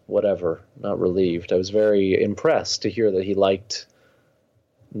relieved. I was very impressed to hear that he liked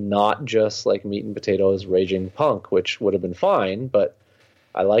not just like meat and potatoes raging punk, which would have been fine, but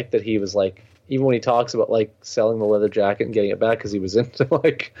I like that he was like, even when he talks about like selling the leather jacket and getting it back because he was into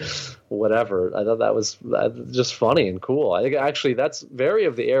like whatever, I thought that was just funny and cool. I think actually that's very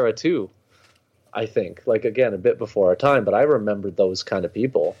of the era too. I think, like, again, a bit before our time, but I remembered those kind of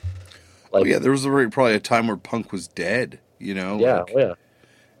people. Like, there was probably a time where punk was dead, you know? Yeah, like,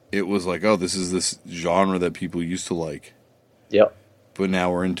 it was like, oh, this is this genre that people used to like. Yep. But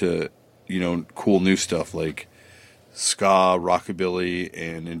now we're into, cool new stuff like ska, rockabilly,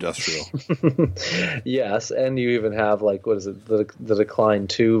 and industrial. Yes, and you even have, like, what is it, the Decline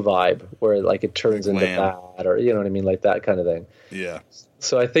 2 vibe, where, like, it turns into that, or, you know what I mean, like that kind of thing. Yeah.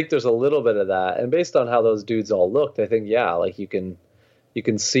 So I think there's a little bit of that, and based on how those dudes all looked, I think, yeah, like you can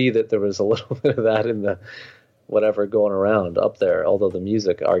see that there was a little bit of that in the whatever going around up there, although the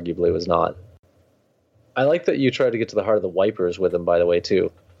music arguably was not. I like that you tried to get to the heart of the Wipers with him, by the way,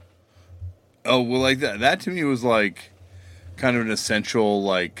 too. Oh, well, like that to me was like kind of an essential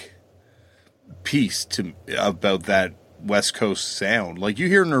like piece about that West Coast sound. Like you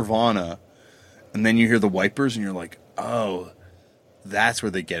hear Nirvana and then you hear the Wipers and you're like, oh, that's where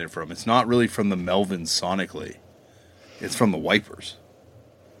they get it from. It's not really from the Melvins sonically. It's from the Wipers.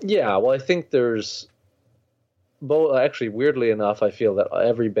 Yeah, well, I think there's both. Actually, weirdly enough, I feel that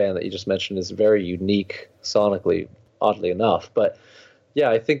every band that you just mentioned is very unique sonically, oddly enough. But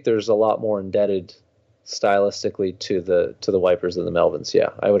yeah, I think there's a lot more indebted stylistically to the Wipers than the Melvins. Yeah,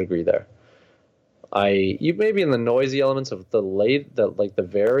 I would agree there. You maybe in the noisy elements of the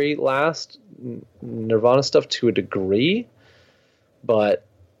very last Nirvana stuff to a degree, but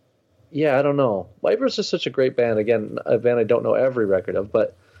yeah, I don't know. Wipers are such a great band. Again, a band I don't know every record of,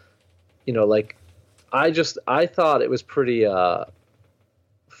 but like I thought it was pretty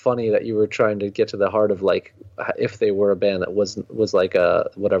funny that you were trying to get to the heart of like if they were a band that was like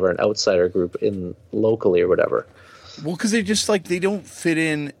an outsider group in locally or whatever. Well, because they just like they don't fit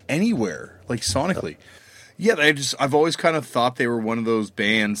in anywhere like sonically. Yeah, I've always kind of thought they were one of those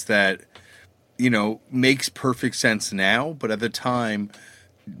bands that makes perfect sense now, but at the time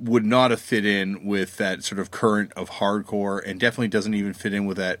would not have fit in with that sort of current of hardcore, and definitely doesn't even fit in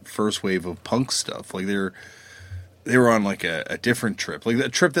with that first wave of punk stuff. Like they were on like a different trip, like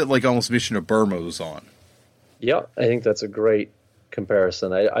that trip that like almost Mission of Burma was on. Yeah, I think that's a great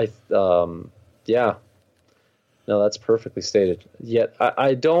comparison. Yeah. No, that's perfectly stated. Yet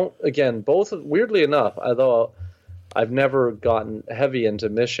I don't. Again, both weirdly enough, although I've never gotten heavy into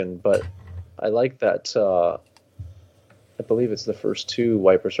Mission, but I like that. I believe it's the first two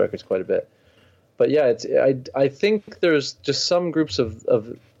Wipers records quite a bit. But yeah, I think there's just some groups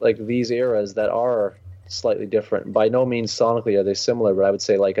of like these eras that are slightly different. By no means sonically are they similar, but I would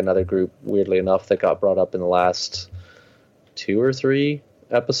say like another group, weirdly enough, that got brought up in the last 2 or 3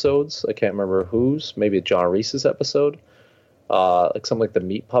 episodes. I can't remember whose. Maybe John Reese's episode. Like something like the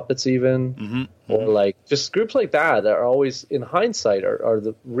Meat Puppets even. Or like just groups like that are always, in hindsight, are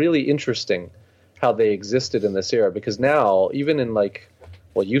really interesting how they existed in this era. Because now, even in like,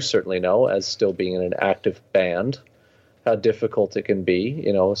 well, you certainly know, as still being in an active band, how difficult it can be,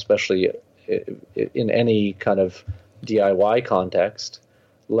 you know, especially in any kind of DIY context,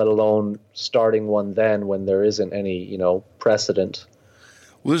 let alone starting one then when there isn't any, you know, precedent.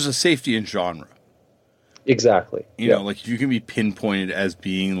 Well, there's a safety in genre. Exactly. You know, like you can be pinpointed as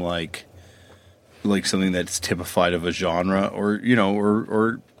being like something that's typified of a genre, or you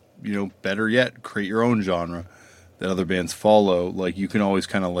know, better yet, create your own genre that other bands follow. Like you can always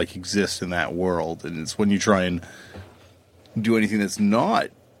kind of like exist in that world, and it's when you try and do anything that's not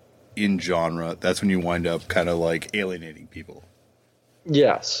in genre, that's when you wind up kind of like alienating people.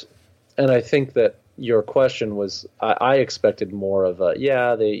 Yes, and I think that your question was, I expected more of a,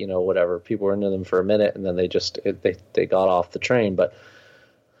 they, you know, whatever, people were into them for a minute and then they just they got off the train. But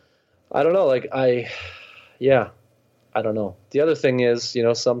I don't know, like I don't know. The other thing is, you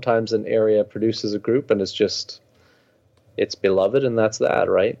know, sometimes an area produces a group and it's beloved, and that's that,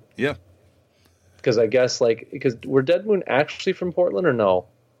 right? Yeah. Because I guess, because were Dead Moon actually from Portland or no?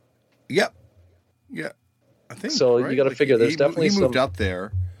 Yep. Yeah. I think so. Right? You got to figure there's definitely he moved up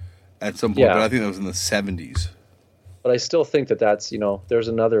there at some point, but I think that was in the 70s. But I still think that's, you know, there's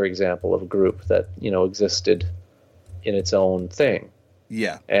another example of a group that, you know, existed in its own thing.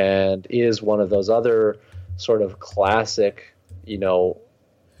 Yeah. And is one of those other sort of classic, you know,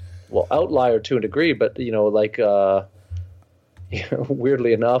 well, outlier to a degree, but, you know, like, you know,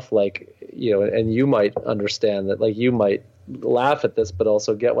 weirdly enough, like, you know, and you might understand that, like, you might laugh at this, but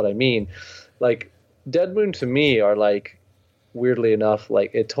also get what I mean. Like, Dead Moon to me are like, weirdly enough,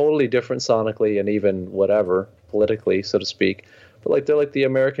 like it totally different sonically and even whatever politically, so to speak, but like they're like the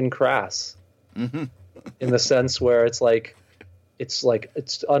American Crass in the sense where it's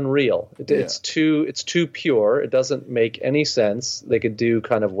unreal. It's too pure. It doesn't make any sense. They could do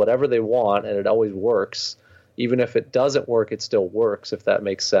kind of whatever they want and it always works. Even if it doesn't work, it still works, if that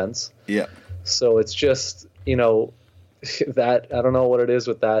makes sense. Yeah. So it's just, you know, that I don't know what it is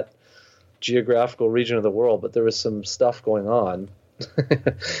with that geographical region of the world, but there was some stuff going on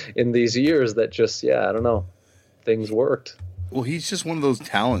in these years that just, I don't know, things worked. Well, he's just one of those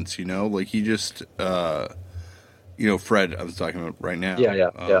talents, you know, like he just, you know, Fred, I was talking about right now.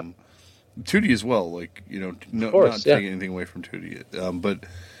 Yeah. Tootie as well, like, you know, not taking anything away from Tootie, but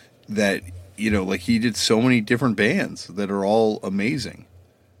that, you know, like he did so many different bands that are all amazing.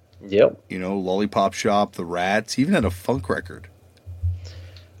 Yep. You know, Lollipop Shop, The Rats, he even had a funk record.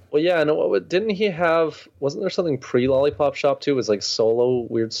 Well, yeah, and didn't he have? Wasn't there something pre-Lollipop Shop too? It was like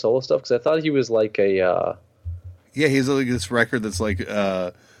weird solo stuff. Because I thought he was like a. Yeah, he's like this record that's like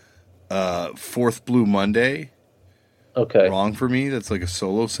Fourth Blue Monday. Okay. Wrong for Me. That's like a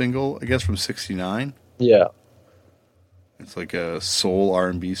solo single, I guess, from '69. Yeah. It's like a soul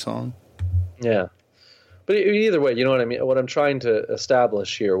R&B song. Yeah, but either way, you know what I mean. What I'm trying to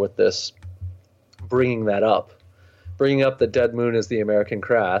establish here with this, bringing up that Dead Moon is the American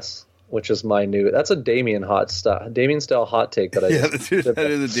Crass, which is my new. That's a Damian style hot take that I. Yeah,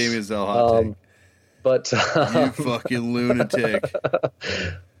 that is a Damian style hot take. But you fucking lunatic.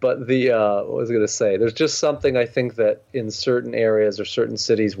 But what was I going to say? There's just something I think that in certain areas or certain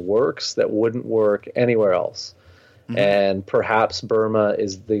cities works that wouldn't work anywhere else. Mm-hmm. And perhaps Burma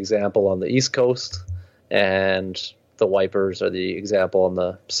is the example on the East Coast, and the Wipers are the example on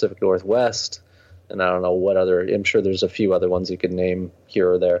the Pacific Northwest. And I don't know what other. I'm sure there's a few other ones you could name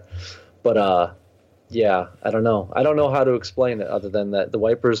here or there, but I don't know. I don't know how to explain it other than that the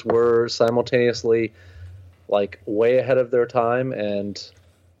Wipers were simultaneously like way ahead of their time and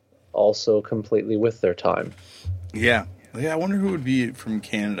also completely with their time. Yeah. I wonder who would be from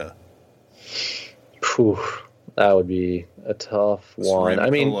Canada. Whew, that would be a tough one. I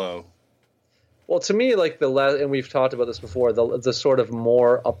mean, well, to me, like and we've talked about this before, the sort of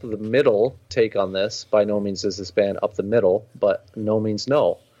more up the middle take on this. By no means is this band up the middle, but No Means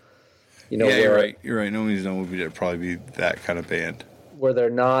No. You know, you're right. You're right. No Means No would probably be that kind of band where they're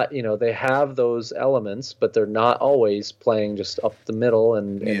not, you know, they have those elements, but they're not always playing just up the middle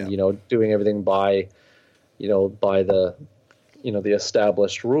and you know, doing everything by, by the the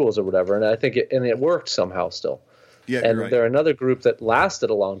established rules or whatever. And I think it worked somehow still. Yeah, and right. they're another group that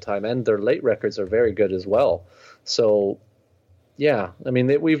lasted a long time, and their late records are very good as well. So, yeah, I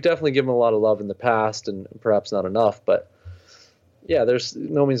mean, we've definitely given them a lot of love in the past, and perhaps not enough. But yeah, there's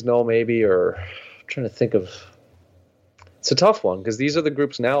No Means No, maybe, or I'm trying to think of. It's a tough one because these are the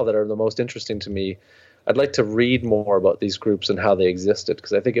groups now that are the most interesting to me. I'd like to read more about these groups and how they existed,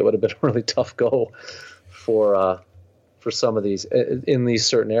 because I think it would have been a really tough go for some of these in these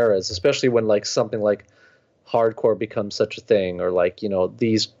certain eras, especially when like something like hardcore becomes such a thing, or like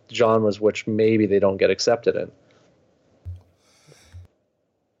these genres which maybe they don't get accepted in.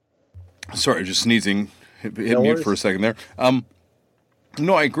 Sorry, just sneezing. Hit No mute worries. for a second there.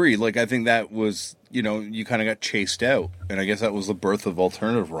 No, I agree. Like, I think that was, you kind of got chased out, and I guess that was the birth of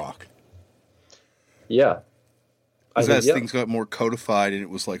alternative rock. Yeah. As things got more codified, and it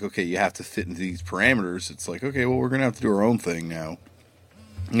was like, okay, you have to fit into these parameters. It's like, okay, well, we're gonna have to do our own thing now.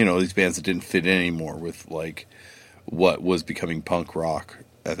 These bands that didn't fit in anymore with like what was becoming punk rock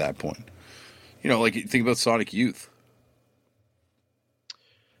at that point. Like think about Sonic Youth.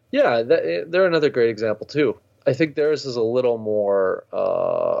 Yeah, they're another great example too. I think theirs is a little more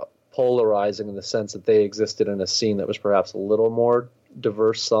polarizing in the sense that they existed in a scene that was perhaps a little more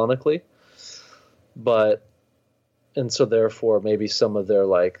diverse sonically, and so therefore maybe some of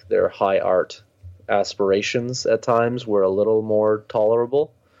their high art aspirations at times were a little more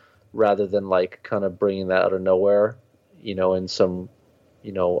tolerable, rather than like kind of bringing that out of nowhere, in some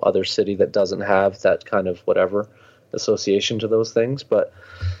other city that doesn't have that kind of whatever association to those things. But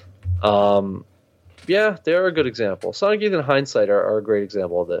yeah, they're a good example. Sonic Youth in hindsight are a great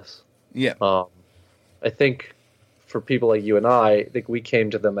example of this. Yeah. I think for people like you and I think we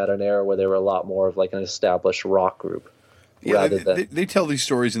came to them at an era where they were a lot more of like an established rock group. Yeah, they tell these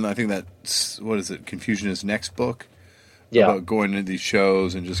stories, and I think that's, what is it, Confusion is Next book? Yeah. About going to these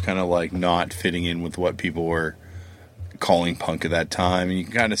shows and just kind of like not fitting in with what people were calling punk at that time. And you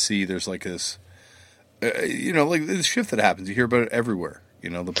can kind of see there's like this, like this shift that happens. You hear about it everywhere, the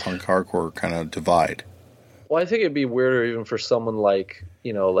punk hardcore kind of divide. Well, I think it'd be weirder even for someone like,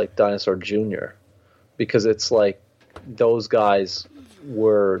 like Dinosaur Jr., because it's like those guys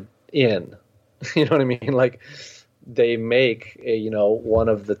were in, you know what I mean? Like they make one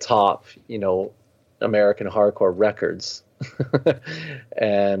of the top, American hardcore records,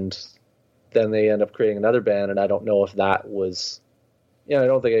 and then they end up creating another band. And I don't know if that was, I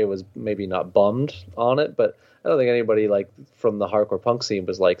don't think it was maybe not bummed on it, but I don't think anybody like from the hardcore punk scene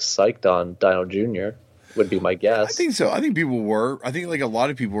was like psyched on Dino Jr. would be my guess. I think so. I think people were. I think like a lot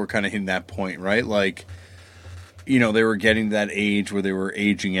of people were kind of hitting that point, right? Like, they were getting to that age where they were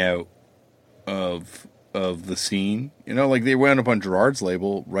aging out of the scene. Like they wound up on Gerard's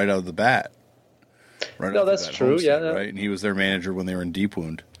label right out of the bat. Right. No, that's true. Scene, yeah, right. And he was their manager when they were in Deep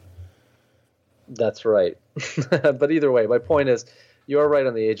Wound. That's right. But either way, my point is, you are right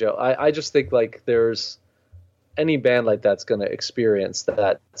on the age out. I just think like there's any band like that's going to experience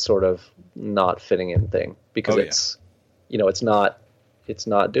that sort of not fitting in thing, because it's not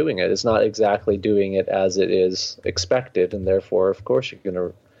doing it. It's not exactly doing it as it is expected, and therefore, of course,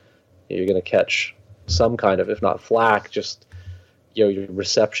 you're gonna catch some kind of, if not flack, just your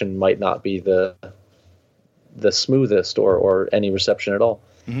reception might not be the smoothest or any reception at all.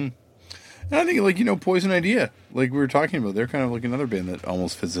 Mm-hmm. And I think like Poison Idea, like we were talking about, they're kind of like another band that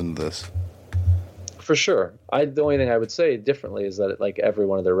almost fits into this. For sure. The only thing I would say differently is that like every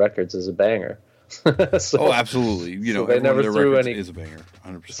one of their records is a banger. So, absolutely. So they never threw any. Is a banger,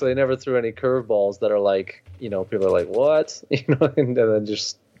 100%. So they never threw any curveballs that are like, people are like, what, and then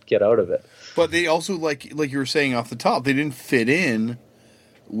just get out of it. But they also like you were saying off the top, they didn't fit in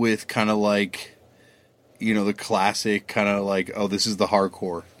with kind of like, the classic kind of like, oh, this is the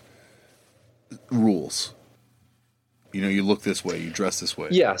hardcore rules. You look this way, you dress this way.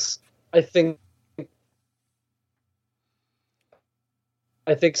 Yes, I think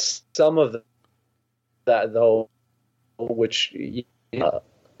some of that though, which the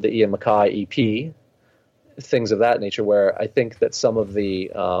Ian Mackay EP, things of that nature, where I think that some of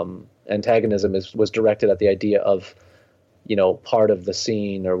the antagonism was directed at the idea of, part of the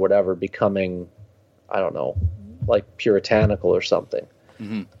scene or whatever becoming, I don't know, like puritanical or something.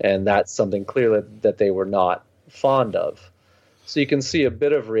 Mm-hmm. And that's something clearly that they were not fond of. So you can see a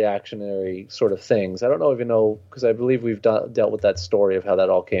bit of reactionary sort of things. I don't know if you know, because I believe we've dealt with that story of how that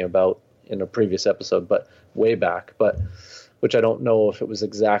all came about in a previous episode, but way back, which I don't know if it was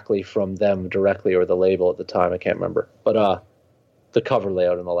exactly from them directly or the label at the time. I can't remember. But the cover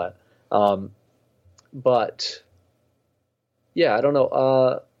layout and all that. But yeah, I don't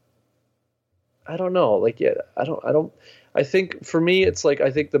know. I don't know. Like, yeah, I don't. I think for me, it's like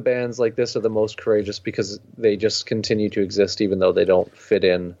I think the bands like this are the most courageous because they just continue to exist even though they don't fit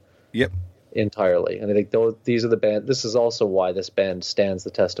in. Yep. Entirely, and I think these are the band. This is also why this band stands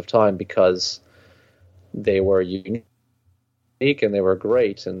the test of time because they were unique and they were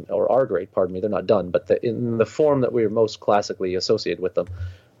great, or are great. Pardon me, they're not done, but in the form that we are most classically associated with them,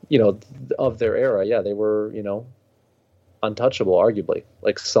 of their era. Yeah, they were untouchable, arguably,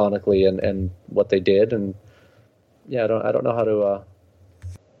 like sonically and what they did, and yeah, I don't know how to.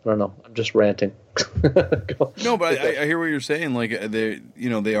 I don't know. I'm just ranting. No, but I hear what you're saying. Like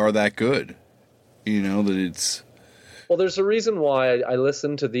they are that good. That it's. Well, there's a reason why I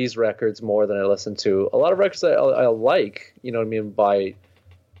listen to these records more than I listen to a lot of records that I like. You know what I mean, by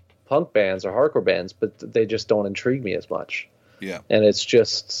punk bands or hardcore bands, but they just don't intrigue me as much. Yeah. And it's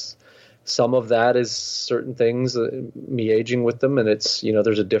just some of that is certain things, me aging with them, and it's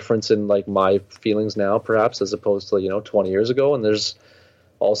there's a difference in like my feelings now, perhaps, as opposed to 20 years ago, and there's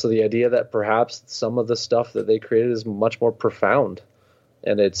also the idea that perhaps some of the stuff that they created is much more profound,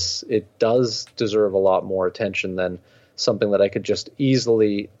 and it does deserve a lot more attention than something that I could just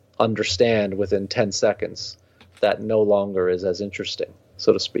easily understand within 10 seconds that no longer is as interesting,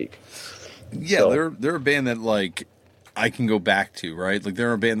 so to speak. Yeah, so, they're a band that like I can go back to, right? Like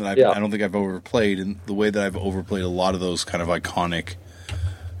they're a band that I don't think I've overplayed in the way that I've overplayed a lot of those kind of iconic,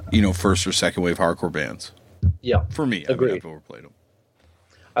 first or second wave hardcore bands. Yeah. For me, agreed. I've overplayed them.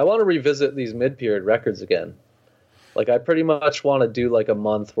 I want to revisit these mid-period records again. Like, I pretty much want to do, like, a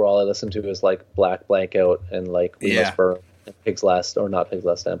month where all I listen to is, like, Black Blankout and, like, We Must Burn and Pig's Last, or not Pig's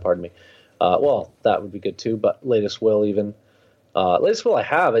Last Stand, pardon me. Well, that would be good, too, but Latest Will even. Latest Will I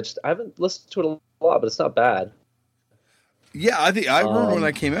haven't listened to it a lot, but it's not bad. Yeah, I remember when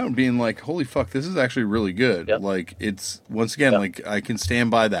I came out and being like, holy fuck, this is actually really good. Yep. Like, it's, once again, like, I can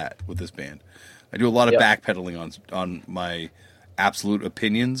stand by that with this band. I do a lot of backpedaling on my absolute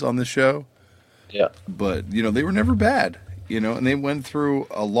opinions on the show. Yeah. But, they were never bad, and they went through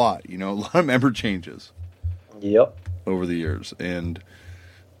a lot, a lot of member changes. Yep. Over the years, and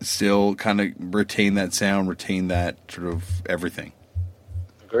still kind of retain that sound, retain that sort of everything.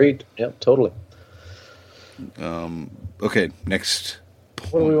 Agreed. Yep, totally. Okay, next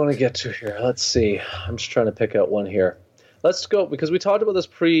point. What do we want to get to here? Let's see. I'm just trying to pick out one here. Let's go, because we talked about this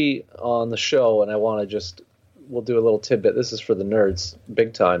on the show, and I want to we'll do a little tidbit. This is for the nerds,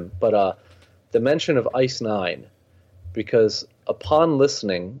 big time. But the mention of Ice Nine, because upon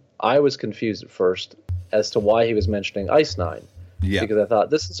listening, I was confused at first as to why he was mentioning Ice Nine. Yeah. Because I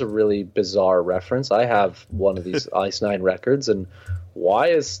thought, this is a really bizarre reference. I have one of these Ice Nine records, and why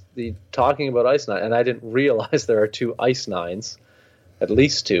is he talking about Ice Nine? And I didn't realize there are two Ice Nines, at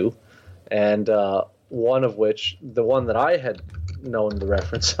least two, and one of which, the one that I had known the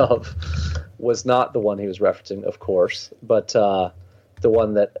reference of, was not the one he was referencing, of course, but the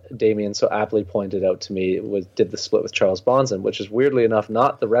one that Damian so aptly pointed out to me did the split with Charles Bonson, which is weirdly enough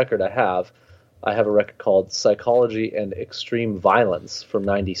not the record I have. I have a record called Psychology and Extreme Violence from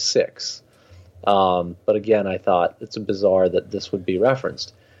 '96. But again, I thought it's bizarre that this would be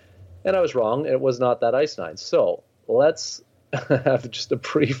referenced. And I was wrong. It was not that Ice Nine. So let's have just a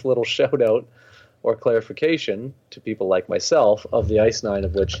brief little shout out or clarification to people like myself of the Ice Nine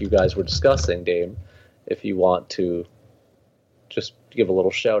of which you guys were discussing, Dame, if you want to just give a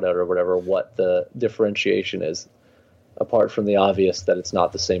little shout out or whatever, what the differentiation is, apart from the obvious that it's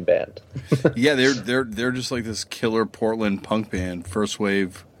not the same band. Yeah, they're just like this killer Portland punk band, first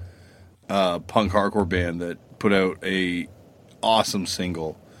wave punk hardcore band that put out a awesome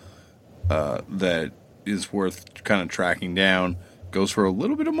single that is worth kind of tracking down. Goes for a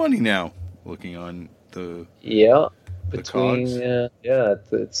little bit of money now, looking on the it's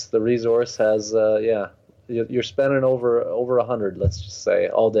the resource has you're spending over 100, let's just say,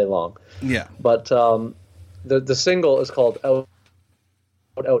 all day long. Yeah, but the single is called Out.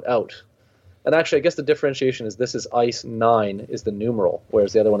 And actually, I guess the differentiation is this is Ice 9 is the numeral,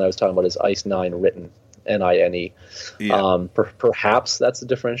 whereas the other one I was talking about is Ice 9 written, Nine. Yeah. Perhaps that's the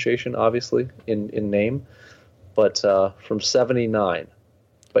differentiation, obviously, in name. But from 79.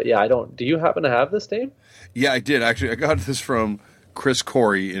 But yeah, do you happen to have this, Dave? Yeah, I did. Actually, I got this from Chris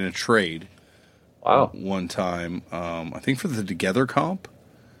Corey in a trade. Wow. One time, I think for the Together comp.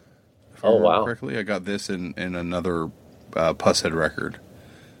 Oh, wow. Correctly, I got this in another Pusshead record.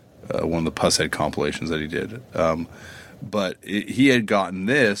 One of the Pusshead compilations that he did. But he had gotten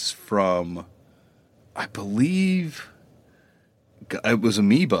this from, I believe, it was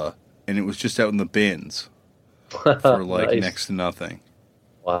Amoeba, and it was just out in the bins for like nice. Next to nothing.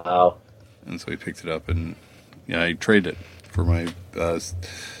 Wow. And so he picked it up, and I traded it for my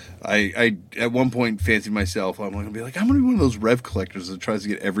I at one point fancied myself. I'm going to be like, I'm going to be one of those Rev collectors that tries to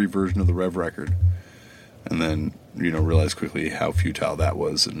get every version of the Rev record, and then realized quickly how futile that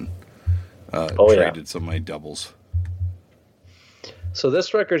was, and traded some of my doubles. So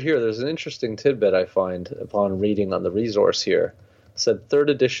this record here, there's an interesting tidbit I find upon reading on the resource here. It said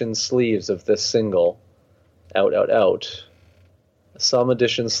 3rd edition sleeves of this single, out. Some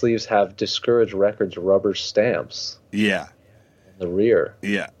edition sleeves have Discouraged Records rubber stamps. Yeah. In the rear.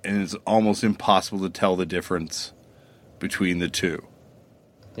 Yeah, and it's almost impossible to tell the difference between the two.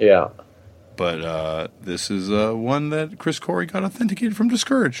 Yeah. But this is one that Chris Corey got authenticated from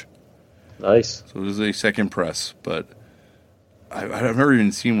Discourage. Nice. So it is a second press, but I've never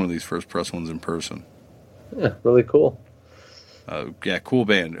even seen one of these first press ones in person. Yeah, really cool. Cool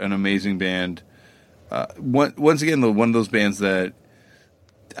band, an amazing band. Once again, one of those bands that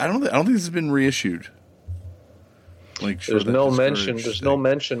I don't think this has been reissued. Like, there's no mention. There's no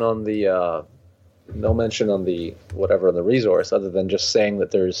mention on the whatever on the resource, other than just saying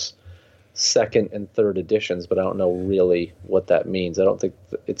that there's 2nd and 3rd editions, but I don't know really what that means. I don't think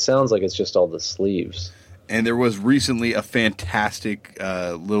it sounds like it's just all the sleeves. And there was recently a fantastic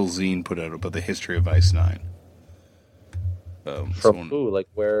little zine put out about the history of Ice Nine. From who? Like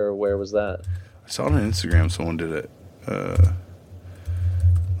where was that? I saw it on Instagram. Someone did it.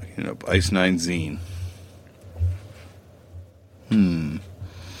 Looking up Ice Nine zine.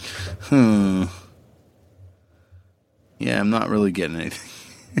 Yeah, I'm not really getting anything.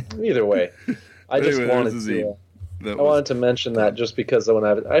 Either way, I just wanted to mention that just because when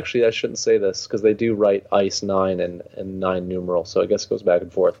I shouldn't say this because they do write Ice 9 and 9 numeral, so I guess it goes back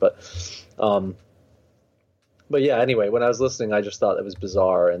and forth. But yeah, anyway, when I was listening, I just thought it was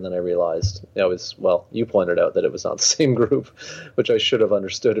bizarre, and then I realized you pointed out that it was not the same group, which I should have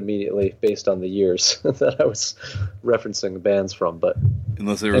understood immediately based on the years that I was referencing bands from. But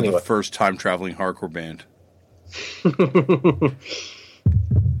unless they were the first time traveling hardcore band.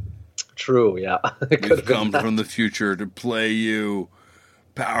 True, yeah. We've come from the future to play you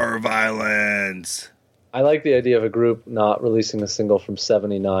Power Violence. I like the idea of a group not releasing a single from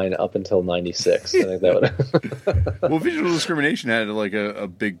 79 up until 96. I think that would... Well, Visual Discrimination had like a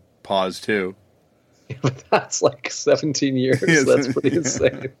big pause too. But that's like 17 years. Yes. That's pretty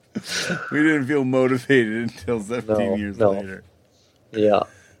insane. We didn't feel motivated until 17 years later. Yeah.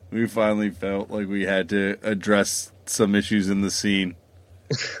 We finally felt like we had to address some issues in the scene.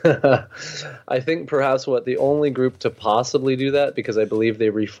 I think perhaps the only group to possibly do that, because I believe they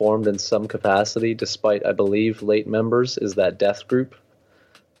reformed in some capacity, despite, I believe, late members, is that Death group.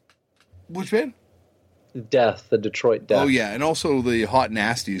 Which band? Death, the Detroit Death. Oh, yeah, and also the Hot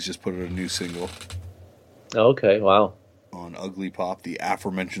Nasties just put out a new single. Okay, wow. On Ugly Pop, the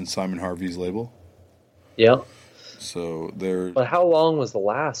aforementioned Simon Harvey's label. Yeah. So they're... But how long was the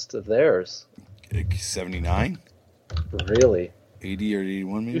last of theirs? 79? Really? 80 or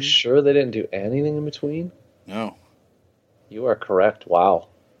 81 maybe? You sure they didn't do anything in between? No. You are correct. Wow.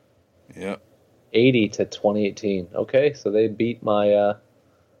 Yep. 80 to 2018. Okay, so they beat my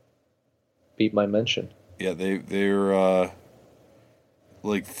mention. Yeah, they're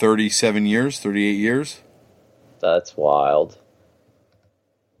like 37 years, 38 years. That's wild.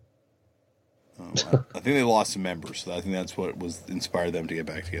 I think they lost some members, so I think that's what inspired them to get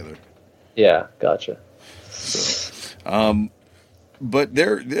back together. Yeah, gotcha. So, but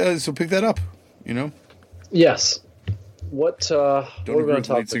so pick that up, Yes. What don't we're agree going with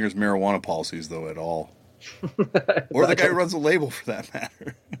to lead singer's marijuana policies though at all, or the guy who runs the label for that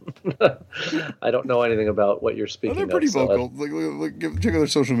matter. I don't know anything about what you're speaking of. They're pretty vocal. Check out their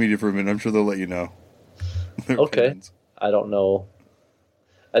social media for a minute. I'm sure they'll let you know. Okay. Opinions. I don't know.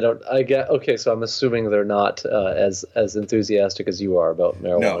 Okay, so I'm assuming they're not as enthusiastic as you are about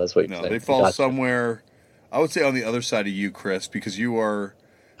marijuana. No, is what you're saying. They fall somewhere. I would say on the other side of you, Chris, because you are,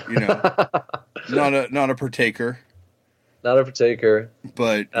 not a partaker. Not a partaker.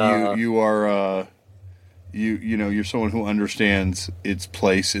 But you are, you're someone who understands its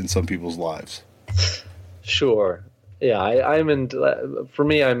place in some people's lives. Sure. Yeah, I'm in. For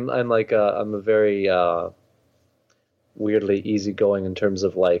me, I'm a very weirdly easygoing in terms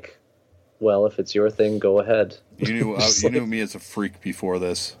of like, well, if it's your thing, go ahead. You knew me as a freak before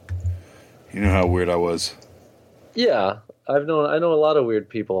this. You know how weird I was. Yeah, I know a lot of weird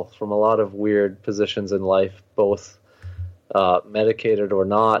people from a lot of weird positions in life, both medicated or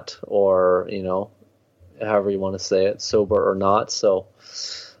not, or however you want to say it, sober or not. So,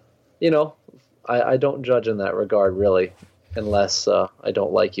 I don't judge in that regard really, unless I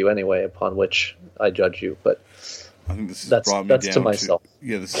don't like you anyway, upon which I judge you. But I think this has brought me down to myself.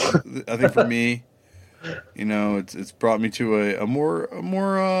 I think for me, you know, it's brought me to a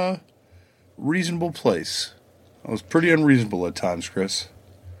more reasonable place. I was pretty unreasonable at times, Chris.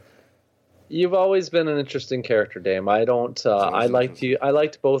 You've always been an interesting character, Dame. I don't. I liked you. I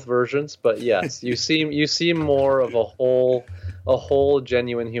liked both versions, but yes, you seem more of a whole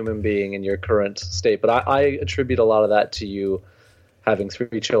genuine human being in your current state. But I attribute a lot of that to you having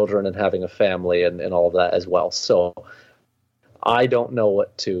 3 children and having a family and all of that as well. So I don't know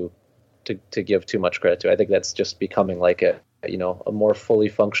what to give too much credit to. I think that's just becoming like a more fully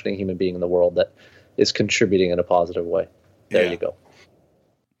functioning human being in the world that is contributing in a positive way. There you go.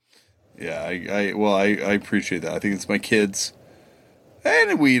 Yeah, I appreciate that. I think it's my kids,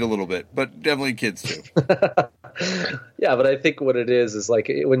 and we eat a little bit, but definitely kids too. Yeah, but I think what it is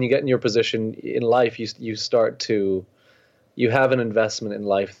like when you get in your position in life, you have an investment in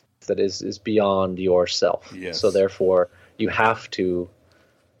life that is beyond yourself. Yes. So therefore, you have to,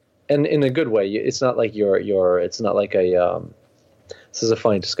 and in a good way. It's not like it's not like a. This is a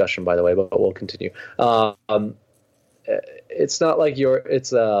funny discussion, by the way, but we'll continue. It's not like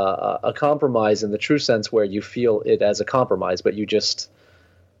it's a compromise in the true sense where you feel it as a compromise, but it's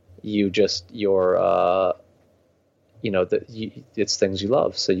things you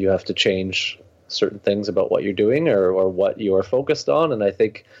love. So you have to change certain things about what you're doing or what you're focused on. And I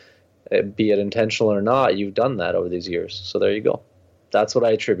think, be it intentional or not, you've done that over these years. So there you go. That's what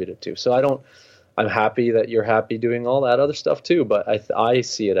I attribute it to. So I'm happy that you're happy doing all that other stuff too, but I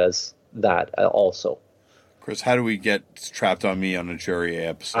see it as that also. Chris, how do we get Trapped on Me on a Jury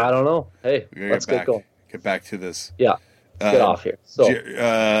episode? I don't know. Hey, let's get going. Get back to this. Yeah, get off here. So,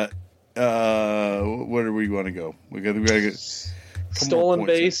 where do we want to go? We got to get Stolen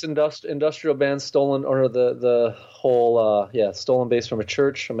Bass, industrial band stolen, or the whole stolen bass from a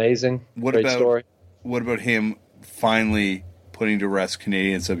church. Amazing. Great story. What about him finally putting to rest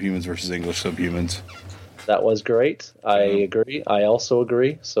Canadian Subhumans versus English Subhumans? That was great. I agree. I also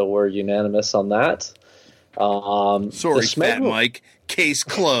agree. So we're unanimous on that. Sorry, Fat Mike. Case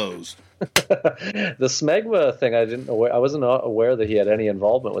closed. The Smegma thing, I wasn't aware that he had any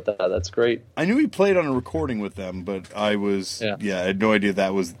involvement with that. That's great. I knew he played on a recording with them, but I had no idea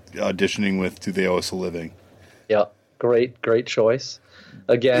that was auditioning with Do They Owe Us a Living. Yeah, great choice.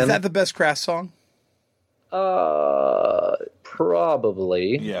 Again, is that the best Crass song?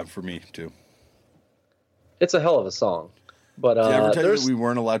 Probably. Yeah, for me too. It's a hell of a song. But did I ever tell you that we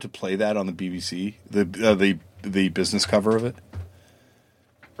weren't allowed to play that on the BBC? The business cover of it.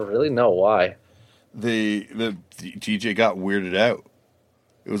 Really? No, why? The DJ got weirded out.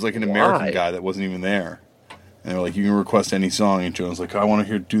 It was like an American guy that wasn't even there, and they're like, "You can request any song," and Jones like, "I want to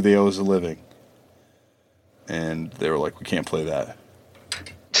hear Do They Owe Us a Living," and they were like, "We can't play that."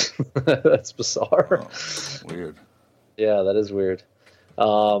 That's bizarre. Oh, weird. Yeah, that is weird.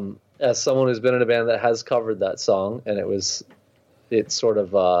 As someone who's been in a band that has covered that song, and it sort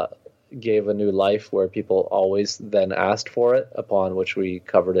of gave a new life where people always then asked for it, upon which we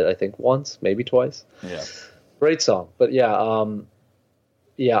covered it, I think, once, maybe twice. Yeah. Great song. But yeah,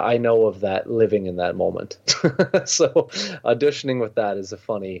 I know of that, living in that moment. So auditioning with that is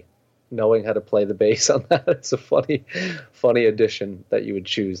knowing how to play the bass on that, it's a funny addition that you would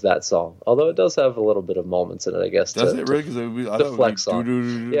choose that song. Although it does have a little bit of moments in it, I guess. Does it really? Because flex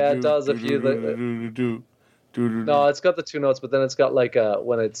on. Yeah, it does. If you no, it's got the 2 notes, but then it's got like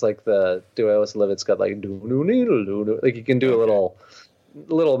when it's like the Do I Always Live, it's got like like you can do a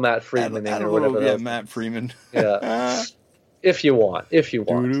little Matt Freeman or whatever. Yeah, Matt Freeman. Yeah. If you want. Yeah,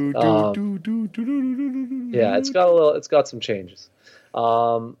 it's got some changes.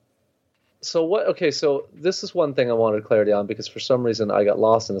 So this is one thing I wanted clarity on, because for some reason I got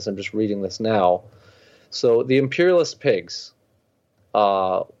lost in this. I'm just reading this now. So the Imperialist Pigs,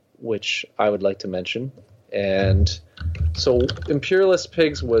 which I would like to mention. And so Imperialist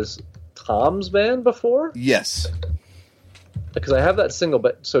Pigs was Tom's band before? Yes. Because I have that single,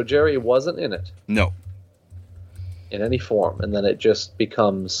 but so Jerry wasn't in it. No. In any form. And then it just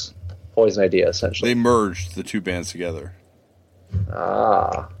becomes Poison Idea, essentially. They merged the 2 bands together.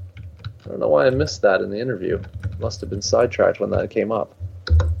 I don't know why I missed that in the interview. Must have been sidetracked when that came up.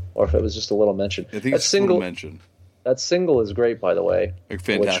 Or if it was just a little mention. I think it's a little mention. That single is great, by the way. A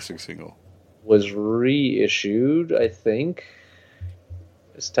fantastic single. Was reissued, I think,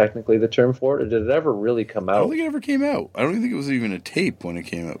 is technically the term for it. Or did it ever really come out? I don't think it ever came out. I don't think it was even a tape when it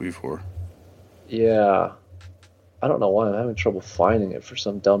came out before. Yeah. I don't know why. I'm having trouble finding it for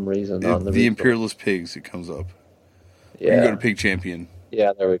some dumb reason. On the Imperialist Pigs, it comes up. Yeah. You can go to Pig Champion.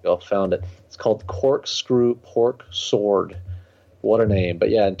 Yeah, there we go. Found it. It's called Corkscrew Pork Sword. What a name. But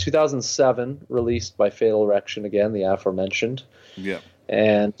yeah, in 2007, released by Fatal Erection, again, the aforementioned. Yeah.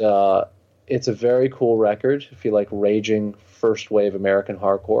 And it's a very cool record if you like raging first wave American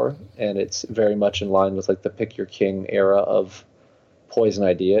hardcore, and it's very much in line with like the Pick Your King era of Poison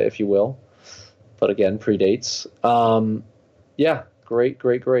Idea, if you will. But again, predates. Yeah, great.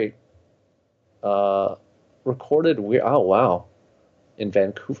 Recorded, oh wow, in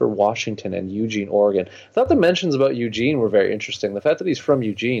Vancouver, Washington, and Eugene, Oregon. I thought the mentions about Eugene were very interesting. The fact that he's from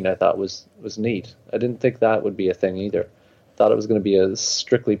Eugene, I thought was neat. I didn't think that would be a thing either. Thought it was going to be a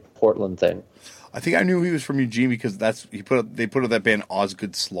strictly Portland thing. I think I knew he was from Eugene because they put up that band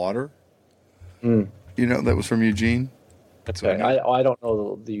Osgood Slaughter. You know, that was from Eugene. Okay, so I don't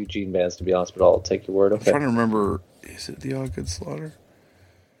know the Eugene bands, to be honest, but I'll take your word. Okay. I'm trying to remember, is it the Osgood Slaughter?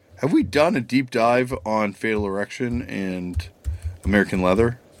 Have we done a deep dive on Fatal Erection and American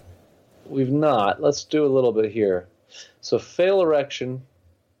Leather? We've not. Let's do a little bit here. So Fatal Erection,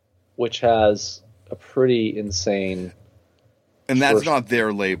 which has a pretty insane... And that's not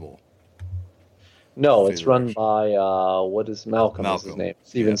their label. No, it's run by, what is Malcolm is his name.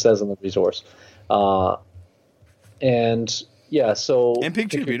 Steven says in the resource. And, yeah, so... And Pig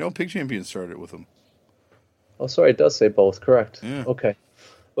Champion. Pig Champion started with them. Oh, sorry, it does say both. Correct. Yeah. Okay.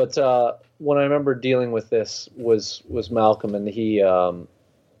 But when I remember dealing with this was Malcolm, and he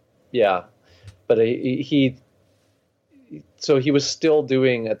so he was still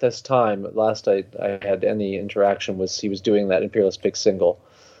doing, at this time, last I had any interaction, was he was doing that Imperialist Pig single.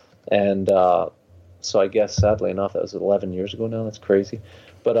 And so I guess, sadly enough, that was 11 years ago now. That's crazy.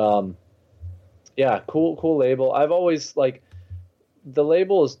 But, yeah, cool label. I've always, like, the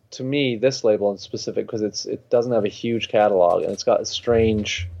label is, to me, this label in specific, because it doesn't have a huge catalog, and it's got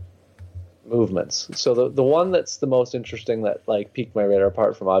strange movements. So the one that's the most interesting that, like, piqued my radar,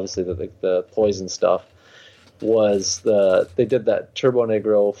 apart from, obviously, the Poison stuff, was they did that Turbo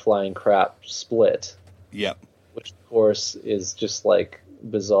Negro Flying Crap split. Yep. Which, of course, is just, like,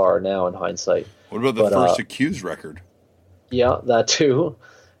 bizarre now in hindsight. What about the first Accused record? Yeah, that too.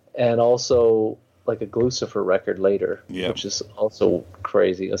 And also, like, a Glucifer record later, which is also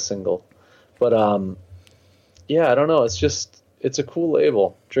crazy, a single. But, yeah, I don't know. It's a cool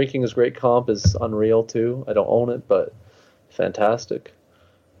label. Drinking is Great Comp is unreal, too. I don't own it, but fantastic.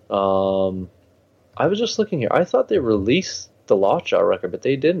 I was just looking here. I thought they released the Lockjaw record, but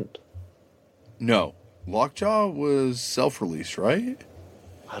they didn't. No. Lockjaw was self-released, right?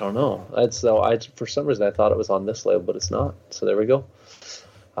 I don't know. For some reason, I thought it was on this label, but it's not. So there we go.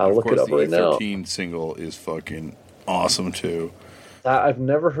 I'll look it up right now. The E13 single is fucking awesome, too. I've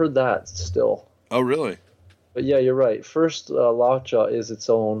never heard that still. Oh, really? But yeah, you're right. First, Lockjaw is its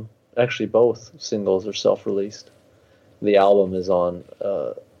own. Actually, both singles are self-released. The album is on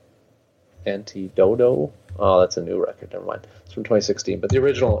Antidoto. Oh, that's a new record. Never mind. It's from 2016. But the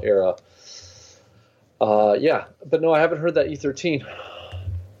original era. Yeah. But no, I haven't heard that E13.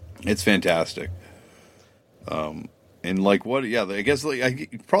 It's fantastic. And like what? Yeah, I guess like I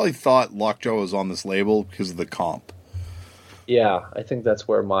probably thought Lockjaw was on this label because of the comp. Yeah, I think that's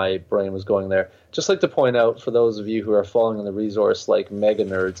where my brain was going there. Just like to point out, for those of you who are following in the resource like mega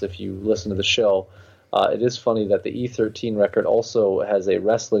nerds, if you listen to the show, it is funny that the E13 record also has a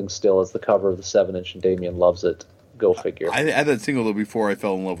wrestling still as the cover of the 7-inch, and Damian loves it. Go figure. I had that single though before I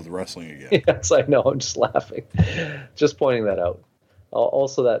fell in love with wrestling again. Yes, I know. I'm just laughing. Just pointing that out.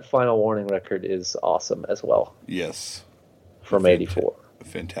 Also, that Final Warning record is awesome as well. Yes. From 84. A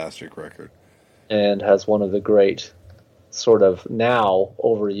fantastic record. And has one of the great sort of now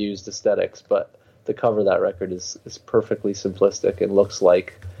overused aesthetics, but the cover of that record is perfectly simplistic and looks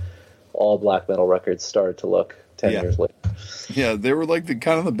like all black metal records started to look 10 years later. Yeah, they were like the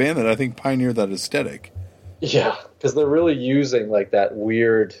kind of the band that I think pioneered that aesthetic. Yeah, because they're really using like that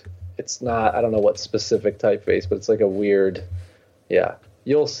weird, it's not, I don't know what specific typeface, but it's like a weird, yeah,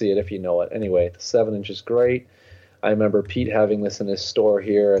 you'll see it if you know it. Anyway, the 7-inch is great. I remember Pete having this in his store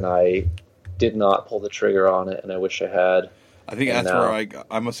here, and I did not pull the trigger on it, and I wish I had. I think that's where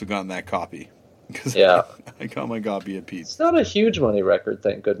I must have gotten that copy. Yeah. I got my copy at Pete's. It's not a huge money record,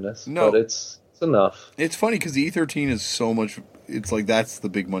 thank goodness. No. But it's enough. It's funny because the E13 is so much, it's like that's the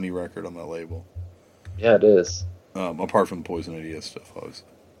big money record on that label. Yeah, it is. Apart from the Poison Idea stuff, obviously.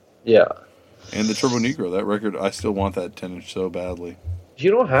 Yeah. And the Turbo Negro, that record, I still want that 10-inch so badly.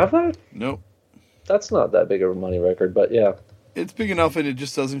 You don't have that? Nope. That's not that big of a money record, but yeah. It's big enough and it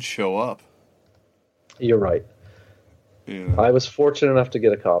just doesn't show up. You're right. Yeah. I was fortunate enough to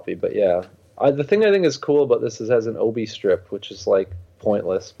get a copy, but yeah. The thing I think is cool about this is it has an Obi strip, which is like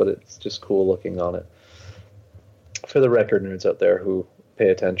pointless, but it's just cool looking on it. For the record nerds out there who pay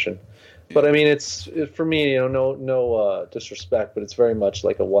attention. But I mean, for me, no disrespect, but it's very much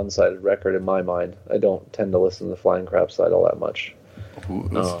like a one-sided record in my mind. I don't tend to listen to the Flying Crap side all that much.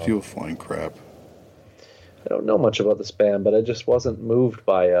 Let's do a flying crap. I don't know much about this band, but I just wasn't moved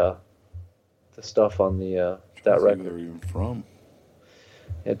by the stuff on the that record. Where they're even from?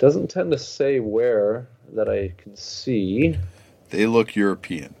 It doesn't tend to say where that I can see. They look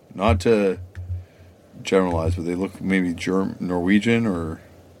European. Not to generalize, but they look maybe Norwegian or...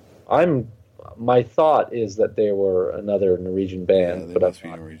 My thought is that they were another Norwegian band, they but must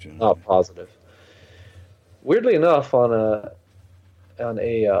I'm be Norwegian. not positive. Weirdly enough, on a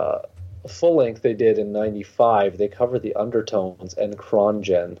full length they did in '95, they covered the Undertones and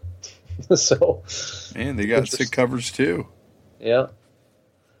Krongen. So, man, they got sick covers too. Yeah,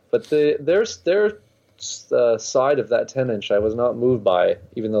 but their side of that 10-inch I was not moved by,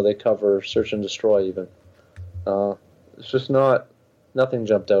 even though they cover Search and Destroy. Even it's just nothing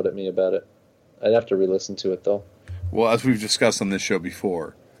jumped out at me about it. I'd have to re-listen to it though. Well, as we've discussed on this show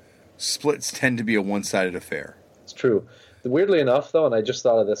before, splits tend to be a one-sided affair. It's true. Weirdly enough, though, and I just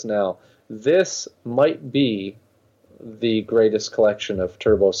thought of this now, this might be the greatest collection of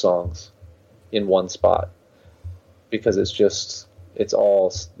Turbo songs in one spot, because it's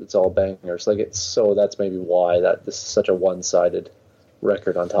all bangers. Like that's maybe why this is such a one-sided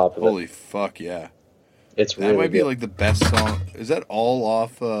record on top of it. Holy fuck, yeah. It's that really might be good. like the best song. Is that all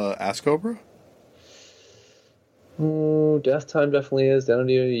off Ask Cobra? Death Time definitely is. Yeah.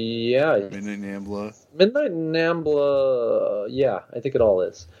 Midnight Nambla. Midnight Nambla, yeah, I think it all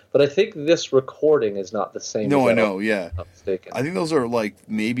is. But I think this recording is not the same. No, as I know, yeah. I'm not mistaken. I think those are like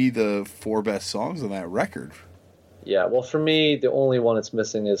maybe the 4 best songs on that record. Yeah, well, for me, the only one it's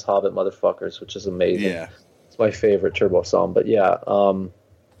missing is Hobbit Motherfuckers, which is amazing. Yeah. It's my favorite Turbo song. But yeah,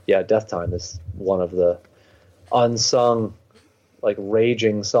 Death Time is one of the unsung, like,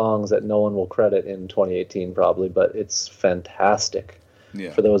 raging songs that no one will credit in 2018 probably, but it's fantastic.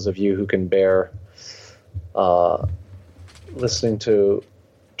 Yeah. For those of you who can bear listening to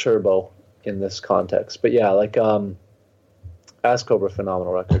Turbo in this context. But yeah, like Ask Cobra,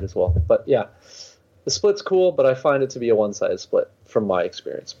 phenomenal record as well. But yeah, the split's cool, but I find it to be a one-sided split from my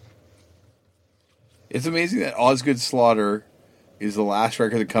experience. It's amazing that Osgood Slaughter is the last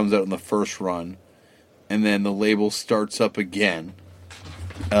record that comes out in the first run, and then the label starts up again.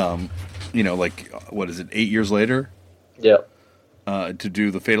 Like, what is it, 8 years later? Yeah. To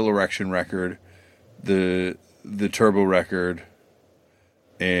do the Fatal Erection record, the Turbo record,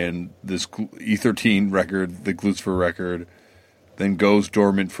 and this E13 record, the Glucifer record, then goes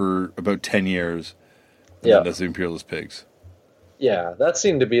dormant for about 10 years, and then does the Imperialist Pigs. Yeah, that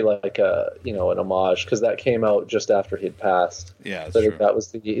seemed to be like an homage, because that came out just after he'd passed. Yeah, that's so true. That was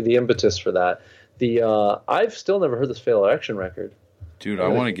the impetus for that. I've still never heard this Fatal Erection record. Dude, I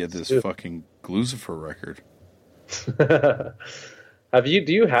want to get this fucking Glucifer record. Do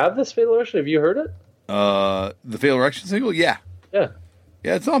you have this Fatal Erection? Have you heard it? The Fatal Erection single? Yeah. Yeah.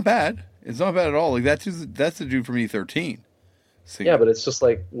 Yeah, it's not bad. It's not bad at all. Like, that's the dude from E13. Yeah, but it's just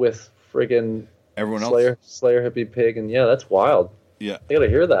like with friggin' everyone else. Slayer, Hippie Pig, and yeah, that's wild. Yeah. I gotta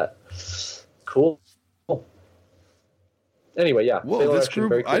hear that. Cool. Anyway, yeah. Well, this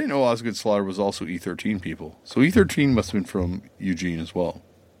group, cool. I didn't know Osgood Slaughter was also E13 people. So E13 must have been from Eugene as well.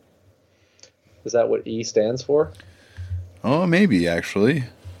 Is that what E stands for? Oh, maybe, actually.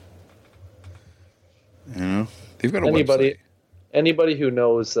 They've got a website. Anybody who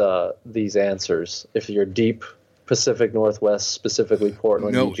knows these answers, if you're deep Pacific Northwest, specifically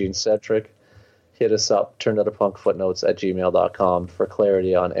Portland, Eugene centric, hit us up, turnedoutapunkfootnotes@gmail.com for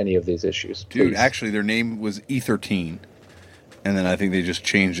clarity on any of these issues. Dude, actually, their name was E13, and then I think they just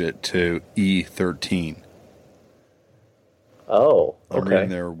changed it to E13. Oh, okay. I'm reading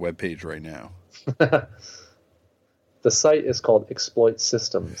their webpage right now. The site is called Exploit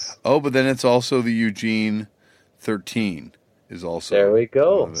Systems. Oh, but then it's also the Eugene 13 is also. There we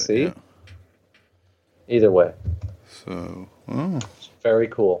go. See? Yeah. Either way. So, very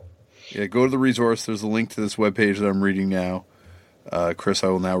cool. Yeah, go to the resource. There's a link to this webpage that I'm reading now. Chris, I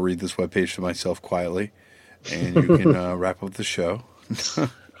will now read this webpage to myself quietly, and you can wrap up the show.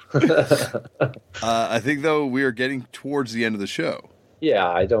 I think, though, we are getting towards the end of the show. Yeah,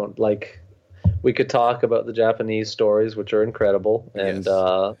 I don't like... We could talk about the Japanese stories, which are incredible, and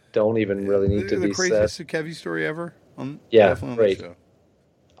don't even really need to be said. The craziest Sukevi story ever? Great.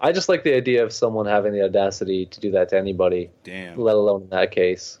 I just like the idea of someone having the audacity to do that to anybody. Damn. Let alone in that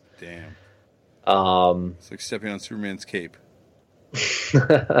case. Damn. It's like stepping on Superman's cape.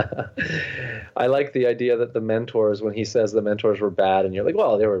 I like the idea that the mentors, when he says the mentors were bad, and you're like,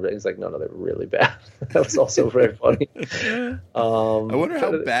 well, they were. He's like, no, they were really bad. That was also very funny. I wonder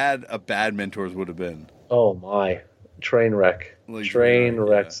how bad a bad mentors would have been. Oh my, train wreck, train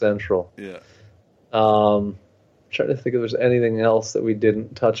wreck central. Yeah. trying to think if there's anything else that we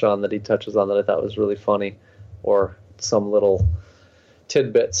didn't touch on that he touches on that I thought was really funny, or some little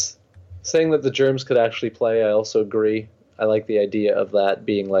tidbits. Saying that the Germs could actually play, I also agree. I like the idea of that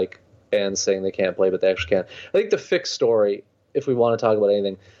being like bands saying they can't play, but they actually can. I think the Fix story, if we want to talk about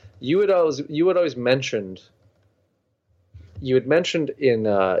anything, you had always mentioned in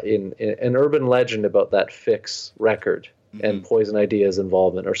an urban legend about that Fix record and Poison Idea's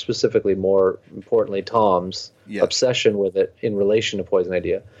involvement, or specifically, more importantly, Tom's obsession with it in relation to Poison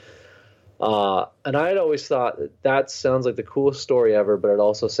Idea. And I had always thought that sounds like the coolest story ever, but it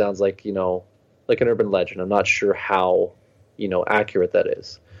also sounds like, like an urban legend. I'm not sure how, accurate that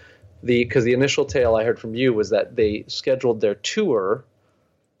is. Because the initial tale I heard from you was that they scheduled their tour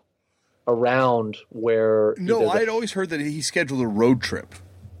around where. No, I had always heard that he scheduled a road trip.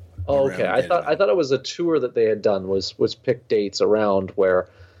 Oh, okay. I thought it was a tour that they had done was pick dates around where,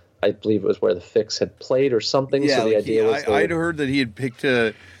 I believe it was where the Fix had played or something. Yeah, so the idea was I'd heard that he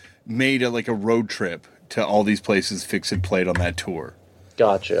had made a road trip to all these places Fix had played on that tour.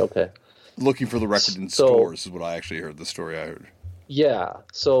 Gotcha. Okay. Looking for the record in stores is what I actually heard. The story I heard. Yeah.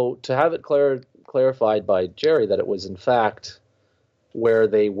 So to have it clarified by Jerry that it was in fact where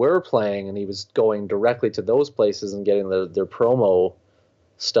they were playing, and he was going directly to those places and getting their promo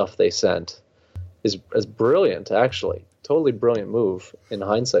stuff they sent is brilliant. Actually, totally brilliant move in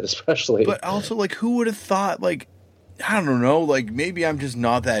hindsight, especially. But also, who would have thought? I don't know, maybe I'm just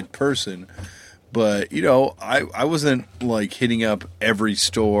not that person, but, I wasn't, hitting up every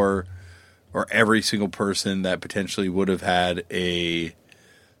store or every single person that potentially would have had a,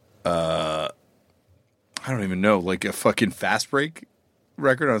 I don't even know, a fucking Fast Break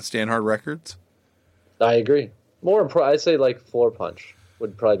record on Stanhard Records. I agree. I'd say, Floor Punch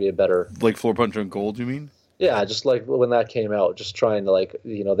would probably be a better... Floor Punch on Gold, you mean? Yeah, just when that came out, just trying to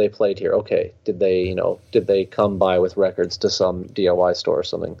they played here. Okay, did they come by with records to some DIY store or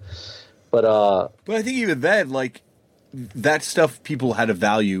something? But I think even then, that stuff, people had a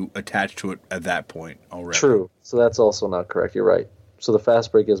value attached to it at that point already. True. So that's also not correct. You're right. So the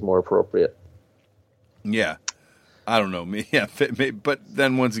Fast Break is more appropriate. Yeah, I don't know. Yeah, but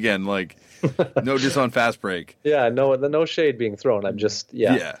then once again, no diss on Fast Break. Yeah, no shade being thrown. I'm just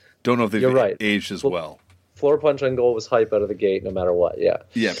yeah. Don't know if they've aged as well. Floor Punch on Gold was hype out of the gate, no matter what. Yeah.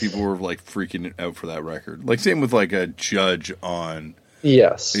 Yeah, people were freaking out for that record. Same with a Judge on.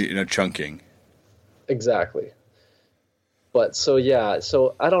 Yes. Chunking. Exactly. But so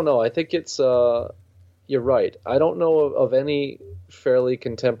I don't know. I think it's you're right. I don't know of any fairly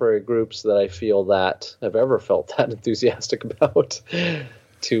contemporary groups that I feel that have ever felt that enthusiastic about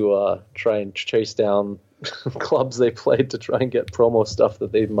to try and chase down clubs they played to try and get promo stuff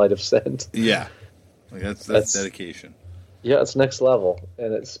that they might have sent. Yeah. That's dedication. Yeah, it's next level,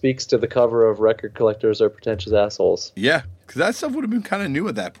 and it speaks to the cover of Record Collectors Are Pretentious Assholes. Yeah, because that stuff would have been kind of new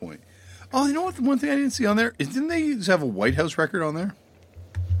at that point. Oh, you know what? The one thing I didn't see on there is, didn't they just have a White House record on there?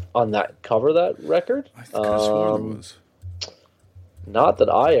 On that cover, that record? I think I swore there was. Not that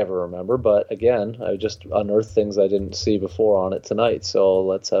I ever remember, but again, I just unearthed things I didn't see before on it tonight, so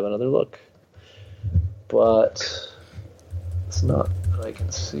let's have another look. But it's not that I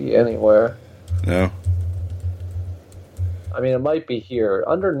can see anywhere. No. I mean, it might be here.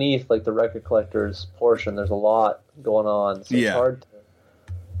 Underneath, the Record Collectors portion, there's a lot going on, so it's hard to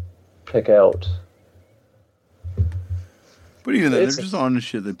pick out. But even then, they're just on the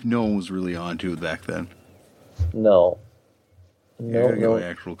shit that no one was really onto back then. No. You're going to get my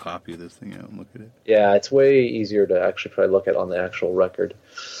actual copy of this thing out and look at it. Yeah, it's way easier to actually probably look at on the actual record,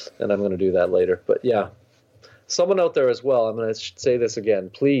 and I'm going to do that later. But yeah, someone out there as well, I'm going to say this again,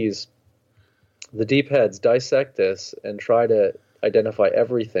 please, the deep heads, dissect this and try to identify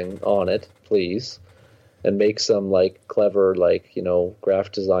everything on it, please, and make some clever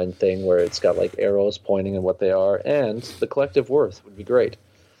graph design thing where it's got arrows pointing at what they are, and the collective worth would be great.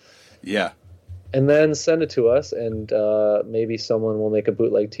 Yeah. And then send it to us, and maybe someone will make a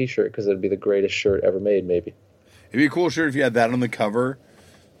bootleg T-shirt because it'd be the greatest shirt ever made. Maybe it'd be a cool shirt if you had that on the cover,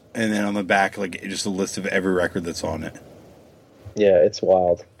 and then on the back, just a list of every record that's on it. Yeah, it's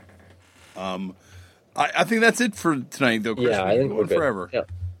wild. I think that's it for tonight, though. Chris. Yeah, I think we're good. Forever.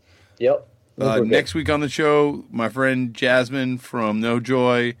 Yep. Next week on the show, my friend Jasmine from No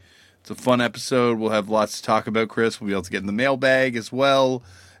Joy. It's a fun episode. We'll have lots to talk about, Chris. We'll be able to get in the mailbag as well.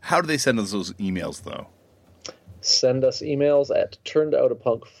 How do they send us those emails, though? Send us emails at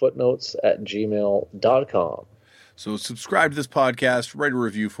turnedoutapunkfootnotes@gmail.com. So subscribe to this podcast, write a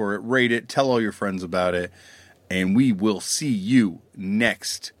review for it, rate it, tell all your friends about it, and we will see you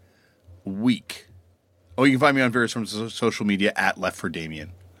next week. Oh, you can find me on various forms of social media at Left for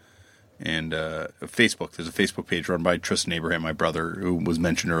Damian. And Facebook. There's a Facebook page run by Tristan Abraham, my brother, who was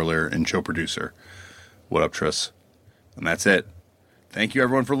mentioned earlier, and show producer. What up, Tris? And that's it. Thank you,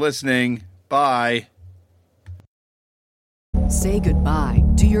 everyone, for listening. Bye. Say goodbye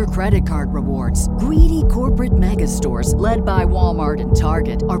to your credit card rewards. Greedy corporate mega stores, led by Walmart and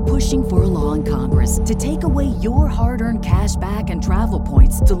Target, are pushing for a law in Congress to take away your hard-earned cash back and travel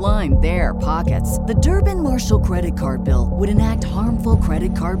points to line their pockets. The Durbin-Marshall credit card bill would enact harmful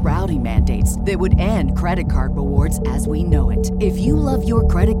credit card routing mandates that would end credit card rewards as we know it. If you love your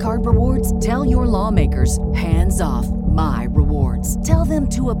credit card rewards, tell your lawmakers, hands off my rewards. Tell them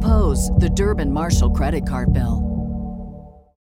to oppose the Durbin-Marshall credit card bill.